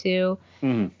trying to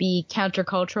be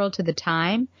countercultural to the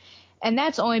time. And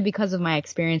that's only because of my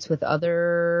experience with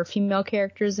other female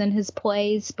characters in his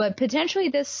plays. But potentially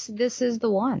this is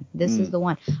the one. This is the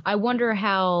one. I wonder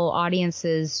how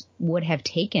audiences would have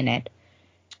taken it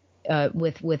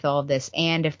with all this.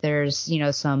 And if there's,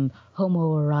 some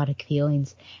homoerotic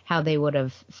feelings, how they would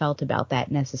have felt about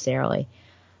that necessarily.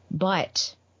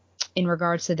 But in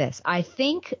regards to this, I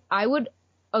think I would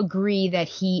agree that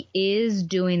he is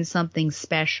doing something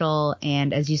special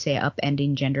and, as you say,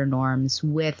 upending gender norms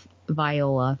with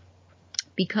Viola,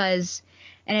 because,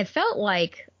 and it felt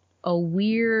like a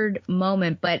weird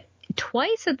moment, but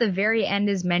twice at the very end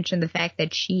is mentioned the fact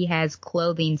that she has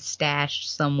clothing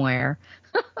stashed somewhere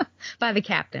by the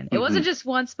captain. It wasn't just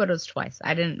once, but it was twice.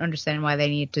 I didn't understand why they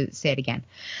needed to say it again.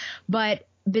 But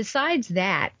besides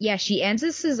that, yeah, she ends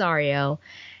as Cesario,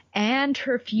 and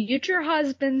her future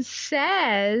husband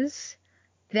says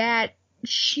that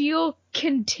she'll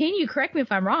continue, correct me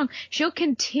if I'm wrong, she'll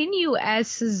continue as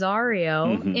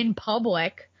Cesario in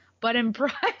public, but in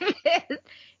private,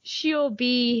 she'll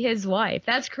be his wife.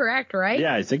 That's correct, right?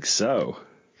 Yeah, I think so.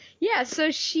 Yeah, so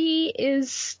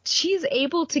she's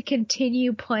able to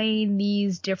continue playing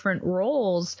these different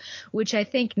roles, which I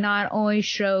think not only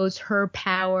shows her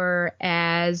power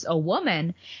as a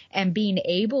woman and being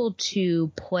able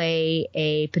to play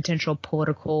a potential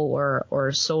political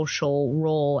or social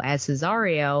role as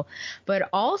Cesario, but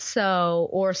also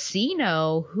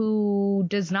Orsino, who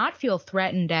does not feel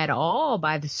threatened at all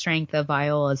by the strength of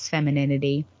Viola's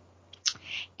femininity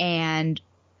and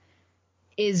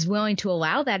is willing to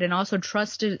allow that, and also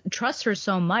trust her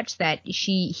so much that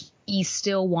he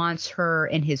still wants her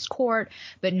in his court,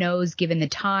 but knows given the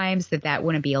times that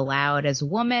wouldn't be allowed as a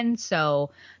woman. So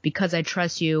because I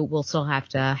trust you, we'll still have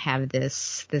to have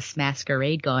this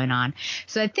masquerade going on.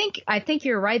 So I think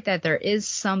you're right that there is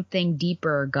something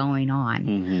deeper going on.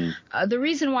 Mm-hmm. The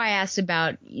reason why I asked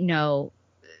about,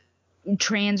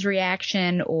 trans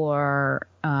reaction or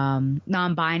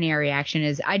non-binary reaction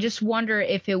is I just wonder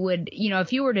if it would,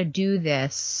 if you were to do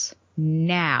this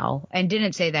now and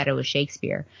didn't say that it was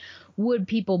Shakespeare, would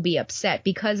people be upset?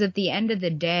 Because at the end of the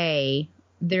day,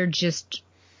 they're just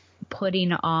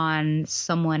putting on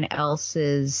someone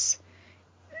else's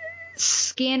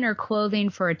skin or clothing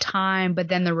for a time, but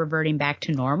then they're reverting back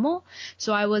to normal.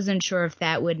 So I wasn't sure if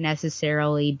that would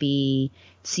necessarily be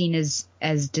seen as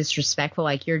disrespectful,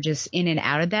 like you're just in and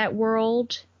out of that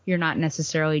world. You're not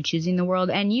necessarily choosing the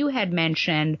world. And you had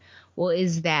mentioned, well,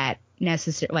 is that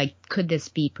necessary? Like, could this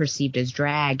be perceived as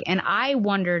drag? And I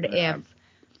wondered if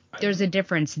there's a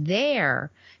difference there,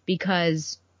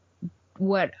 because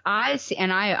what I see,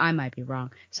 and I might be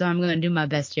wrong, so I'm going to do my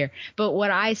best here, but what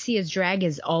I see as drag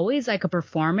is always like a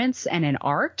performance and an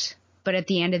art. But at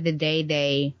the end of the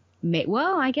day,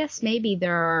 I guess maybe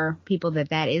there are people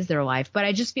that is their life, but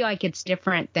I just feel like it's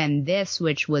different than this,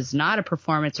 which was not a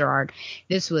performance or art.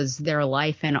 This was their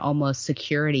life and almost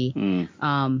security,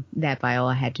 that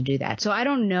Viola had to do that. So I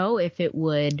don't know if it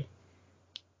would,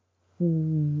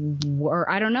 or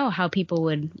I don't know how people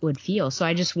would feel. So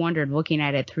I just wondered, looking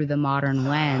at it through the modern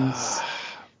lens.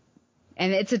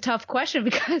 And it's a tough question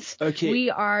because we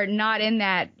are not in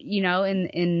that,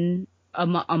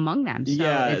 among them.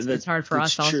 So it's hard for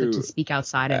us also to speak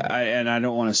outside of it. And I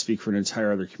don't want to speak for an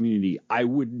entire other community. I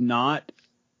would not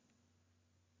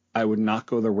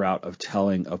go the route of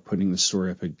putting the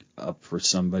story up for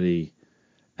somebody,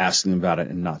 asking them about it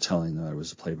and not telling them that it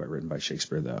was a play written by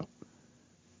Shakespeare, though.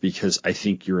 Because I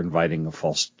think you're inviting a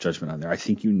false judgment on there. I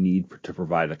think you need to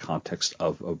provide a context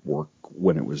of work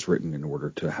when it was written in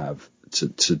order to have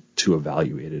to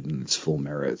evaluate it in its full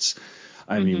merits.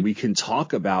 I mean, we can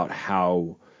talk about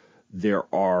how there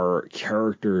are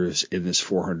characters in this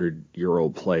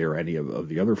 400-year-old play or any of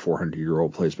the other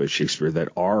 400-year-old plays by Shakespeare that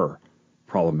are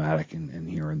problematic and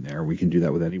here and there. We can do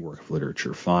that with any work of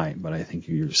literature, fine. But I think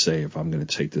you say, if I'm going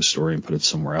to take this story and put it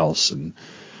somewhere else and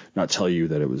not tell you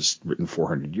that it was written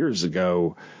 400 years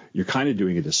ago, you're kind of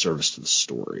doing a disservice to the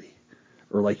story.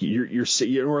 Or like you're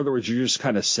in other words, you're just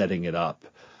kind of setting it up,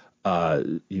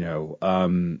 So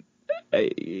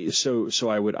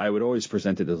I would always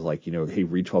present it as like, hey,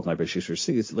 read 12th Night by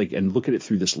Shakespeare. It's like, and look at it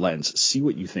through this lens. See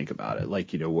what you think about it.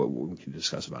 Like, what we can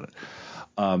discuss about it.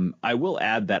 I will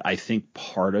add that I think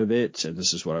part of it, and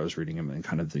this is what I was reading and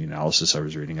kind of the analysis I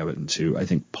was reading of it into, I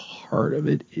think part of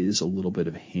it is a little bit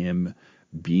of him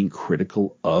being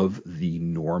critical of the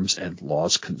norms and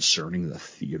laws concerning the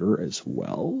theater as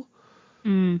well.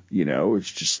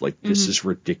 It's just like, this is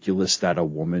ridiculous that a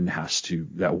woman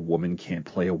can't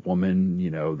play a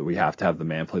woman, that we have to have the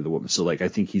man play the woman. So like, I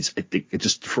think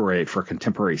just for a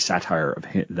contemporary satire of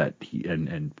him that he,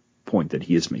 and point that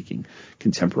he is making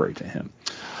contemporary to him.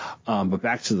 But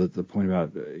back to the point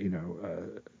about,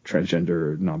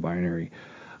 transgender, non-binary.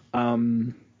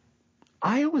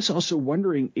 I was also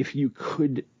wondering if you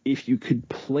could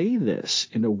play this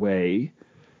in a way,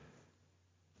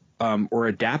 or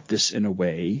adapt this in a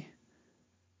way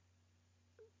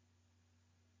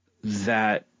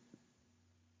that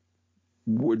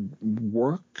would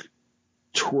work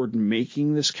toward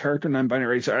making this character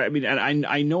non-binary. I mean, and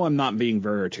I know I'm not being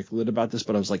very articulate about this,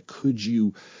 but I was like, could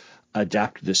you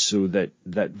adapt this so that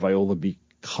Viola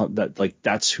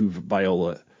that's who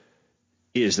Viola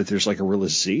is, that there's like a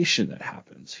realization that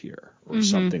happens here or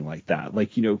something like that.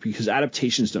 Like, because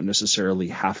adaptations don't necessarily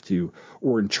have to,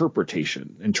 or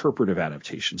interpretive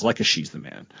adaptations, like a She's the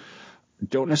Man,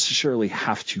 don't necessarily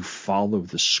have to follow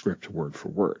the script word for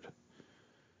word.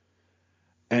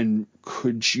 And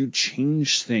could you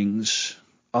change things,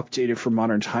 update it for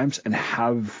modern times, and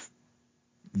have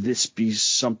this be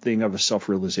something of a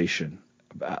self-realization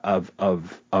of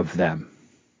them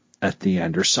at the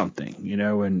end or something,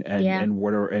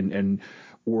 and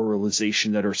or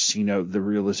realization that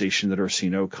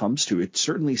Orsino comes to, it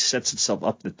certainly sets itself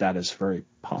up that is very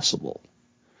possible,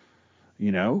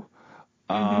 you know?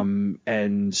 And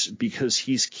because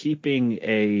he is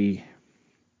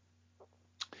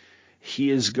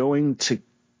going to,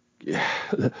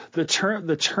 the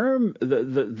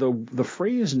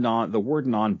phrase the word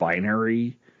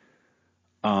non-binary,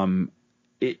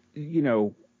 it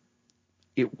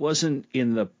wasn't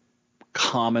in the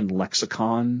common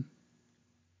lexicon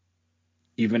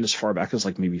even as far back as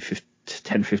like maybe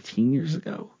 10, 15 years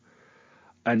ago.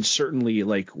 And certainly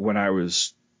like when I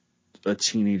was a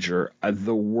teenager,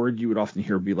 the word you would often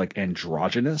hear would be like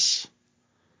androgynous.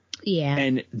 Yeah.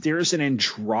 And there's an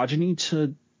androgyny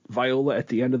to Viola at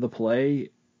the end of the play,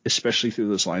 especially through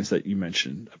those lines that you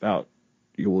mentioned about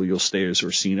you'll stay as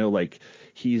Orsino. Like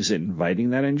he's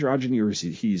inviting that androgyny, or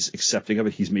he's accepting of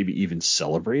it. He's maybe even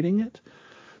celebrating it.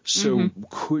 So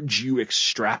could you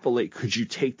extrapolate? Could you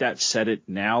take that, set it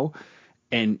now,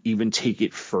 and even take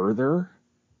it further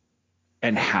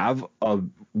and have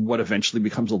what eventually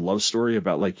becomes a love story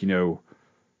about, like,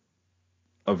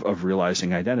 of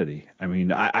realizing identity? I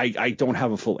mean, I don't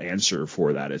have a full answer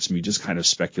for that. It's me just kind of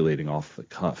speculating off the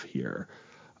cuff here.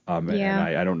 And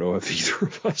I don't know if either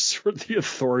of us are the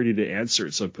authority to answer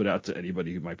it. So I put out to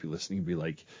anybody who might be listening and be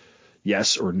like,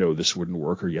 yes or no, this wouldn't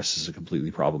work, or yes, this is a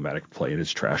completely problematic play and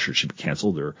it's trash or it should be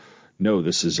canceled, or no,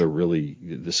 this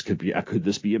could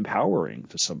this be empowering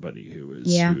to somebody who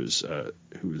is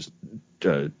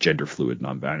gender fluid,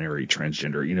 non-binary,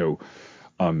 transgender,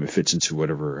 it fits into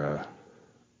whatever,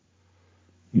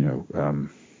 I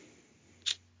don't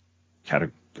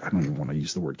even want to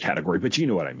use the word category, but you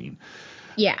know what I mean.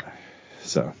 Yeah.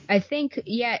 So I think,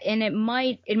 and it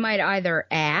might either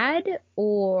add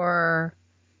or,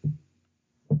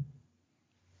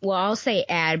 well, I'll say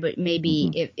add, but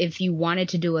maybe if you wanted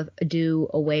to do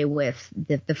away with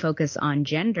the focus on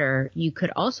gender, you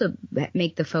could also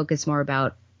make the focus more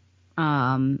about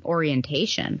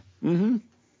orientation. Mm-hmm.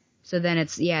 So then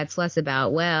it's less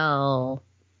about, well,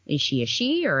 is she a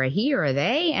she or a he or a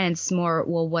they? And it's more,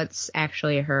 well, what's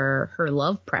actually her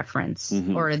love preference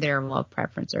or their love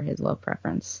preference or his love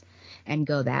preference, and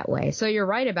go that way. So you're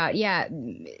right about,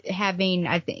 having,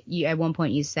 I think at one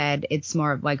point you said it's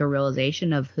more of like a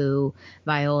realization of who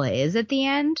Viola is at the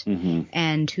end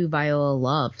and who Viola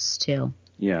loves too.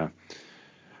 Yeah.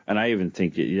 And I even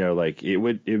think, it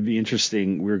would be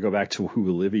interesting. We would go back to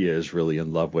who Olivia is really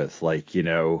in love with. Like,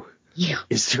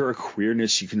 is there a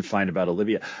queerness you can find about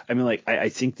Olivia? I mean, like, I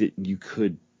think that you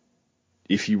could,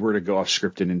 if you were to go off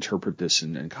script and interpret this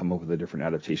and come up with a different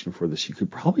adaptation for this, you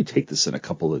could probably take this in a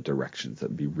couple of directions that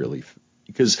would be really,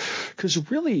 because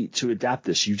really to adapt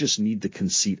this, you just need the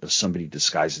conceit of somebody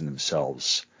disguising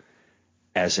themselves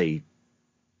as a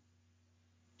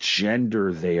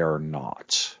gender they are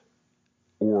not,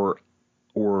 or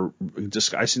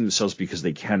disguising themselves because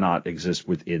they cannot exist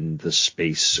within the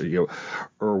space,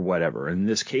 or whatever. In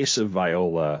this case of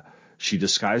Viola, she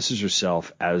disguises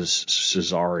herself as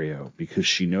Cesario because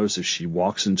she knows if she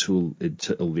walks into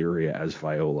Illyria as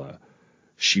Viola,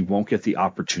 she won't get the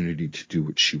opportunity to do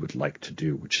what she would like to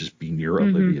do, which is be near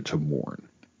Olivia to mourn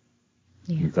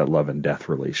that love and death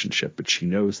relationship. But she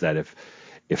knows that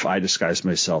if I disguise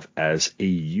myself as a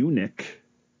eunuch,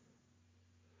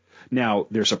 now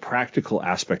there's a practical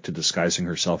aspect to disguising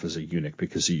herself as a eunuch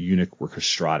because a eunuch were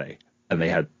castrati and they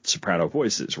had soprano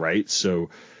voices, right? So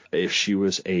if she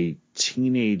was a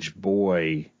teenage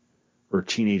boy or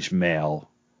teenage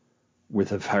male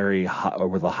with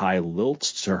a high lilt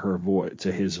to her voice,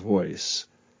 to his voice,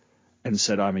 and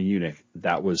said I'm a eunuch,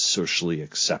 that was socially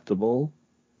acceptable.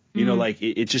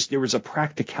 There was a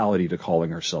practicality to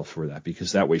calling herself for that,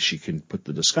 because that way she can put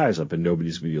the disguise up and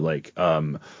nobody's going to be like,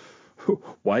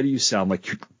 why do you sound like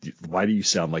an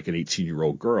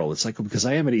 18-year-old girl? It's like, well, because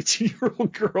I am an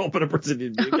 18-year-old girl, but I'm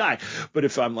pretending to be a guy. But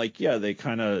if I'm like, I'm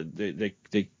a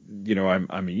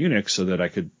eunuch so that I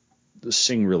could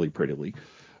sing really prettily,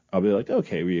 I'll be like,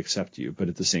 okay, we accept you. But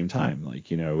at the same time,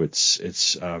 like, we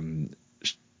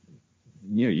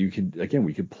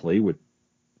could play with,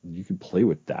 you can play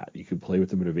with that. You can play with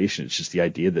the motivation. It's just the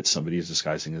idea that somebody is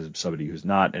disguising as somebody who's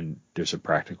not, and there's a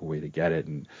practical way to get it.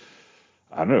 And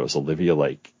I don't know, is Olivia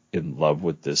like in love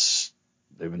with this?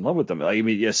 They're in love with them. I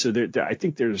mean, yeah. So I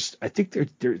think there's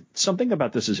something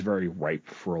about this is very ripe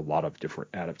for a lot of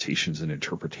different adaptations and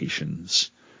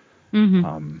interpretations.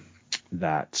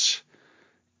 That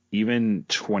even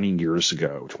 20 years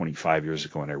ago, 25 years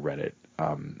ago when I read it,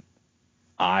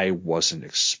 I wasn't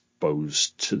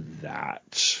exposed to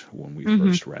that when we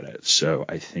first read it. So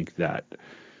I think that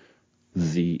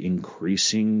the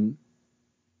increasing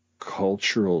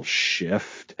cultural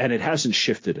shift, and it hasn't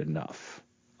shifted enough,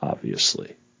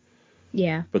 obviously.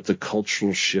 Yeah. But the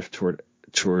cultural shift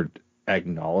toward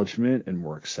acknowledgement and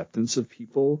more acceptance of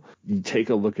people, you take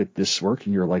a look at this work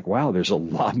and you're like, wow, there's a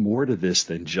lot more to this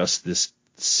than just this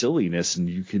silliness, and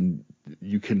you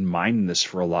can mine this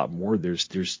for a lot more.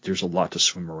 There's a lot to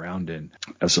swim around in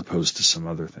as opposed to some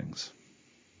other things.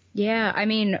 Yeah, I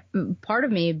mean, part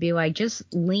of me would be like, just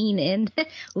lean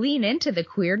into the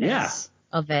queerness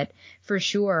of it, for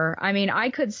sure. I mean, I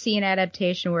could see an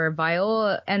adaptation where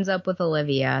Viola ends up with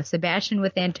Olivia, Sebastian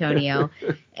with Antonio,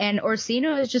 and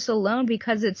Orsino is just alone,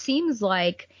 because it seems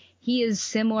like he is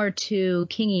similar to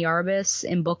King Iarbas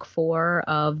in book 4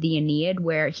 of the Aeneid,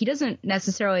 where he doesn't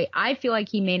necessarily, I feel like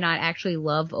he may not actually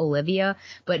love Olivia,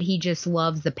 but he just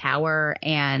loves the power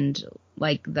and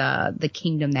like the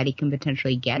kingdom that he can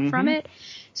potentially get from it.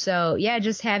 So yeah,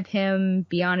 just have him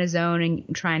be on his own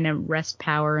and trying to wrest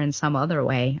power in some other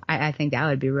way. I think that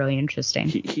would be really interesting.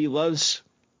 He loves,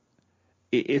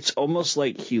 it's almost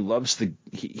like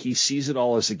he sees it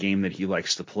all as a game that he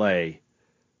likes to play.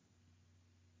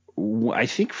 I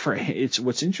think for it's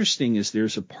what's interesting is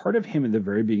there's a part of him in the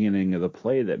very beginning of the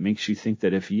play that makes you think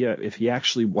that if he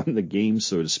actually won the game,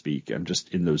 so to speak, I'm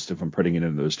putting it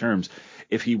in those terms,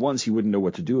 if he won, he wouldn't know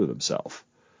what to do with himself.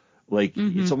 Like,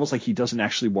 it's almost like he doesn't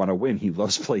actually want to win. He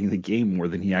loves playing the game more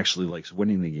than he actually likes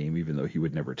winning the game, even though he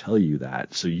would never tell you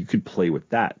that. So you could play with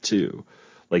that too.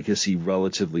 Like, is he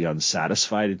relatively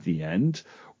unsatisfied at the end,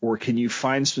 or can you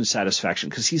find some satisfaction?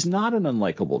 Because he's not an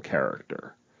unlikable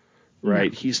character.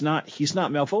 Right. No. He's not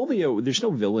Malvolio. There's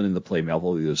no villain in the play.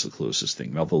 Malvolio is the closest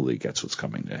thing. Malvolio gets what's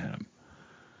coming to him,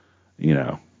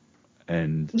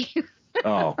 and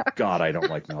oh God, I don't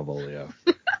like Malvolio.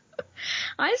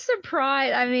 I'm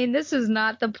surprised. I mean, this is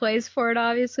not the place for it,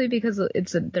 obviously, because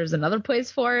there's another place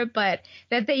for it, but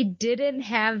that they didn't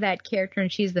have that character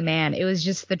and She's the Man. It was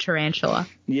just the tarantula.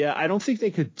 Yeah. I don't think they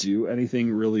could do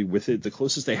anything really with it. The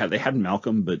closest they had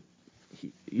Malcolm, but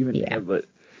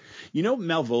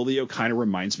Malvolio kind of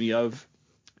reminds me of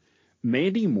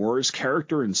Mandy Moore's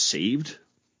character in Saved.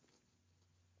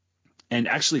 And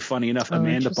actually, funny enough,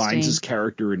 Amanda Bynes'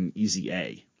 character in Easy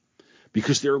A.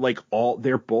 Because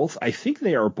they're both, I think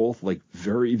they are both like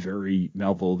very, very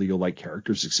Malvolio-like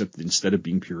characters, except instead of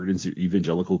being Puritans, they're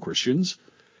evangelical Christians.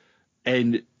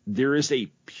 And there is a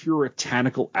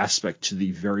puritanical aspect to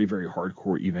the very, very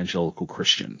hardcore evangelical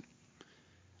Christian.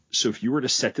 So if you were to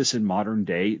set this in modern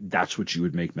day, that's what you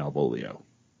would make Malvolio.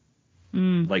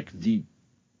 Like the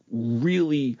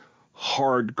really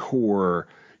hardcore,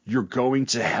 you're going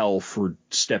to hell for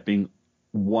stepping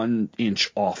 1 inch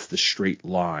off the straight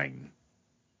line.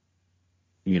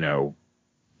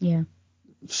 Yeah.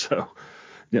 So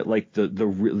like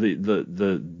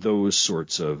those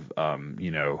sorts of,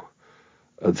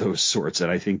 those sorts,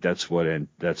 and I think that's what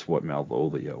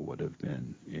Malvolio would have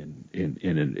been in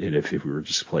if we were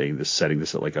just setting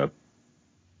this at like a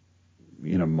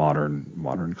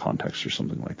modern context or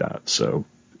something like that. So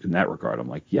in that regard, I'm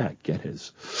like, yeah, get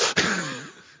his.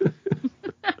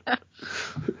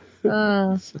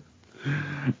 All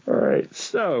right.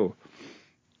 So,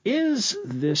 is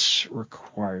this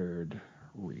required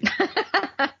reading?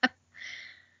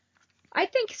 I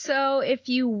think so. If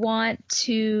you want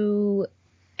to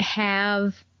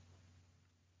have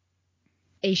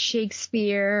a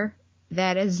Shakespeare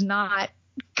that is not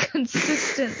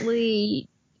consistently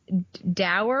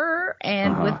dour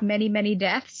and with many, many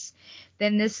deaths,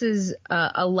 then this is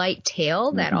a light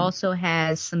tale that also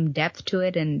has some depth to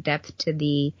it and depth to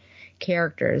the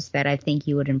characters that I think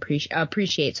you would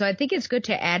appreciate. So I think it's good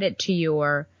to add it to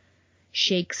your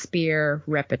Shakespeare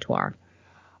repertoire.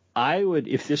 I would,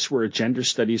 if this were a gender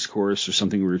studies course or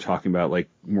something we were talking about, like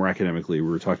more academically, we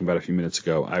were talking about a few minutes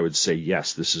ago, I would say,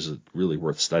 yes, this is really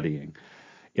worth studying.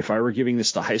 If I were giving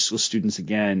this to high school students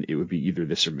again, it would be either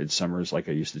this or Midsummers, like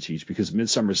I used to teach, because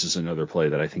Midsummers is another play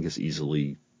that I think is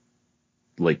easily,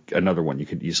 like another one, you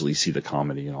could easily see the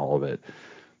comedy in all of it.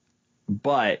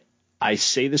 But I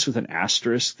say this with an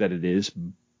asterisk that it is,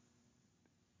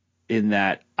 in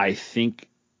that I think,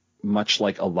 much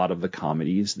like a lot of the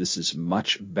comedies, this is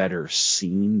much better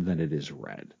seen than it is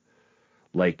read.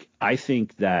 Like, I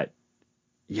think that,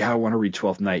 I want to read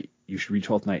Twelfth Night. You should read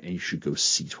Twelfth Night and you should go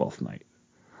see Twelfth Night.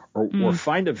 Or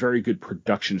find a very good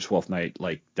production of Twelfth Night,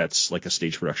 like that's like a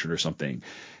stage production or something,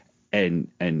 and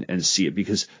see it,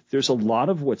 because there's a lot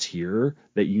of what's here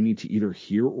that you need to either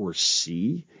hear or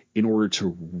see in order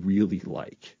to really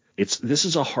like. This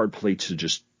is a hard play to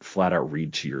just flat out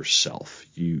read to yourself.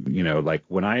 Like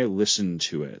when I listen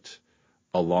to it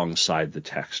alongside the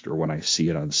text or when I see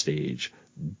it on stage,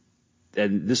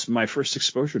 and my first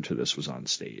exposure to this was on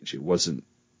stage. It wasn't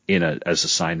as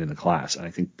assigned in a class. And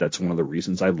I think that's one of the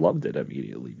reasons I loved it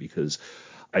immediately, because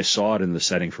I saw it in the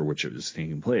setting for which it was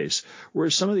taking place.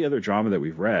 Whereas some of the other drama that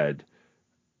we've read,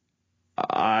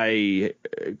 I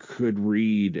could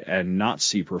read and not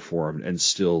see performed and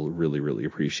still really, really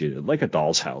appreciate it, like A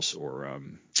Doll's House or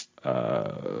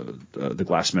The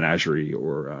Glass Menagerie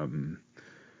or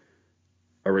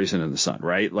A Raisin in the Sun,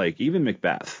 right? Like even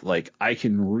Macbeth, like I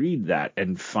can read that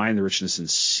and find the richness and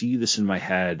see this in my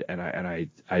head, and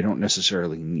I don't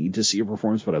necessarily need to see a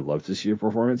performance, but I'd love to see a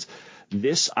performance.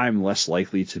 This, I'm less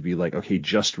likely to be like, okay,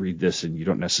 just read this and you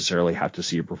don't necessarily have to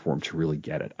see it performed to really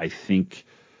get it. I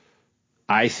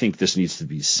think this needs to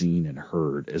be seen and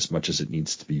heard as much as it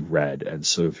needs to be read. And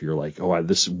so if you're like,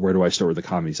 where do I start with the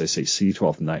comedies? I say see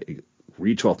Twelfth Night,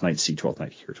 read Twelfth Night, see Twelfth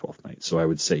Night, hear Twelfth Night. So I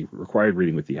would say required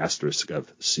reading with the asterisk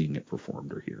of seeing it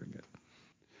performed or hearing it.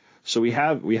 So we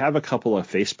have a couple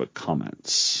of Facebook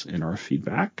comments in our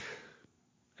feedback,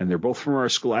 and they're both from our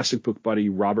Scholastic book buddy,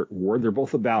 Robert Ward. They're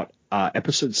both about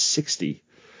episode 60.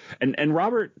 And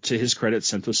Robert, to his credit,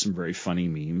 sent us some very funny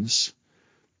memes.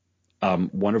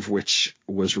 One of which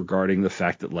was regarding the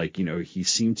fact that, like, you know, he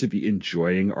seemed to be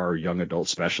enjoying our young adult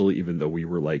special, even though we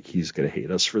were like, he's going to hate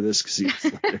us for this because he's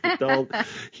like an adult.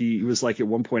 He was like, at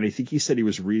one point, I think he said he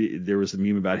was reading, there was a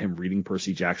meme about him reading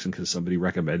Percy Jackson because somebody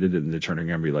recommended it, and then turning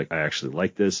around and be like, I actually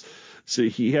like this. So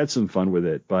he had some fun with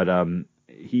it. But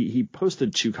he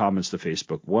posted 2 comments to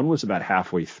Facebook. One was about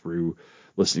halfway through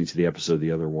listening to the episode.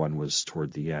 The other one was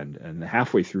toward the end. And the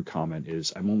halfway through comment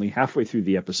is, I'm only halfway through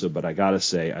the episode, but I got to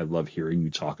say, I love hearing you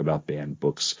talk about banned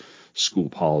books, school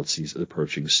policies,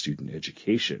 approaching student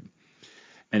education.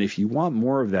 And if you want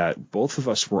more of that, both of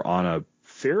us were on a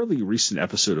fairly recent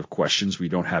episode of Questions We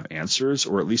Don't Have Answers,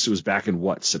 or at least it was back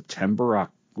in September?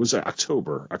 Was it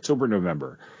October,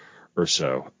 November or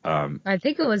so? I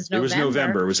think it was November. It was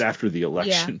November. It was after the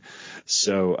election. Yeah.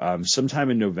 So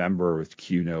sometime in November with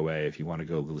Q No Way, if you want to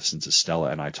go listen to Stella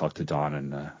and I talk to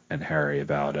Don and Harry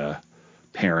about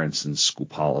parents and school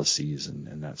policies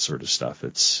and that sort of stuff.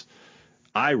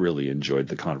 I really enjoyed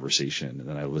the conversation, and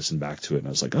then I listened back to it and I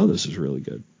was like, oh, this is really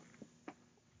good.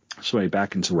 So anyway,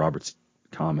 back into Robert's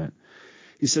comment.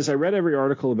 He says, I read every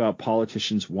article about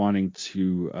politicians wanting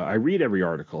to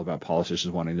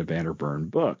ban or burn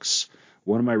books.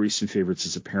 One of my recent favorites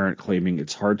is a parent claiming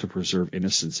it's hard to preserve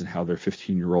innocence and how their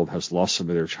 15-year-old has lost some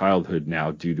of their childhood now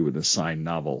due to an assigned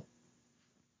novel.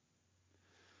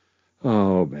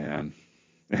 Oh, man.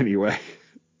 Anyway.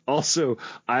 Also,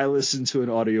 I listened to an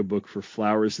audiobook for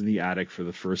Flowers in the Attic for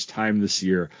the first time this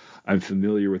year. I'm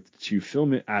familiar with the 2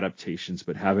 film adaptations,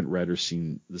 but haven't read or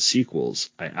seen the sequels.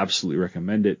 I absolutely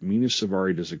recommend it. Mina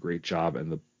Savari does a great job,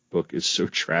 and the book is so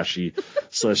trashy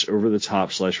 / over the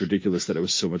top / ridiculous that it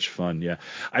was so much fun. Yeah.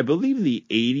 I believe the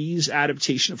 80s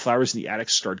adaptation of Flowers in the Attic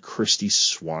starred Christy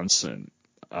Swanson,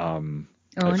 if I'm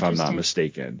not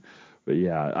mistaken. But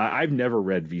yeah, I've never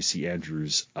read V.C.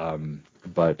 Andrews,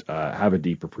 but have a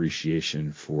deep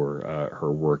appreciation for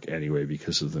her work anyway,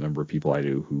 because of the number of people I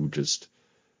knew who just,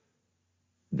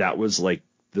 that was like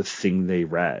the thing they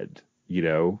read, you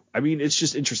know? I mean, it's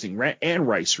just interesting. Anne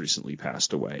Rice recently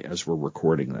passed away as we're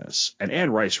recording this. And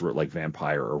Anne Rice wrote like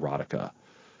vampire erotica,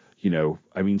 you know?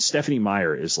 I mean, Stephenie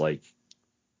Meyer is like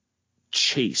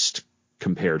chaste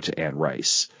compared to Anne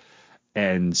Rice.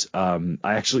 And I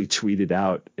actually tweeted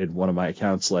out in one of my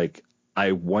accounts, like,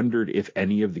 I wondered if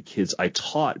any of the kids I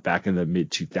taught back in the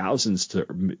mid-2000s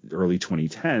to early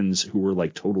 2010s who were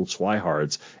like total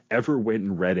twihards ever went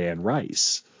and read Anne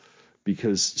Rice.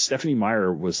 Because Stephenie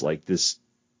Meyer was like this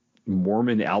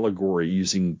Mormon allegory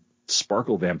using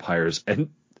sparkle vampires.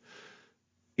 And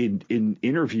in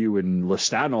Interview and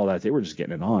Lestat and all that, they were just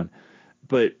getting it on.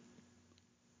 But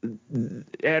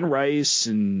Anne Rice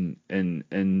and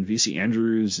V.C.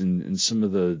 Andrews and some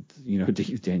of the, you know,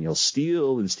 Danielle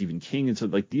Steele and Stephen King, and so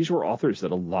like these were authors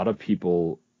that a lot of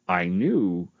people I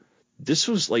knew. This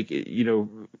was like, you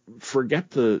know, forget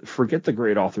the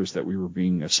great authors that we were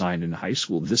being assigned in high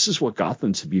school. This is what got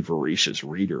them to be voracious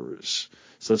readers.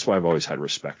 So that's why I've always had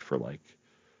respect for like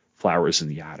Flowers in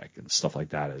the Attic and stuff like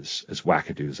that, as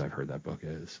wackadoo as I've heard that book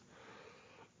is.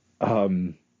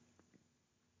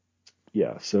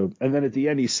 Yeah, so, and then at the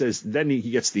end he says, then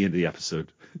he gets to the end of the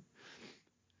episode.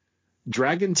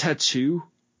 Dragon tattoo?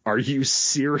 Are you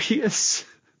serious?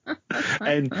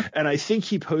 and I think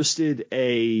he posted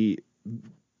a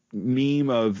meme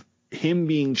of him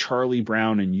being Charlie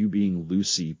Brown and you being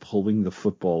Lucy pulling the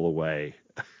football away.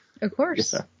 Of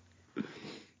course. Yeah.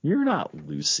 You're not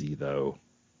Lucy, though.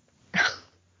 I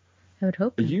would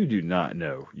hope. You do not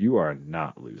know. You are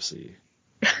not Lucy.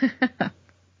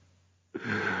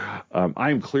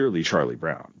 I am clearly Charlie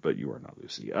Brown, but you are not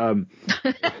Lucy. You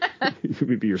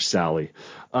would be your Sally.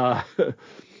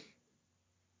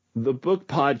 The book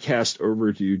podcast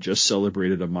Overdue just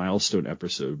celebrated a milestone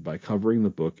episode by covering the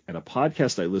book, and a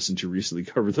podcast I listened to recently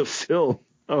covered the film.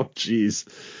 Oh, geez.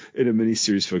 In a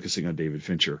miniseries focusing on David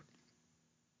Fincher.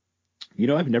 You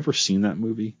know, I've never seen that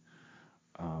movie.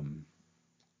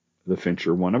 The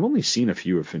Fincher one. I've only seen a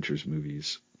few of Fincher's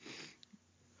movies.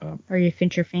 Are you a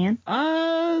Fincher fan?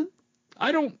 I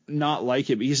don't not like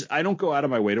him. I don't go out of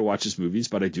my way to watch his movies,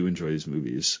 but I do enjoy his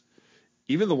movies.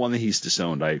 Even the one that he's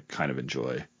disowned, I kind of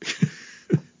enjoy.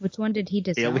 Which one did he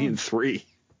disown? Alien 3.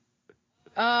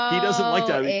 Oh, he doesn't like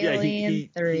that. Alien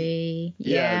 3.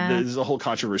 Yeah. There's a whole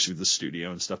controversy with the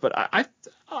studio and stuff. But I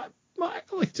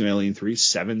liked him. Alien 3.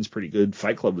 7's pretty good.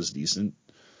 Fight Club was decent.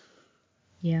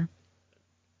 Yeah.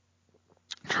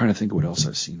 I'm trying to think of what else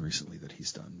I've seen recently that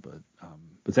he's done.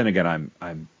 But then again,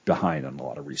 I'm behind on a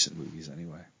lot of recent movies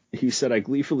anyway. He said, I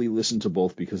gleefully listened to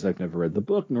both because I've never read the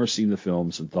book nor seen the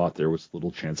films and thought there was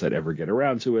little chance I'd ever get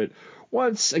around to it.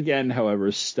 Once again,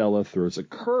 however, Stella throws a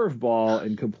curveball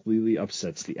and completely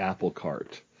upsets the apple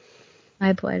cart.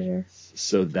 My pleasure.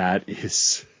 So that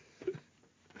is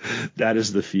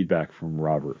the feedback from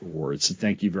Robert Ward. So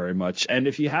thank you very much. And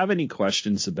if you have any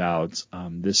questions about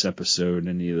this episode,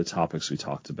 any of the topics we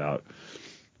talked about,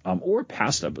 or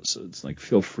past episodes, like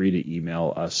feel free to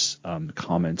email us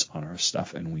comments on our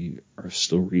stuff, and we are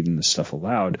still reading the stuff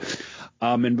aloud.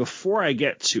 And before I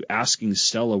get to asking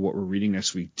Stella what we're reading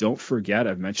next week, don't forget,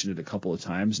 I've mentioned it a couple of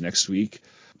times, next week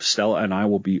Stella and I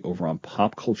will be over on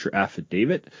Pop Culture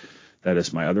Affidavit. That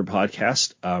is my other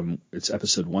podcast. It's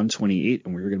episode 128,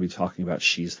 and we're going to be talking about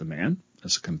She's the Man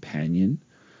as a companion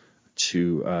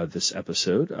to this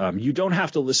episode. You don't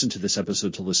have to listen to this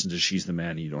episode to listen to She's the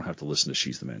Man. You don't have to listen to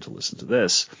She's the Man to listen to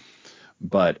this.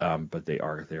 But they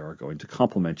are going to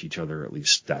complement each other. At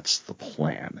least that's the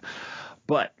plan.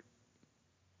 But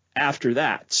after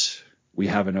that, we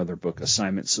have another book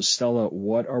assignment. So Stella,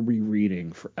 what are we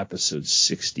reading for episode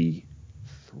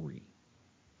 63?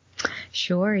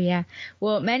 Sure, yeah.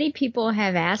 Well, many people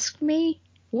have asked me,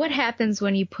 what happens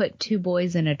when you put two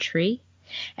boys in a tree?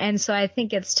 And so I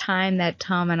think it's time that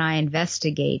Tom and I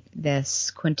investigate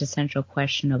this quintessential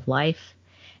question of life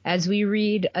as we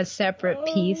read a separate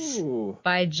piece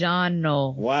by John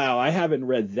Knoll. Wow, I haven't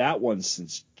read that one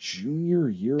since junior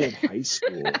year of high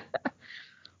school.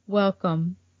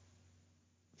 Welcome.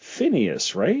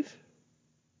 Phineas, right?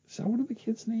 Is that one of the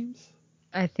kids' names?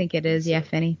 I think it is, yeah,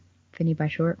 Finney. Finney by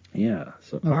short. Yeah.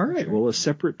 So, all right. Well, a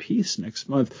separate piece next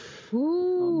month.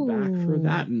 Ooh. I'm back for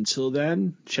that. Until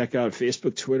then, check out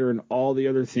Facebook, Twitter, and all the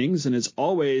other things. And as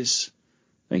always,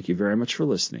 thank you very much for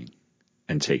listening,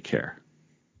 and take care.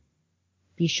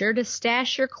 Be sure to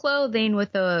stash your clothing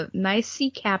with a nice sea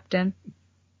captain.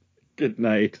 Good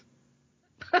night.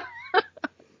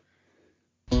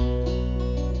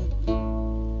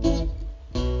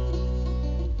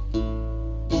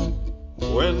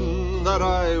 When that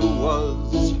I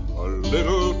was a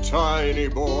little tiny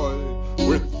boy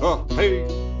with the hay,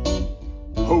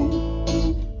 ho,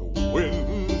 the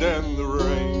wind and the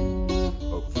rain,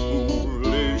 a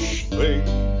foolish thing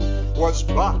was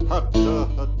but a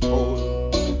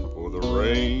toil, for the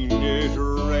rain it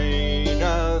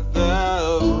raineth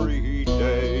every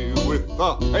day. With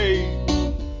the hay,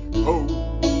 ho,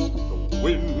 the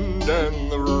wind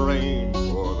and the rain,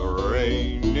 for the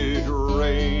rain it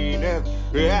raineth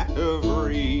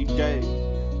every day.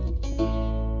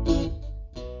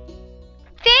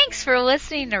 Thanks for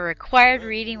listening to Required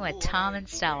Reading with Tom and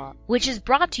Stella, which is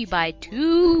brought to you by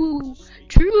Two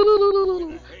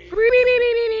True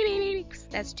Freaks.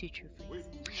 That's Two True Freaks.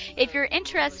 If you're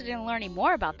interested in learning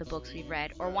more about the books we've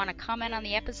read or want to comment on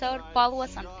the episode, follow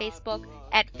us on Facebook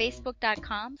at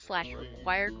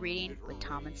facebook.com/Required Reading with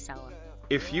Tom and Stella.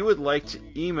 If you would like to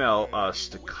email us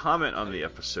to comment on the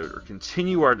episode or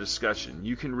continue our discussion,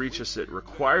 you can reach us at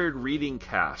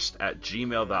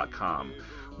requiredreadingcast@gmail.com.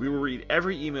 We will read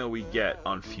every email we get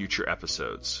on future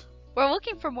episodes. We're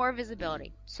looking for more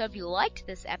visibility, so if you liked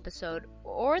this episode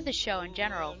or the show in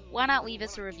general, why not leave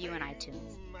us a review in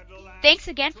iTunes? Thanks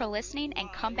again for listening, and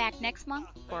come back next month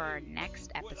for our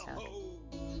next episode.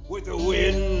 With the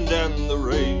wind and the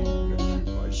rain,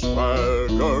 my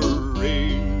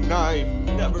swaggering, I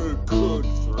never could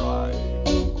thrive,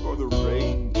 for the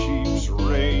rain keeps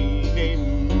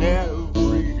raining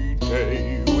every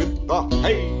day. With the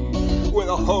hay, with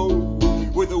the hoe,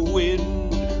 with the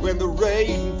wind, when the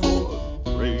rain, for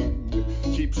the rain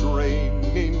keeps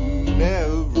raining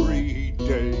every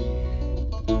day.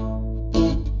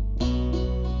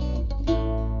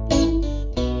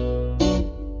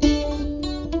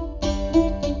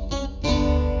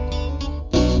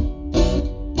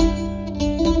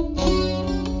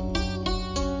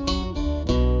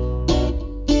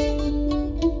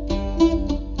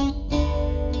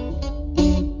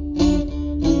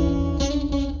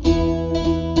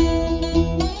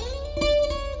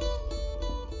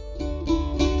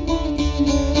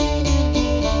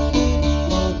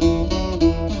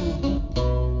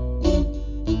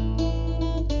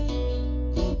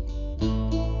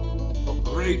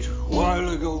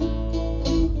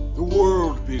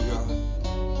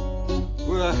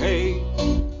 the hay,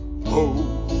 ho,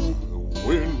 the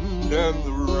wind and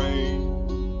the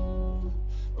rain.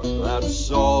 But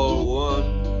that's all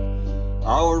one.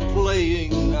 Our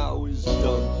playing now is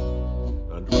done,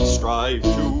 and we strive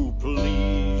to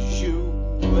please you,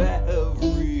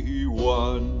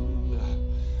 everyone.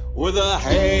 With a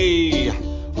hey,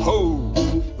 ho,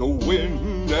 the wind